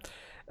 Yeah.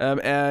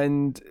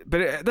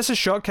 This is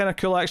shot kind of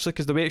cool actually,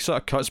 because the way it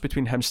sort of cuts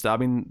between him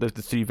stabbing the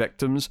three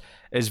victims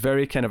is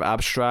very kind of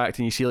abstract,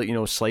 and you see like, you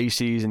know,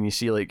 slices, and you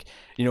see like,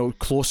 you know,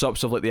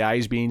 close-ups of like the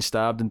eyes being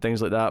stabbed and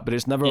things like that, but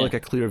it's never like a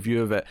clear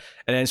view of it.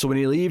 And then so when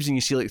he leaves and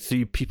you see like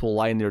three people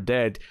lying there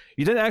dead,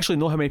 you didn't actually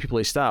know how many people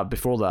he stabbed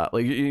before that.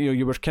 Like, you know,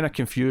 you were kind of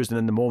confused and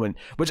in the moment,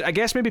 which I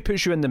guess maybe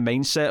puts you in the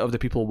mindset of the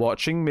people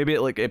watching. Maybe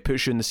it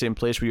puts you in the same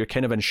place where you're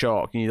kind of in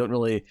shock and you don't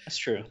really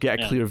get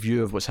a clear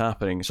view of what's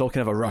happening. It's all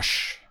kind of a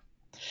rush.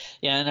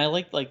 Yeah, and I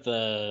like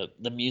the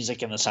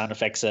music and the sound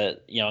effects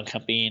that, you know,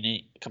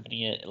 accompany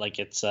it. Like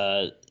it's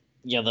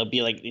you know, there'll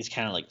be like these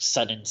kind of like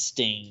sudden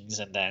stings,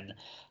 and then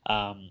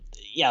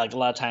like a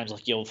lot of times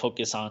like you'll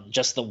focus on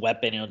just the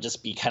weapon. It'll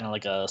just be kind of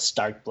like a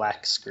stark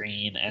black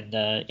screen, and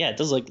it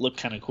does like look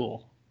kind of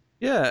cool.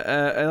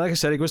 Yeah, and like I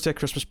said, he goes to a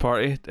Christmas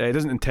party. He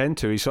doesn't intend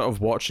to. He's sort of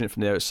watching it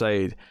from the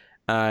outside,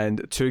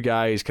 and two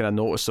guys kind of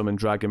notice him and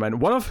drag him in.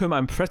 One of whom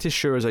I'm pretty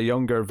sure is a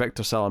younger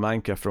Victor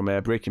Salamanca from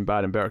Breaking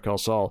Bad and Better Call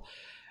Saul.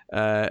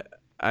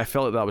 I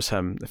felt like that was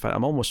him. In fact,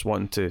 I'm almost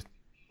wanting to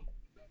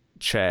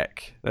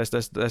check.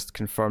 Let's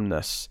confirm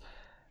this.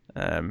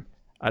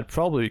 I'd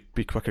probably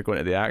be quicker going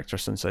to the actor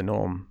since I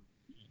know him.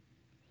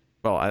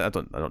 Well, I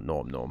don't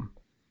know him.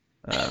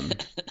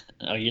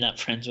 Oh, you're not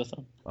friends with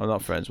him? I'm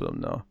not friends with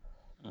him, no.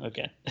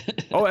 Okay.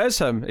 Oh, it is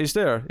him. He's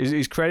there.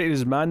 He's credited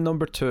as man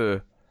number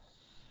 2.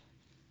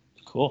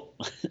 Cool.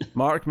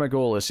 Mark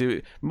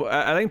Margolis.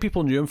 I think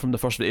people knew him from the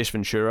first Ace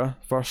Ventura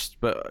first,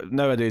 but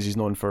nowadays he's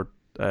known for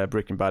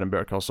Breaking Bad and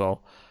Better Call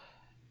Saul.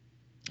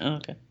 Oh,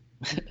 okay.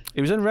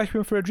 He was in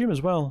Requiem for a Dream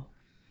as well,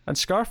 and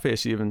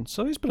Scarface even.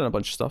 So he's been in a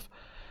bunch of stuff.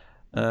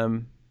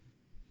 I'm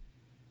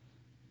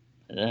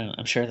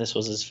sure this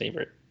was his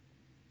favorite.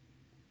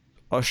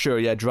 Oh sure,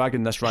 yeah,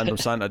 dragging this random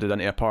Santa dude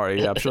into a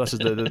party. Yeah, I'm sure this is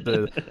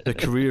the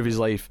career of his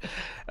life.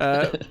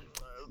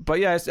 But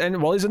yeah,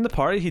 and while he's in the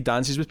party, he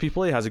dances with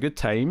people. He has a good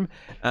time,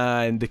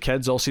 and the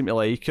kids all seem to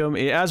like him.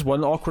 He has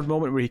one awkward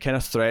moment where he kind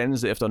of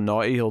threatens that if they're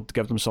naughty, he'll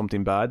give them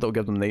something bad. That'll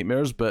give them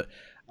nightmares. But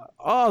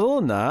other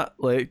than that,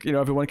 like, you know,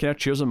 everyone kind of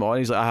cheers him on.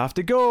 He's like, I have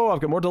to go. I've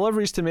got more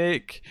deliveries to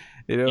make.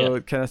 You know,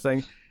 kind of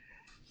thing.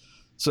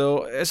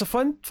 So it's a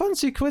fun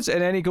sequence,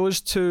 and then he goes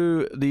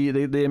to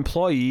the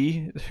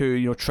employee who,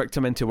 you know, tricked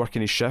him into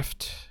working his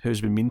shift,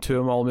 who's been mean to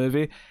him all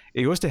movie.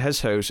 He goes to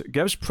his house,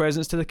 gives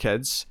presents to the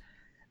kids.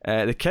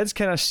 The kids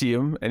kind of see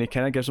him, and he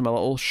kind of gives them a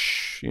little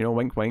shh, you know,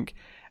 wink wink.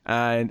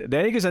 And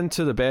then he goes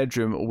into the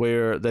bedroom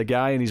where the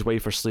guy and his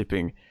wife are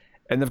sleeping,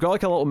 and they've got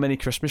like a little mini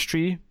Christmas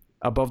tree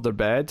above their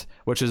bed,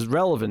 which is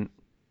relevant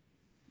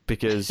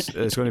because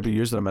it's going to be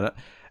used in a minute.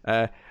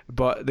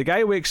 But the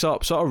guy wakes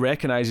up, sort of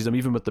recognizes him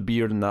even with the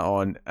beard and that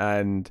on,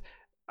 and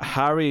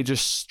Harry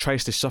just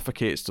tries to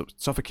suffocate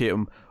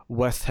him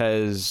with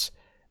his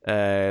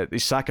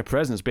sack of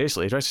presents.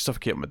 Basically, he tries to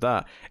suffocate him with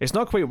that. It's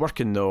not quite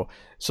working though,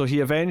 so he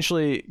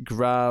eventually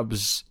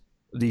grabs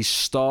the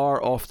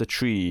star off the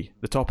tree,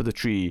 the top of the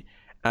tree,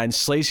 and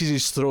slices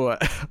his throat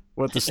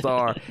with the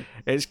star.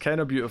 It's kind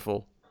of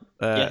beautiful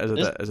as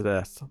a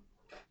death.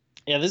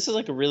 Yeah, this is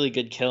like a really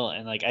good kill,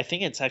 and like I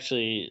think it's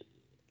actually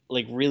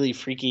like really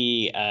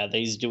freaky that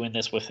he's doing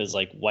this with his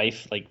like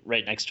wife like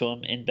right next to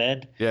him in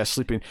bed. Yeah,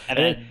 sleeping. And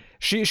then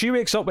she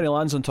wakes up when he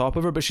lands on top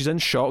of her, but she's in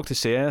shock to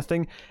say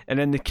anything. And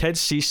then the kids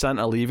see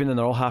Santa leaving, and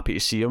they're all happy to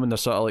see him, and they're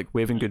sort of like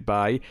waving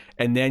goodbye.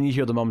 And then you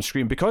hear the mum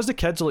scream because the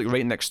kids are like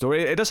right next door.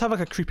 It does have like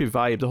a creepy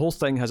vibe. The whole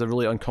thing has a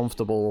really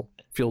uncomfortable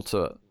feel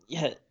to it.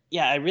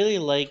 Yeah, I really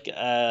like.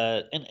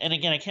 And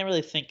again, I can't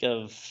really think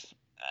of.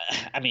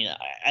 I mean,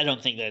 I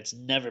don't think that it's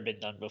never been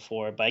done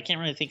before, but I can't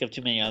really think of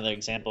too many other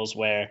examples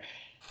where.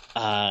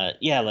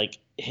 Like,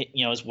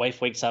 you know, his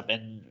wife wakes up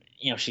and,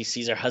 you know, she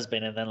sees her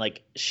husband, and then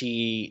like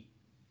she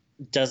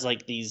does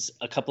like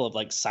a couple of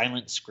like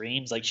silent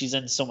screams. Like she's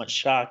in so much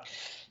shock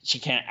she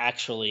can't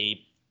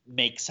actually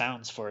make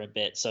sounds for a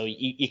bit, so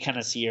you kind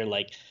of see her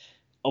like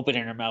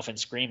opening her mouth and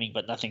screaming,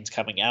 but nothing's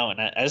coming out.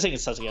 And I just think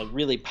it's such like a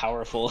really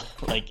powerful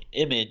like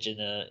image, and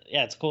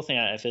it's a cool thing.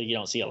 I feel like you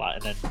don't see a lot.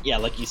 And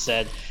then like you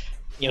said,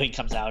 you know, he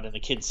comes out and the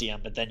kids see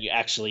him, but then you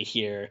actually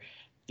hear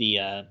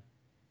the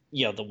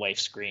the wife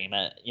scream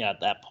at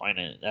that point.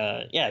 And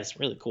it's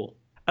really cool.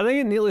 I think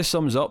it nearly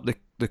sums up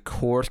the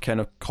core kind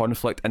of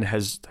conflict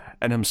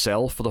in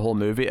himself for the whole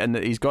movie, and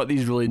that he's got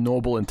these really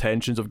noble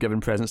intentions of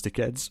giving presents to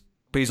kids,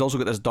 but he's also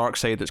got this dark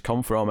side that's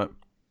come from it.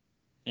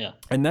 Yeah.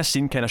 And this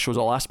scene kind of shows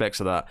all aspects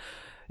of that.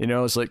 You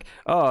know, it's like,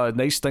 oh,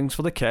 nice things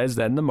for the kids,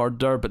 then the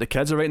murder, but the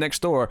kids are right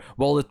next door.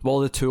 While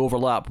the two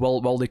overlap,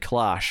 while they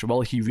clash,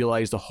 while he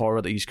realizes the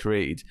horror that he's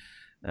created.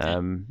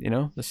 You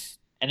know, this.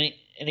 And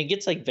it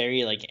gets like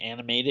very like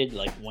animated,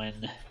 like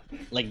when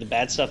like the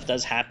bad stuff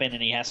does happen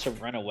and he has to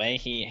run away.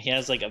 He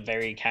has like a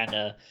very kind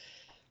of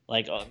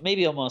like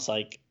maybe almost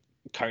like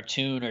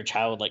cartoon or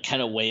childlike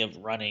kind of way of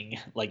running.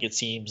 Like it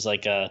seems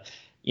like a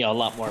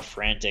lot more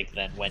frantic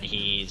than when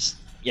he's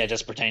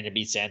just pretending to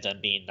be Santa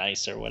and being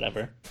nice or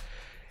whatever.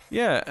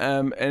 Yeah,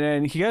 and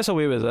then he gets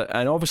away with it,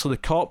 and obviously the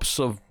cops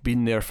have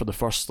been there for the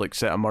first like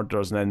set of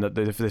murders, and then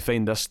they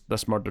find this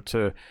murder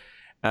too.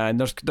 And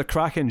they're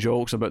cracking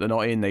jokes about the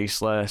naughty and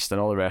nice list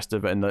and all the rest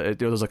of it. And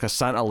there's like a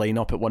Santa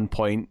lineup at one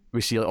point.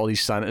 We see like all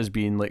these Santas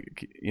being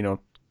like, you know,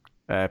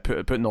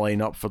 putting the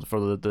line up for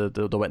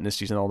the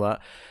witnesses and all that.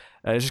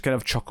 It's just kind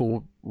of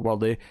chuckle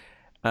worthy.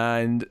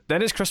 And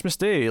then it's Christmas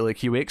Day. Like,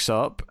 he wakes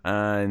up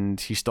and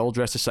he's still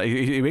dressed as Santa.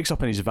 He wakes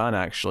up in his van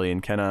actually,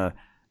 and kind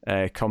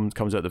of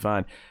comes out the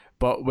van.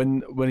 But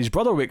when his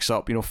brother wakes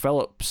up, you know,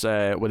 Philip's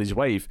with his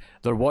wife,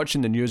 they're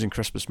watching the news on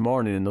Christmas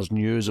morning, and there's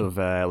news of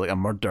like a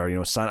murder. You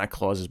know, Santa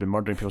Claus has been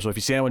murdering people. So if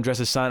you see anyone dressed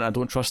as Santa,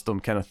 don't trust them,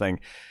 kind of thing.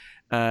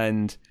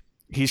 And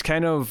he's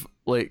kind of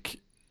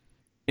like,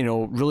 you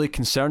know, really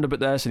concerned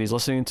about this, and he's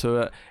listening to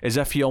it as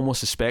if he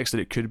almost suspects that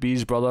it could be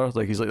his brother.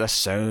 Like, he's like, this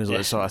sounds like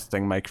the sort of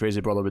thing my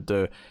crazy brother would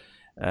do.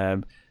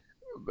 And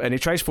he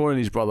tries phoning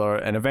his brother,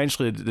 and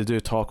eventually they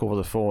do talk over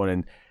the phone,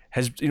 and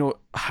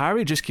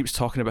Harry just keeps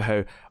talking about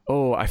how,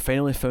 oh, I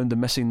finally found the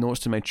missing notes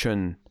to my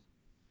tune.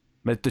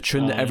 The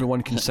tune that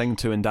everyone can sing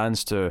to and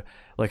dance to.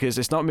 Like,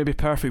 it's not maybe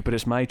perfect, but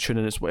it's my tune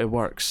and it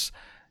works.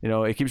 You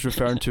know, he keeps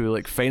referring to,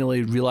 like,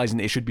 finally realizing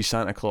that he should be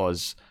Santa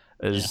Claus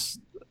is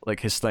like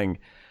his thing.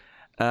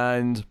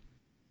 And,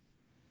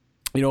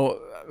 you know,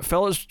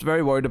 Philip's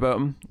very worried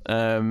about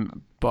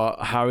him. But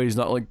Harry's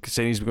not like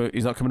saying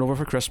he's not coming over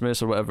for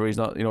Christmas or whatever. He's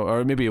not, you know,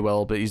 or maybe he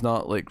will, but he's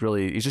not like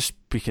really. He's just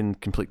speaking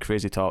complete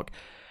crazy talk.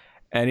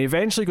 And he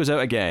eventually goes out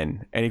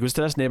again, and he goes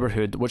to this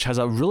neighborhood which has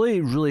a really,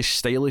 really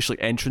stylish like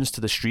entrance to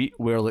the street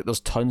where like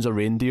there's tons of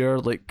reindeer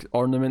like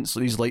ornaments,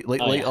 these light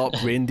up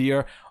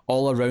reindeer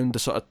all around the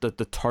sort of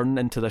the turn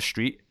into the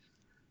street.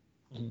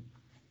 Mm-hmm.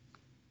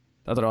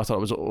 I don't know. I thought it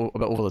was a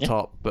bit over the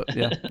top, but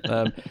yeah.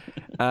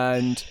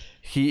 And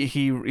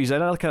he's in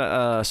like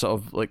a sort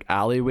of like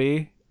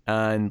alleyway,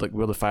 and like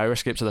where the fire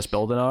escapes of this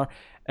building are.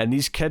 And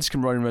these kids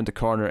come running around the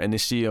corner, and they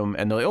see him,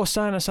 and they're like, oh,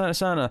 Santa, Santa,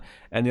 Santa.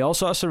 And they all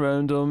sort of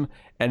surround him.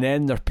 And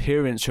then their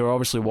parents, who are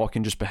obviously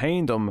walking just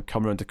behind them,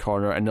 come around the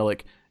corner, and they're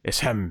like,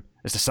 it's him.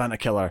 It's the Santa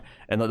killer.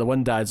 And like the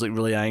one dad's like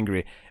really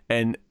angry.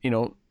 And, you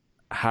know,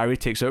 Harry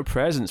takes out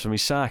presents from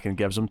his sack and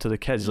gives them to the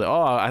kids. He's like,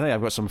 oh, I think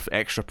I've got some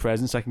extra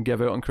presents I can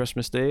give out on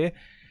Christmas Day.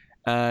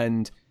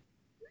 And,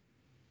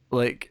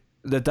 like,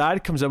 the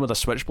dad comes in with a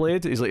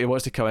switchblade. He's like, he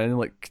wants to come in and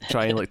like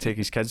try and like take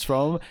his kids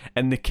from him,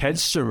 and the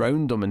kids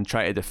surround him and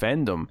try to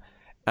defend him.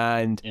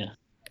 And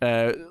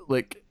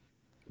like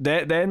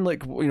then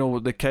like, you know,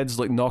 the kids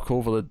like knock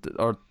over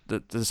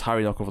does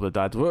Harry knock over the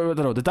dad? I don't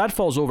know. The dad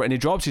falls over and he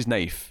drops his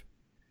knife.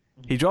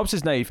 He drops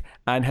his knife,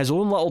 and his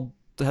little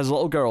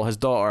girl, his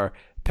daughter,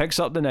 picks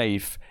up the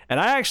knife. And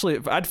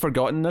I'd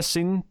forgotten this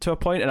scene to a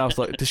point, and I was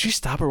like, did she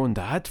stab her own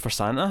dad for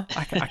Santa?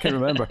 I can't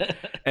remember.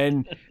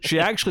 And she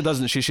actually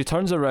doesn't. She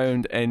turns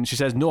around and she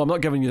says, no, I'm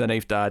not giving you the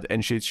knife, Dad.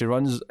 And she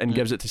runs and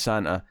gives it to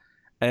Santa.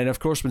 And of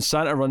course, when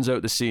Santa runs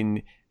out the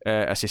scene,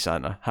 I say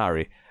Santa,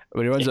 Harry.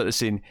 When he runs out the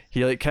scene,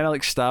 he like kind of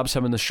like stabs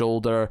him in the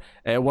shoulder.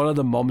 One of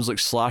the mums like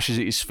slashes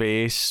at his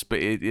face, but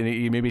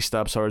he maybe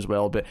stabs her as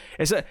well. But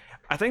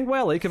I think what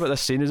I like about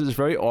this scene is it's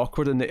very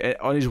awkward. And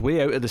on his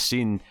way out of the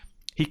scene,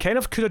 he kind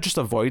of could have just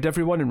avoided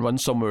everyone and run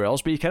somewhere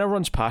else, but he kind of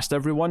runs past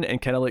everyone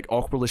and kind of like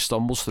awkwardly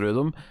stumbles through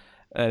them,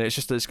 and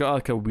it's got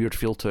like a weird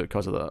feel to it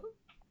because of that.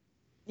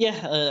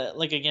 Yeah,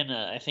 like again,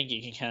 I think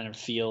you can kind of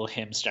feel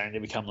him starting to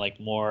become like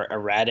more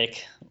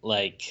erratic.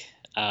 Like,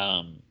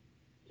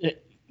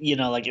 you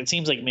know, like it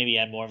seems like maybe he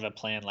had more of a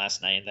plan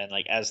last night, and then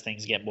like as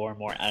things get more and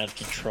more out of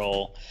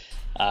control,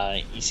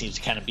 he seems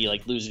to kind of be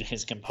like losing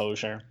his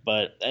composure.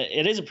 But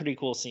it is a pretty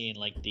cool scene,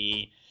 like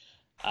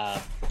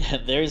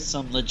there's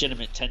some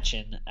legitimate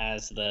tension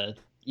as the,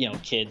 you know,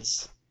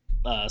 kids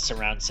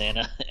surround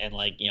Santa and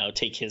like, you know,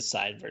 take his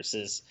side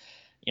versus,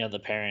 you know, the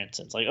parents.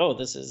 It's like, oh,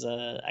 this is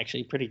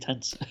actually pretty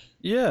tense.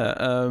 Yeah,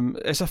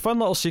 it's a fun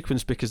little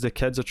sequence because the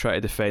kids are trying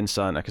to defend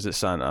Santa because it's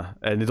Santa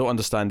and they don't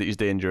understand that he's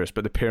dangerous,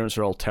 but the parents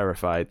are all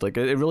terrified. Like,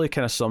 it really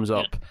kind of sums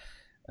up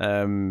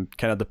kind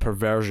of the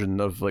perversion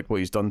of like what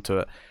he's done to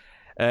it.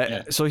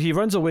 So he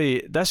runs away.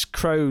 This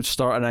crowd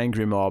start an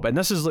angry mob, and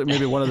this is like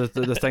maybe one of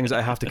the things that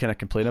I have to kind of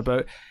complain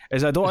about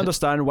is I don't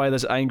understand why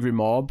this angry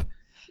mob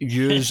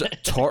use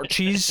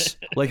torches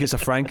like it's a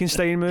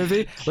Frankenstein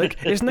movie. Like,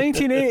 it's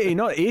 1980,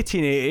 not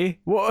 1880.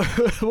 What?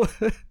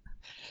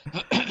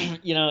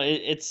 You know,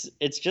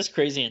 it's just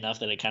crazy enough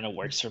that it kind of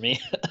works for me.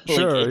 Like,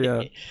 sure,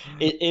 yeah.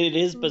 It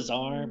is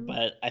bizarre,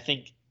 but I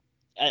think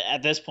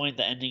at this point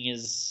the ending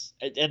is,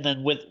 and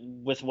then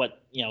with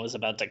what, you know, is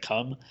about to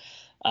come.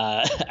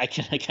 I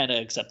kind of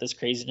accept this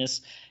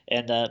craziness,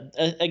 and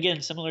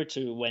again, similar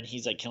to when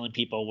he's like killing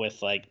people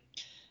with like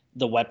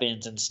the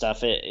weapons and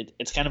stuff.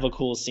 It's kind of a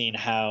cool scene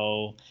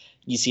how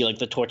you see like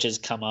the torches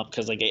come up,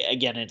 because like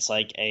again, it's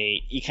like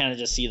you kind of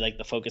just see like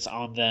the focus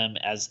on them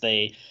as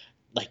they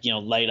like, you know,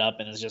 light up,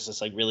 and it's just this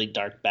like really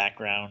dark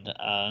background,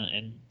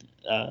 and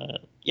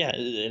yeah,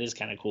 it is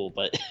kind of cool,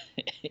 but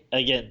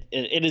again,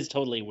 it is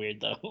totally weird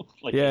though.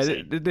 Like,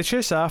 yeah, they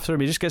chase after him.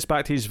 He just gets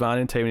back to his van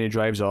in time and he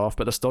drives off,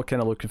 but they're still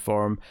kind of looking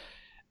for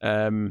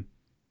him.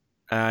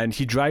 And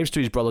he drives to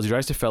his brothers. He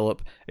drives to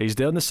Philip. He's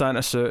there in the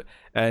Santa suit,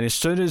 and as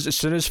soon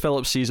as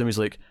Philip sees him, he's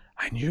like,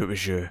 "I knew it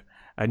was you.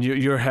 and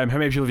you're him. How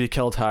many people have you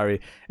killed,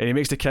 Harry? And he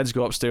makes the kids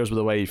go upstairs with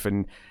the wife,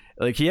 and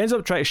like he ends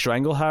up trying to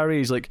strangle Harry.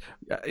 He's like,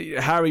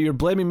 Harry, you're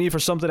blaming me for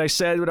something I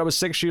said when I was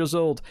 6 years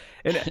old.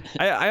 And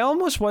I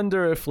almost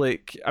wonder if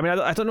like, I mean,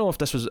 I don't know if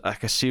this was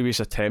like a serious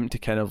attempt to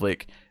kind of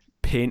like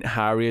paint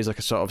Harry as like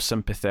a sort of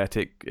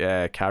sympathetic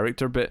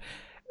character, but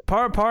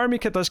part of me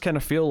does kind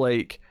of feel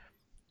like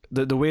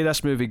the way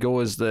this movie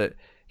goes, that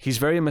he's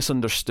very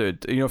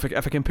misunderstood. You know, if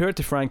I compare it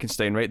to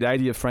Frankenstein, right, the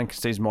idea of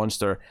Frankenstein's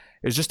monster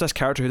is just this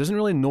character who doesn't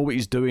really know what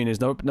he's doing.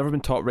 He's never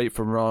been taught right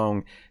from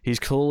wrong. He's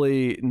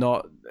clearly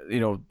not, you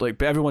know, like,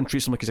 but everyone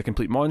treats him like he's a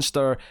complete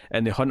monster,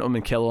 and they hunt him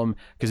and kill him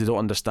because they don't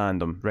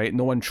understand him, right?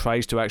 No one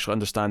tries to actually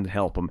understand and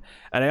help him.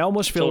 And I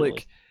almost feel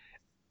like,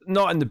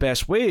 not in the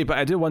best way, but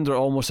I do wonder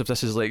almost if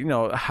this is like, you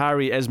know,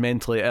 Harry is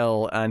mentally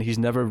ill and he's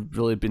never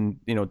really been,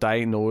 you know,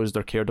 diagnosed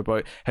or cared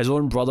about. His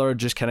own brother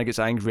just kind of gets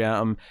angry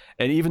at him,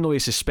 and even though he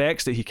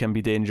suspects that he can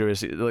be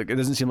dangerous, like, it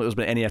doesn't seem like there's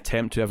been any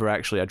attempt to ever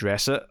actually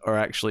address it or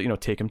actually, you know,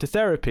 take him to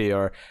therapy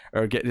or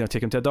get, you know,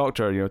 take him to a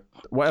doctor, you know,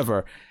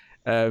 whatever.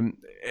 I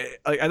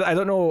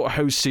don't know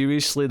how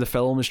seriously the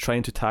film is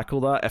trying to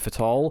tackle that, if at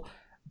all.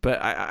 But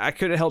I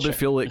couldn't help but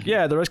feel like,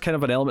 yeah, there is kind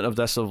of an element of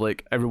this of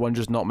like everyone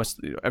just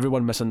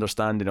everyone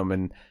misunderstanding him,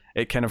 and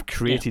it kind of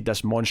created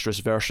this monstrous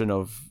version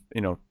of,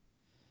 you know,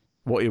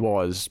 what he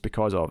was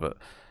because of it.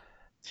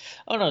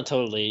 Oh no,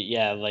 totally,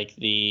 yeah. Like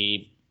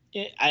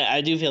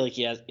I do feel like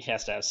he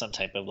has to have some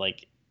type of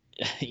like,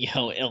 you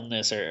know,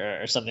 illness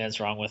or something that's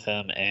wrong with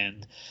him,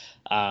 and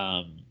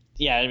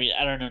yeah, I mean,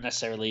 I don't know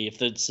necessarily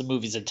if it's the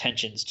movie's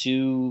intentions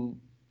to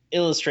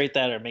illustrate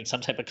that or make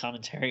some type of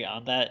commentary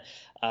on that.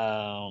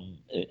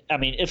 I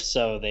mean, if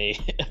so, they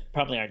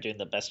probably aren't doing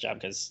the best job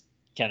because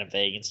kind of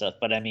vague and stuff.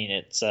 But I mean,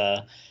 it's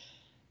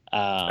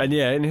and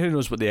yeah, and who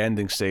knows what the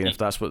ending's saying, if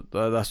that's what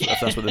if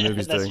that's what the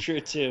movie's that's doing. That's true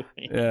too.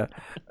 Yeah.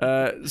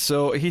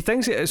 So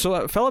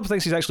Philip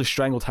thinks he's actually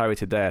strangled Harry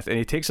to death, and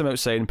he takes him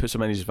outside and puts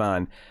him in his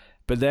van.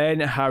 But then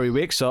Harry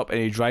wakes up and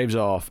he drives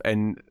off,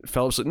 and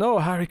Philip's like, "No,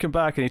 Harry, come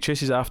back!" And he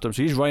chases after him.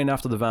 So he's running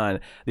after the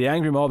van. The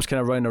angry mob's kind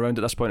of running around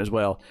at this point as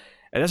well.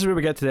 And this is where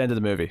we get to the end of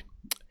the movie.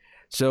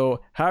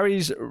 So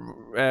Harry's, you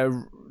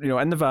know,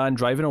 in the van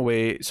driving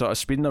away, sort of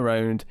speeding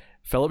around.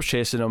 Philip's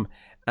chasing him,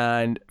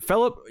 and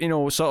Philip, you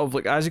know, sort of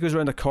like as he goes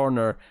around the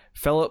corner,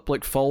 Philip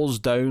like falls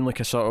down like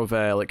a sort of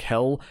like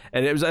hill,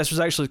 and this was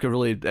actually like a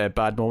really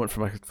bad moment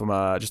from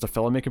just a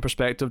filmmaking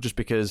perspective, just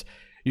because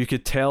you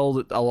could tell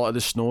that a lot of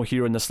the snow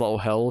here on this little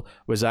hill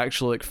was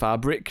actually like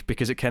fabric,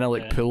 because it kind of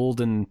like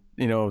pulled, and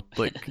you know,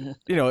 like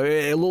you know,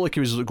 it looked like he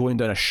was going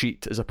down a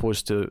sheet as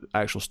opposed to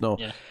actual snow.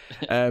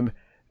 Yeah.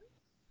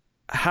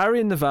 Harry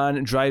in the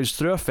van drives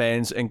through a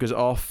fence and goes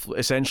off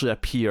essentially a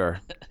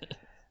pier.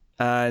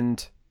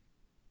 And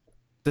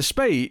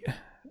despite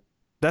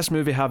this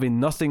movie having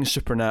nothing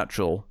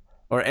supernatural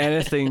or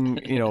anything,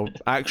 you know,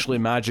 actually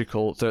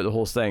magical throughout the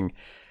whole thing,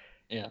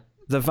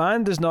 the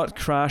van does not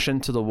crash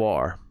into the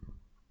water.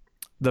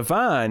 The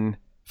van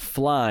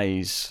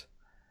flies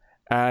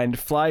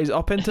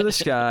up into the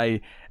sky,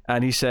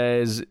 and he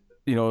says,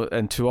 you know,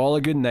 and to all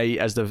a good night,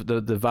 as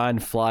the van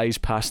flies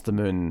past the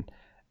moon.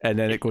 And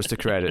then it goes to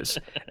credits.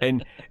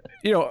 And,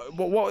 you know,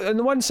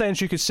 in one sense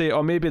you could say,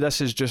 oh, maybe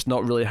this is just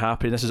not really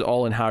happening. This is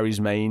all in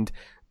Harry's mind.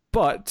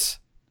 But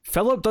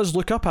Philip does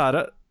look up at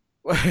it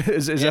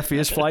as if he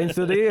is flying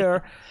through the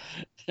air.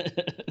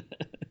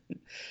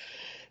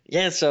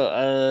 Yeah,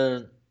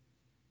 so,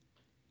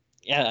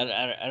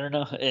 I don't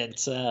know.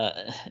 It's,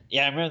 I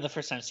remember the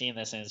first time seeing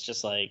this, and it's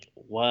just like,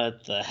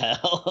 what the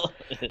hell?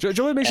 Do you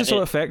know what makes it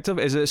so effective?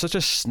 Is it's such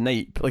a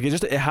snipe. Like,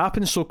 it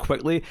happens so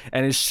quickly,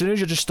 and as soon as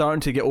you're just starting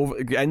to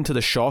get into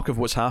the shock of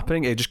what's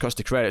happening, it just cuts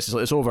to credits. It's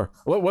like, it's over.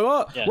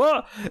 What? Yeah.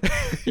 What?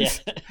 Yeah.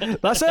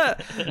 That's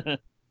it.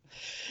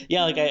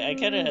 Yeah, like I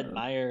kind of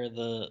admire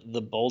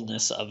the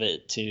boldness of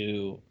it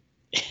to,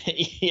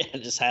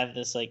 just have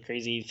this like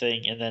crazy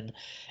thing, and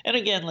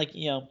again, like,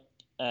 you know,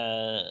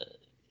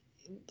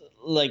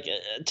 like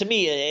to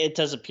me it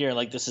does appear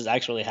like this is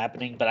actually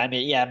happening, but I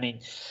mean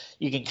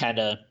you can kind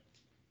of,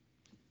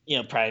 you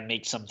know, probably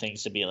make some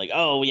things to be like,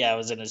 oh yeah, it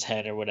was in his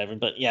head or whatever,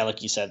 but yeah,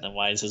 like you said, then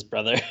why is his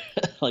brother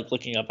like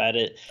looking up at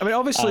it? I mean,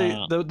 obviously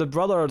the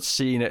brother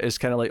seeing it is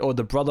kind of like, oh,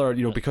 the brother,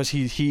 you know, because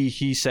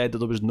he said that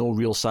there was no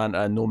real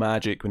Santa and no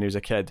magic when he was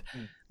a kid,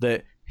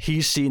 that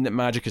he's seen that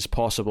magic is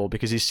possible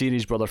because he's seen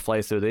his brother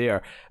fly through the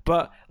air.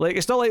 But like,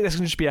 it's not like this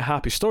can just be a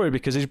happy story,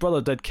 because his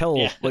brother did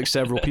kill like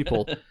several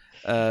people.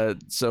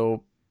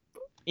 So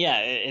yeah,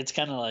 it's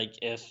kind of like,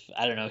 if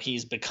I don't know,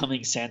 he's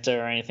becoming Santa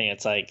or anything,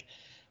 it's like,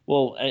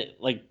 well,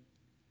 like,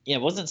 yeah,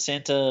 wasn't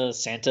Santa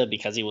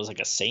because he was like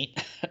a saint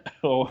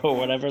or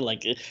whatever?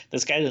 Like,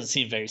 this guy doesn't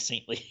seem very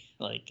saintly.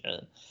 Like,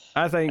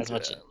 I think,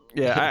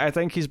 I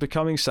think he's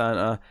becoming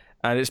Santa,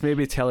 and it's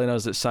maybe telling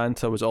us that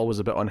Santa was always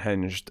a bit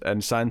unhinged,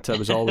 and Santa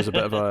was always a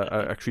bit of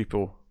a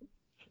creepo.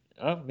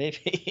 Oh,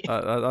 maybe.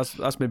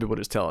 That's maybe what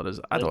it's telling us.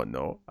 I don't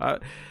know.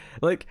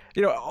 Like,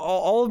 you know,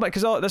 all of my,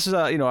 because this is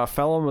a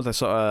film with a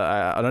sort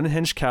of an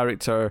unhinged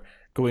character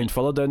going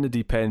further down the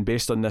deep end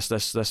based on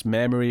this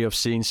memory of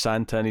seeing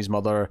Santa and his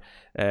mother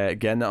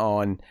getting it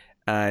on,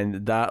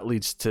 and that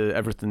leads to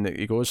everything that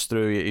he goes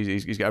through.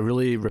 He's got a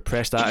really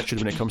repressed attitude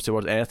when it comes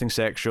towards anything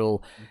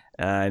sexual,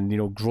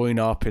 and growing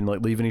up and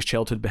like leaving his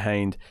childhood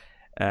behind.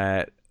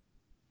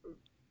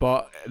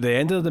 But the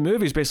end of the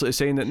movie is basically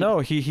saying that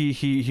no,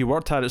 he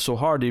worked at it so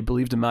hard, he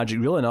believed in magic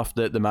real enough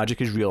that the magic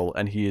is real,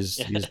 and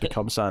he's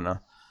become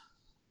Santa.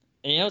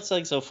 And what's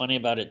like so funny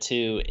about it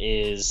too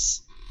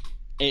is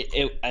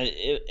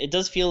it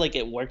does feel like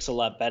it works a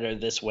lot better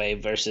this way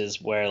versus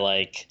where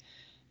like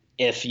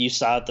if you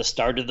saw at the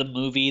start of the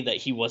movie that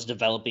he was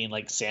developing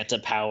like Santa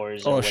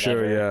powers or whatever.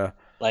 Sure, yeah.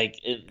 Like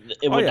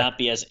it would not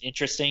be as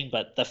interesting,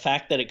 but the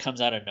fact that it comes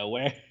out of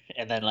nowhere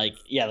and then like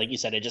you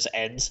said, it just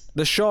ends.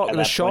 The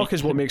shock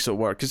is what makes it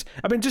work. Because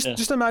I mean,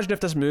 just imagine if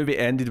this movie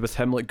ended with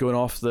him like going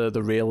off the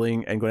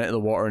railing and going into the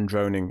water and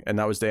drowning, and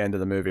that was the end of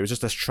the movie. It was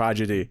just this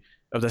tragedy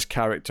of this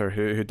character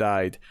who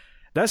died.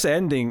 This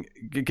ending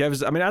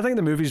gives. I mean, I think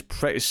the movie's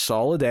pretty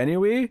solid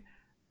anyway,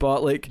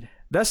 but like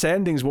this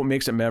ending is what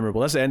makes it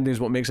memorable. This ending is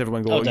what makes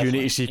everyone go, "You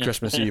need to see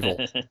Christmas Evil,"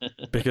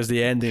 because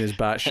the ending is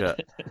batshit.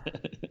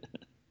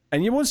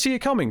 And you won't see it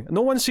coming.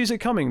 No one sees it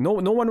coming. No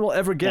one will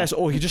ever guess,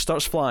 he just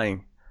starts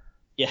flying.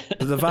 Yeah.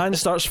 The van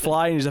starts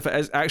flying as if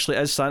it actually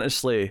is Santa's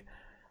sleigh.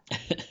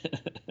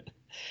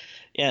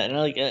 Yeah, and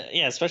like,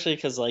 especially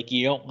because like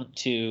you don't want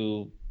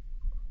to,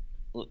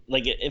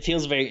 like, it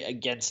feels very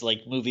against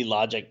like movie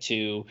logic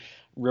to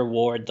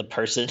reward the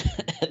person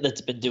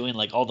that's been doing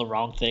like all the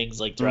wrong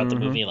things like throughout the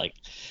movie. Like,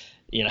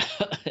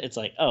 it's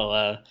like,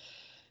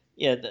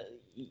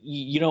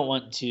 you don't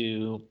want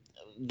to,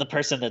 the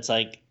person that's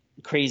like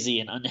crazy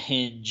and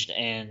unhinged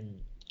and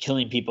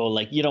killing people,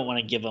 like you don't want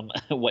to give him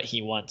what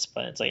he wants,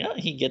 but it's like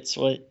he gets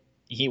what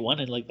he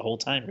wanted like the whole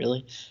time,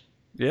 really.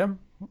 Yep.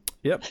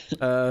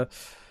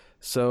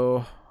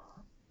 So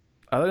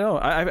I don't know,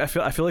 I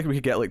feel like we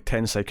could get like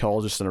 10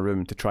 psychologists in a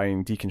room to try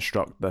and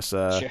deconstruct this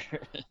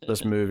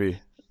this movie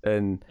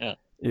and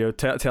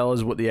tell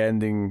us what the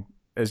ending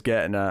is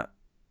getting at.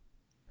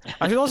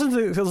 I should listen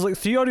to, there's like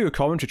 3 audio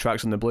commentary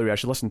tracks on the Blu-ray. I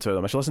should listen to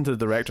them. I should listen to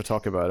the director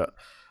talk about it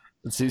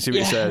and see what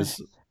he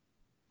says.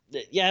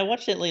 Yeah, I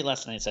watched it late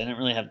last night, so I didn't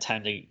really have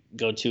time to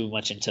go too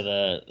much into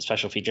the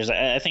special features.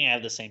 I think I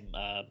have the same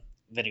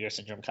Vinegar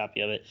Syndrome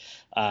copy of it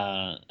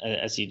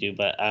as you do,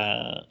 but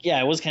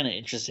I was kind of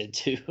interested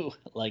to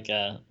like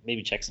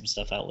maybe check some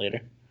stuff out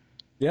later.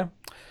 Yeah,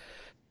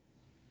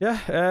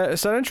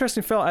 it's an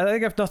interesting film. I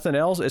think if nothing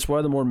else, it's one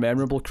of the more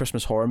memorable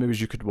Christmas horror movies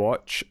you could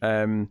watch.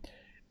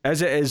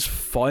 As it is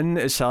fun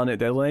as Silent Night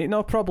Deadly Night,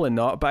 no, probably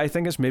not, but I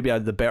think it's maybe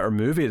the better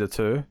movie of the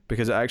two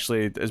because it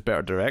actually is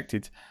better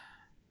directed.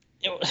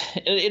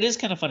 It is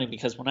kind of funny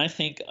because when I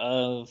think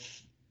of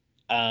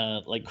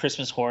like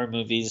Christmas horror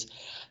movies,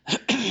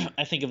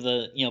 I think of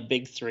the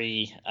big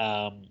 3,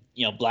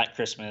 Black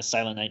Christmas,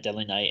 Silent Night,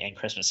 Deadly Night, and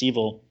Christmas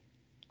Evil,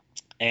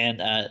 and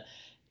I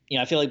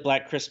feel like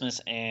Black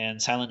Christmas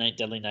and Silent Night,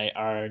 Deadly Night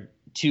are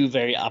 2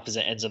 very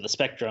opposite ends of the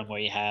spectrum, where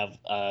you have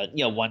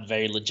one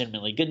very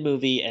legitimately good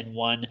movie and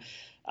one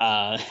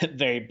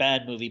very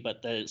bad movie,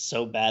 but that is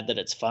so bad that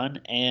it's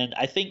fun. And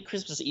I think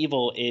Christmas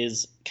Evil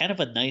is kind of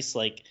a nice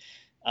like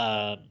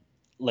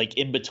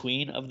in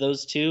between of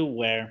those 2,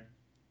 where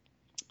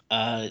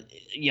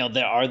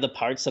there are the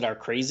parts that are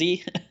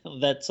crazy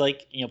that's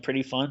like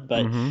pretty fun,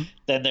 but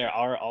then there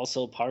are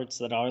also parts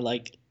that are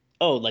like,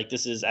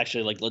 this is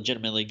actually like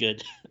legitimately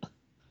good.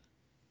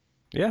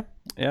 Yeah.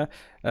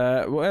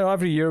 Well,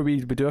 every year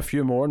we do a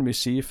few more and we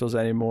see if there's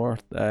any more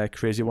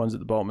crazy ones at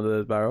the bottom of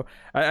the barrel.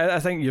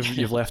 I think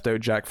you've left out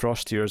Jack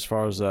Frost here as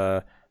far as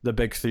the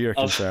big 3 are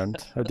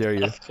concerned. How dare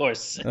you? Of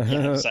course.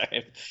 I'm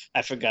sorry,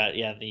 I forgot.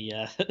 Yeah,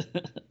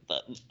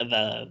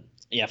 the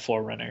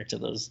forerunner to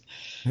those.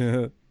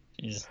 Yeah.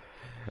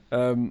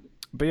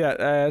 But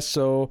yeah,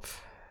 so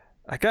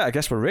I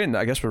guess we're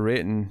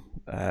rating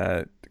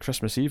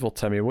Christmas Evil.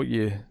 Timmy, what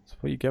you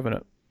giving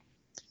it?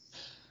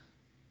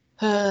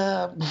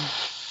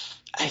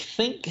 I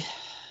think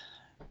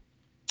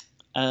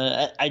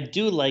I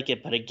do like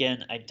it, but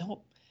again, I don't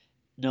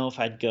know if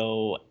I'd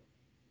go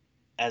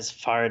as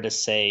far to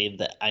say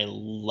that I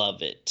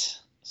love it.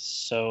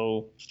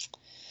 So,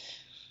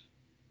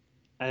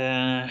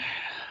 I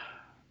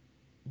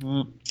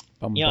think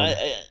I'll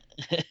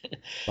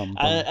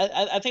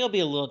be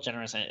a little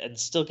generous and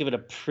still give it a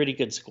pretty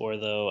good score,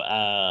 though.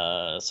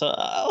 So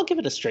I'll give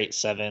it a straight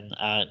 7.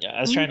 I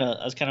was kind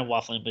of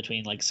waffling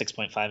between like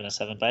 6.5 and a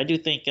 7, but I do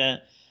think, again,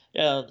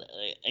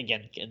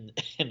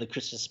 in the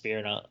Christmas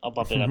spirit, I'll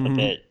bump it up a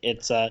bit.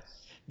 It's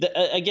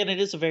again, it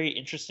is a very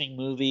interesting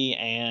movie,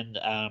 and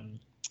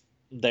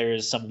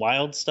there's some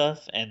wild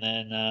stuff, and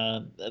then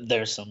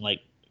there's some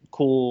like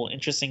cool,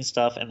 interesting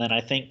stuff, and then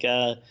I think.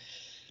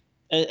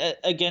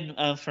 Again,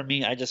 for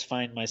me, I just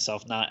find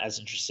myself not as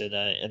interested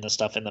in the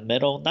stuff in the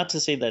middle. Not to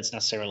say that it's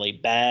necessarily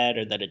bad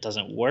or that it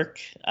doesn't work.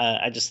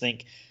 I just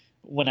think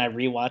when I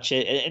rewatch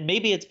it, and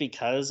maybe it's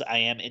because I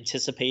am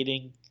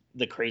anticipating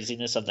the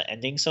craziness of the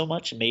ending so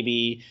much.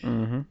 Maybe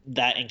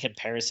that in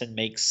comparison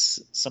makes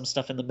some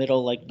stuff in the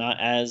middle like not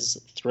as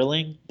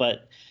thrilling.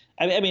 But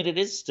I mean, it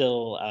is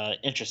still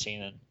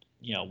interesting and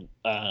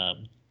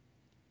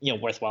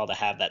worthwhile to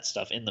have that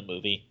stuff in the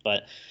movie.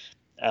 But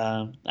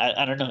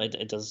I don't know,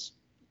 it does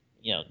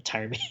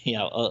tire me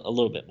out a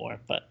little bit more.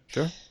 But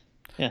sure,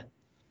 yeah.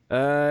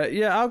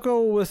 I'll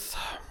go with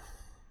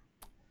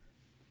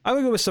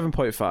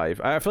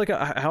 7.5. I feel like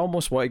I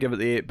almost want to give it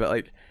the 8, but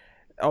like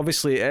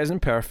obviously it isn't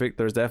perfect.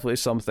 There's definitely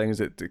some things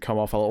that come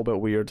off a little bit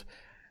weird,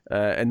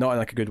 and not in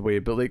like a good way.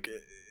 But like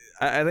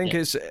I think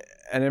it's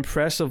an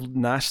impressive,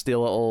 nasty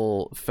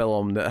little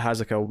film that has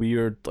like a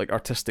weird, like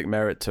artistic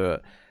merit to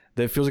it.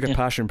 That feels like a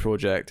passion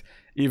project,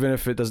 even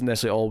if it doesn't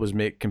necessarily always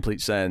make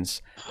complete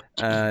sense.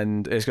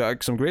 And it's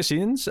got some great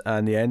scenes,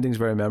 and the ending's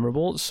very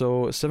memorable.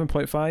 So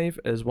 7.5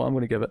 is what I'm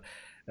going to give it.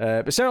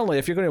 But certainly,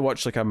 if you're going to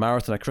watch like a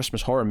marathon of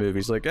Christmas horror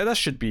movies, like that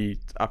should be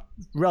a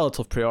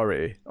relative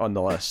priority on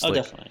the list. Oh,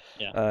 like, definitely.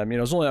 Yeah.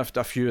 There's only a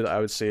few that I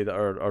would say that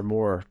are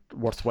more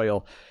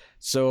worthwhile.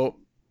 So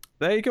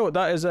there you go.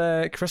 That is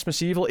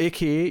Christmas Evil,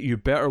 aka You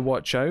Better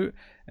Watch Out.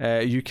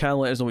 You can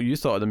let us know what you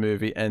thought of the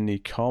movie in the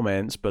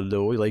comments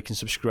below. Like and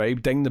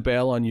subscribe. Ding the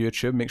bell on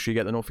YouTube. Make sure you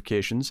get the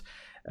notifications.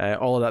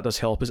 All of that does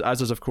help us, as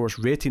does, of course,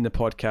 rating the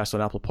podcast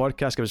on Apple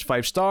Podcasts. Give us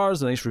 5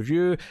 stars, a nice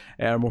review.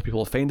 More people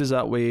will find us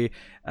that way.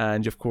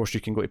 And, of course,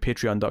 you can go to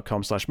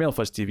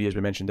patreon.com/MailFuzzTV, as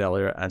we mentioned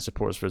earlier, and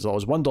support us for as little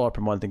as $1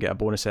 per month and get a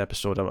bonus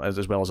episode,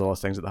 as well as all the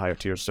things at the higher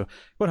tiers. So go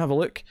and have a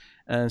look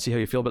and see how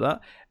you feel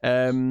about that.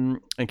 And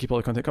keep all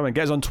the content coming.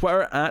 Get us on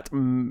Twitter at...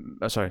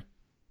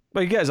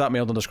 Well, you get us at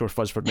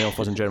mail_fuzz for mail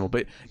fuzz in general,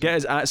 but get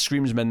us at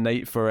Screams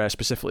Midnight for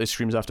specifically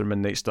Screams After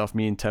Midnight stuff.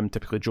 Me and Tim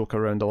typically joke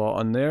around a lot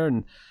on there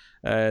and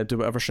do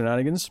whatever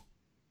shenanigans.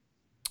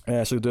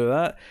 So do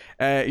that.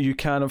 You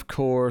can, of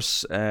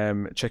course,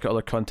 check out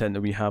other content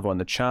that we have on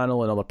the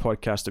channel and other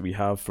podcasts that we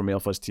have from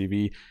MailFuzz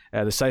TV.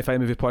 The Sci-Fi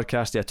Movie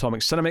Podcast, The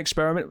Atomic Cinema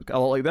Experiment, a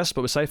lot like this,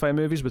 but with sci-fi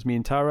movies with me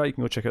and Tara. You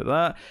can go check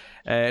out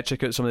that.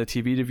 Check out some of the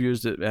TV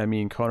reviews that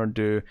me and Connor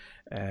do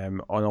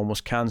on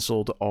Almost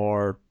Cancelled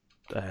or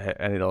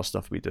any of the other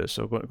stuff we do.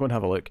 So go and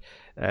have a look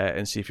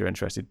and see if you're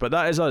interested. But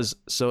that is us.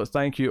 So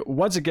thank you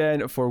once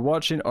again for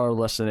watching or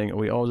listening.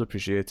 We always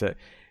appreciate it.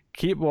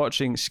 Keep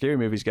watching scary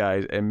movies,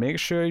 guys, and make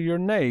sure you're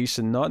nice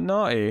and not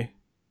naughty,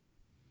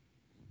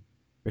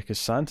 because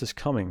Santa's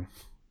coming.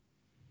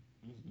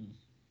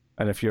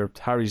 And if you're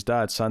Harry's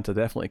dad, Santa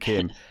definitely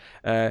came.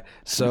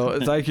 So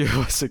thank you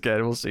once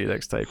again. We'll see you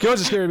next time. Keep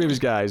watching scary movies,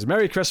 guys.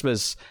 Merry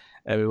Christmas,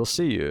 and we will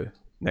see you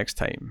next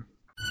time.